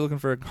Pod if you're looking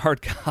for a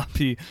hard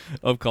copy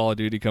of Call of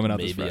Duty coming out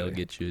this maybe Friday. I'll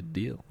get you a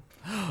deal.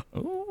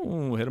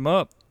 Ooh, hit him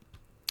up.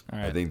 All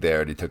I right. think they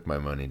already took my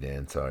money,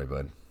 Dan. Sorry,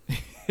 bud.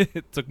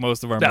 It took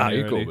most of our Nah, money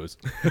you're already. cool, Moose.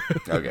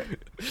 Okay.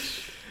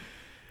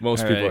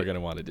 Most All people right. are going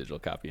to want a digital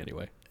copy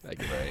anyway. I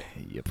get it.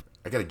 Yep.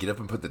 I gotta get up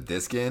and put the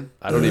disc in.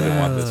 I don't even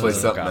want this Play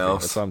physical something copy.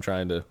 else. That's why I'm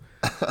trying to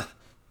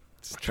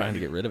trying to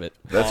get rid of it.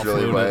 That's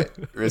really Offload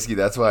why Risky.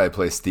 That's why I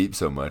play Steep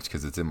so much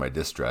because it's in my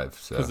disk drive.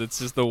 So Because it's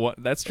just the one.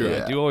 That's true. I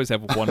Yeah. do always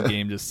have one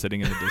game just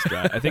sitting in the disk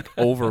drive. I think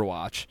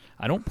Overwatch.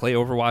 I don't play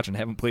Overwatch and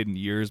haven't played in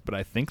years, but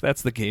I think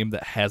that's the game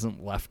that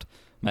hasn't left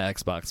my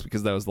Xbox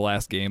because that was the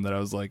last game that I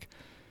was like,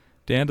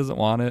 Dan doesn't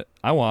want it.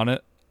 I want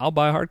it. I'll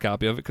buy a hard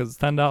copy of it because it's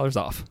 $10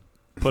 off.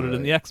 Put it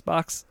in the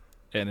Xbox,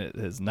 and it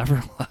has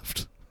never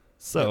left.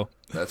 So,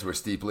 that's where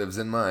Steep lives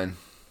in mine.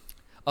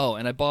 oh,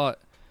 and I bought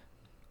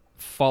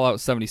Fallout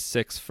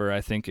 76 for,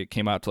 I think it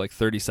came out to like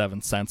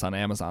 37 cents on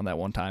Amazon that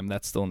one time.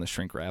 That's still in the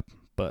shrink wrap,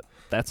 but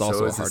that's also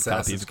so a is hard copy of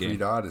Assassin's the game.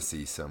 Creed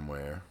Odyssey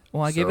somewhere.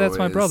 Well, I gave So that to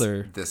my is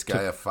brother This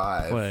guy a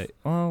 5. Play.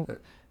 Well,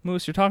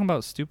 Moose, you're talking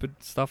about stupid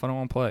stuff I don't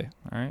want to play.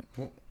 All right,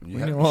 Well, Leave you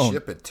me have to alone.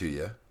 ship it to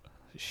you.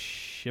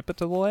 ship it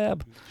to the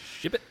lab.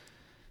 Ship it.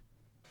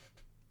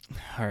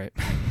 All right,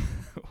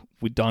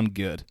 we done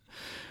good.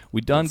 We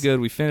done good.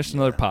 We finished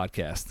another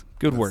podcast.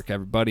 Good work,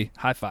 everybody.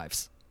 High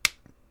fives.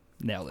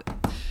 Nailed it.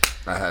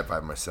 I high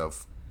five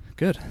myself.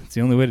 Good. It's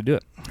the only way to do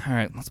it. All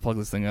right, let's plug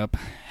this thing up.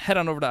 Head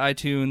on over to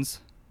iTunes.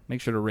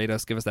 Make sure to rate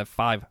us. Give us that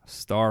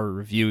 5-star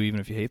review, even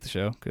if you hate the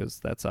show, because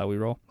that's how we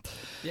roll.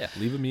 Yeah,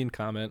 leave a mean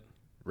comment.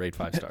 Rate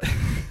 5 stars.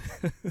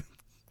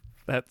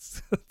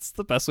 That's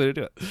the best way to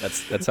do it.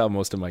 That's how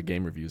most of my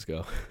game reviews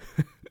go.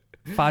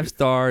 5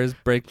 stars,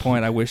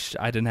 breakpoint. I wish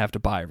I didn't have to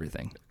buy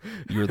everything.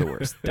 You're the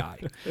worst. Die.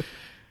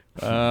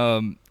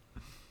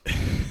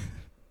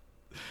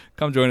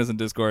 Come join us in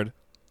Discord.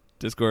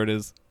 Discord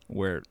is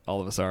where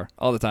all of us are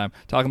all the time,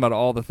 talking about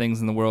all the things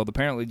in the world.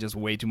 Apparently just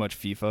way too much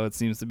FIFA, it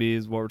seems to be,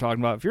 is what we're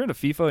talking about. If you're into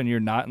FIFA and you're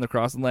not in the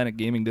Cross Atlantic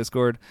Gaming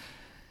Discord,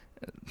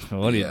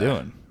 what are you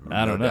doing?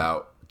 I don't know.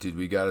 Doubt. Dude,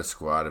 we got a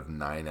squad of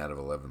 9 out of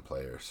 11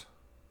 players.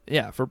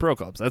 Yeah, for pro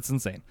clubs. That's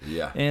insane.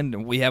 Yeah.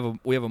 And we have a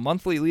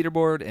monthly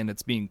leaderboard, and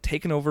it's being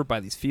taken over by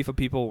these FIFA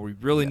people. We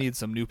really need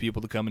some new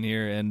people to come in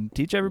here and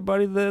teach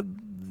everybody that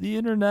the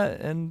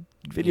internet and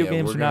video Yeah,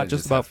 games we're are gonna not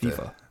just about have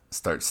to FIFA.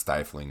 Start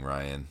stifling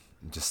Ryan,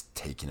 and just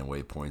taking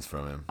away points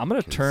from him. I'm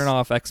going to 'cause turn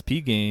off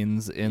XP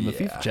gains in the Yeah.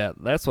 FIFA chat.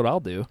 That's what I'll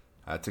do.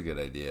 That's a good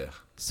idea.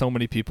 So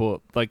many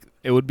people, like,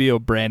 it would be a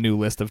brand new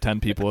list of 10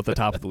 people at the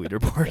top of the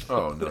leaderboard.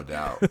 Oh, no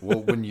doubt. Well,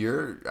 when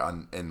you're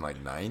in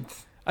like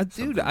 9th, Dude,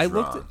 something's I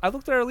wrong.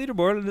 looked at our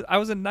leaderboard, and I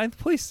was in 9th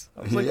place.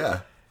 I was like, yeah.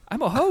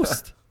 I'm a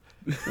host.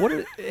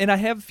 And I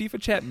have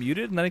FIFA chat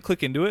muted, and then I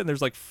click into it, and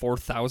there's like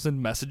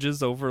 4,000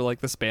 messages over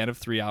like the span of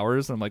 3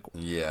 hours. And I'm like,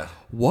 Yeah.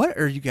 what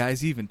are you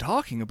guys even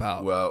talking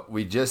about? Well,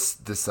 we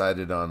just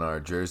decided on our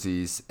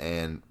jerseys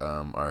and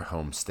our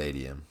home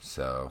stadium.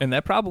 So And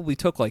that probably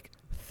took like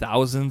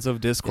thousands of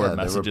Discord yeah, there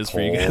were messages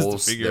for you guys to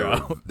polls, figure there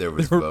out. were- there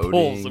was There were voting.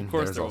 polls, of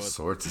course There's there all was.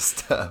 sorts of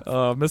stuff.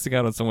 I'm missing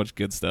out on so much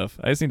good stuff.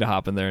 I just need to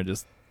hop in there and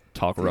just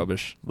talk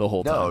rubbish the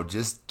whole No, time.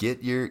 just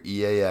get your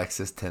EA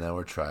Access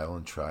 10-hour trial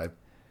and try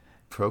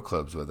pro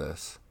clubs with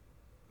us.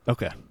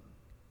 Okay.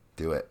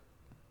 Do it.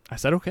 I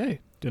said okay,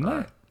 didn't All I?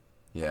 right.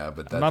 Yeah,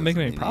 but that I'm not making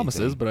doesn't any mean promises,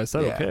 anything. but I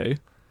said Yeah. okay.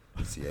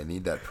 See, I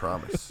need that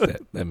promise.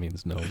 That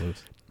means no,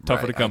 Moose.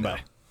 Tougher Right, to come I know.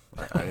 by.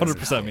 I 100%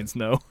 understand. means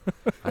no.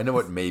 I know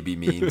what maybe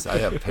means. I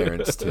have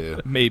parents too.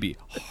 Maybe.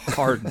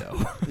 Hard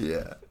no.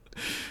 Yeah.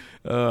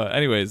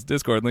 Anyways,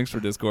 Discord, links for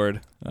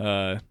Discord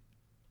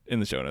in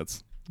the show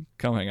notes.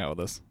 Come hang out with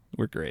us.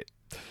 We're great.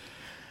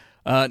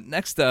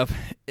 Next up,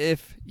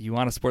 if you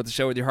want to support the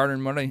show with your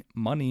hard-earned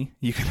money,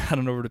 you can head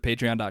on over to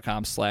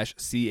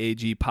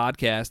patreon.com/CAG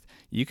podcast.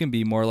 You can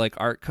be more like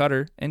Art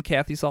Cutter and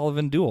Kathy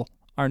Sullivan Duel.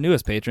 our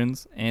newest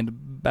patrons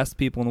and best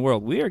people in the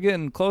world. We are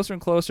getting closer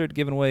and closer to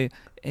giving away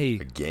a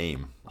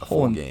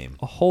full game.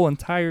 A whole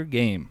entire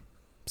game.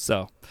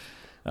 So,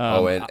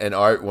 and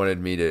Art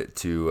wanted me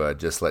to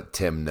just let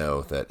Tim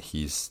know that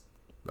he's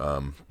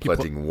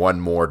pledging $1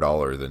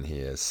 more than he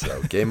is.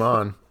 So game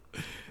on.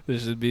 There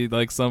should be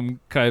like some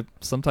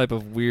type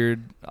of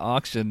weird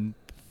auction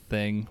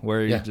thing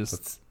where you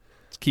just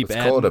keep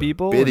adding call it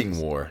people.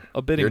 Bidding war.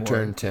 A bidding war. Your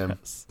turn, Tim.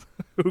 Yes.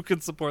 Who can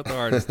support the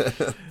artist?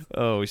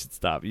 Oh, we should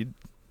stop. You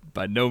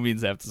by no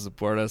means have to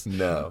support us.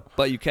 No.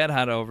 But you can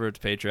head over to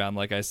Patreon,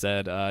 like I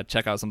said.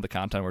 Check out some of the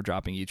content we're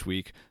dropping each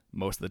week,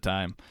 most of the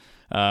time.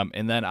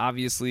 And then,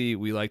 obviously,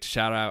 we like to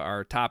shout out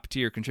our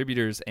top-tier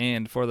contributors.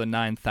 And for the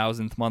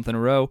 9,000th month in a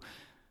row,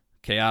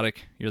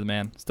 Chaotic, you're the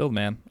man. Still the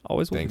man.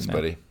 Always will be the man. Thanks,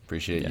 buddy.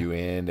 Appreciate you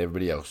and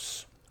everybody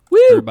else. Woo!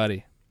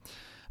 Everybody.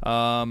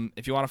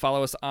 If you want to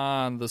follow us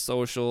on the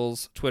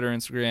socials, Twitter,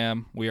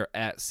 Instagram, we are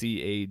at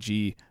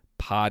CAG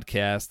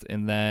Podcast.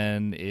 And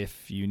then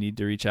if you need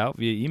to reach out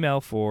via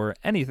email for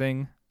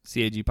anything,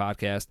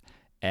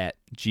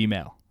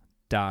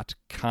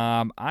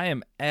 cagpodcast@gmail.com. I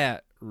am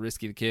at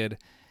Risky the Kid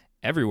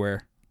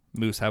everywhere.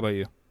 Moose, how about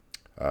you?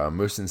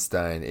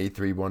 Moosenstein,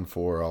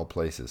 8314, all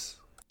places.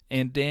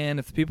 And Dan,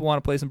 if the people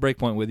want to play some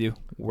Breakpoint with you,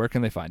 where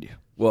can they find you?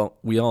 Well,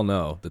 we all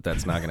know that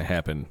that's not going to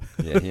happen.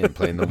 Yeah, he ain't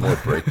playing no more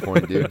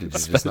Breakpoint, dude. Did you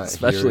just not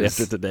Especially hear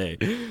after today.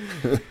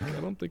 I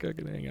don't think I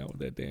can hang out with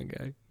that Dan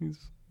guy.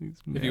 He's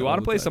if you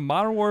want to play some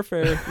Modern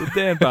Warfare with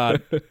Dan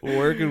Pod,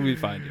 where can we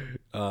find you?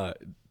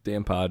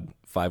 Dan Pod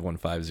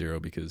 5150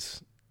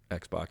 because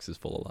Xbox is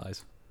full of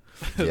lies.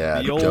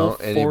 Yeah, don't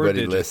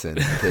anybody listen.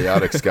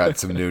 Chaotic's got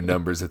some new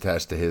numbers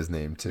attached to his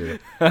name, too.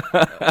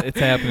 It's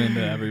happening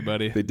to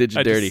everybody. They did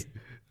you dirty.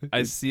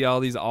 I see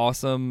all these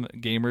awesome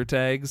gamer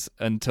tags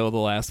until the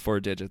last 4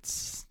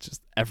 digits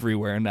just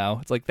everywhere now.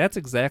 It's like, that's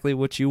exactly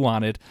what you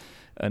wanted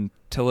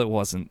until it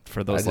wasn't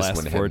for those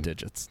last 4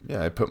 digits.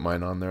 Yeah, I put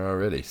mine on there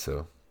already,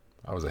 so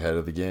I was ahead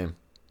of the game.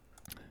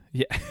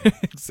 Yeah,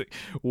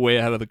 way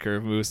ahead of the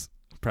curve, Moose.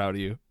 Proud of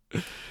you.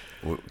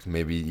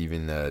 Maybe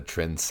even a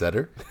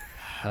trendsetter?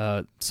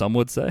 Some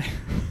would say.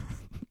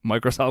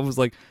 Microsoft was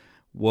like,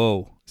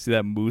 whoa, see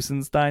that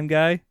Moosenstein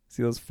guy?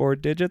 See those 4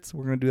 digits?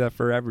 We're going to do that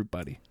for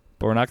everybody.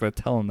 But we're not going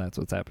to tell them that's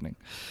what's happening.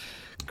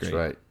 Great. That's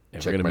right.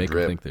 We're going to make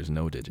them think there's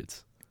no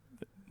digits.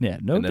 Yeah,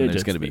 no digits. And then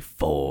there's going to be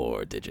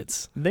 4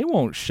 digits. They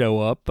won't show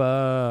up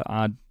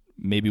on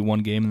maybe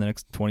one game in the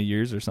next 20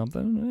 years or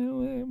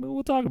something.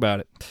 We'll talk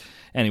about it.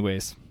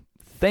 Anyways,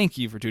 thank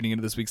you for tuning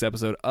into this week's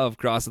episode of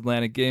Cross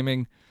Atlantic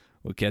Gaming.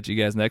 We'll catch you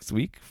guys next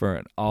week for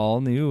an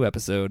all-new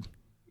episode.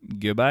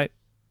 Goodbye.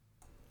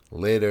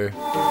 Later.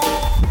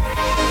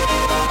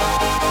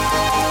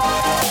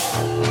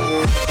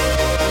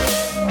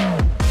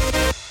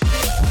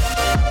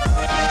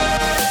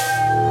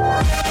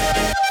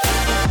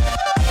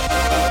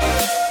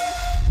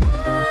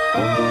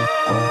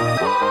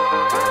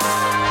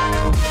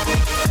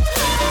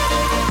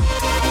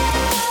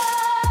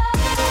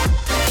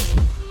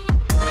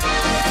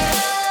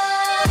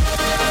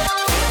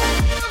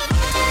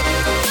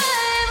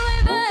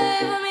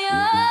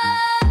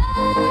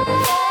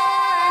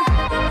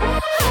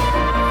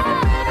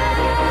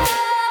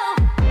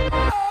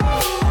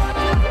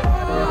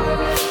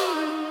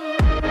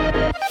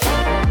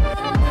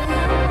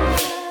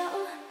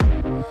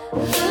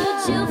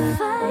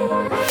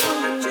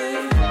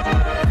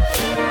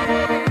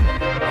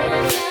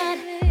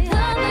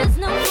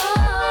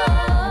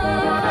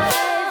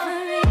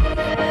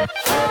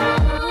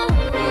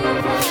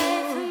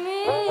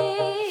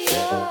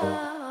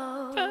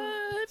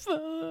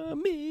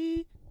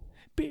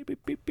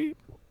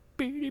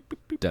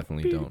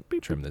 Definitely don't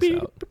trim this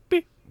out.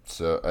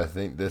 So I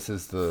think this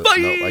is the.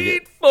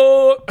 I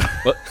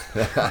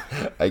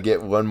I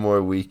get one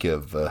more week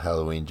of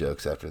Halloween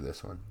jokes after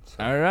this one. So.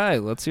 All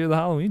right, let's hear the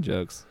Halloween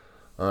jokes.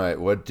 All right,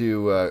 what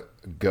do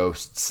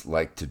ghosts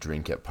like to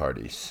drink at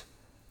parties?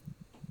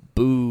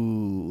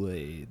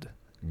 Kool-Aid.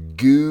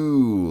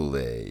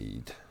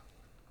 Kool-Aid.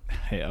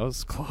 Hey, I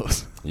was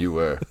close. You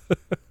were.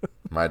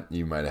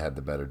 You might have had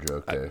the better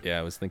joke there.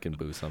 I was thinking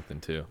boo something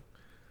too.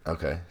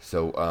 Okay,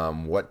 so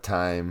what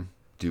time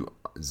do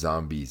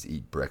zombies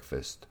eat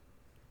breakfast?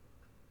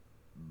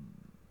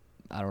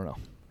 I don't know.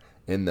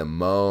 In the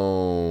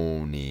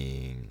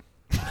morning.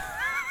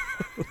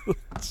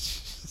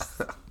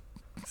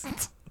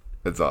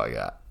 That's all I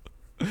got.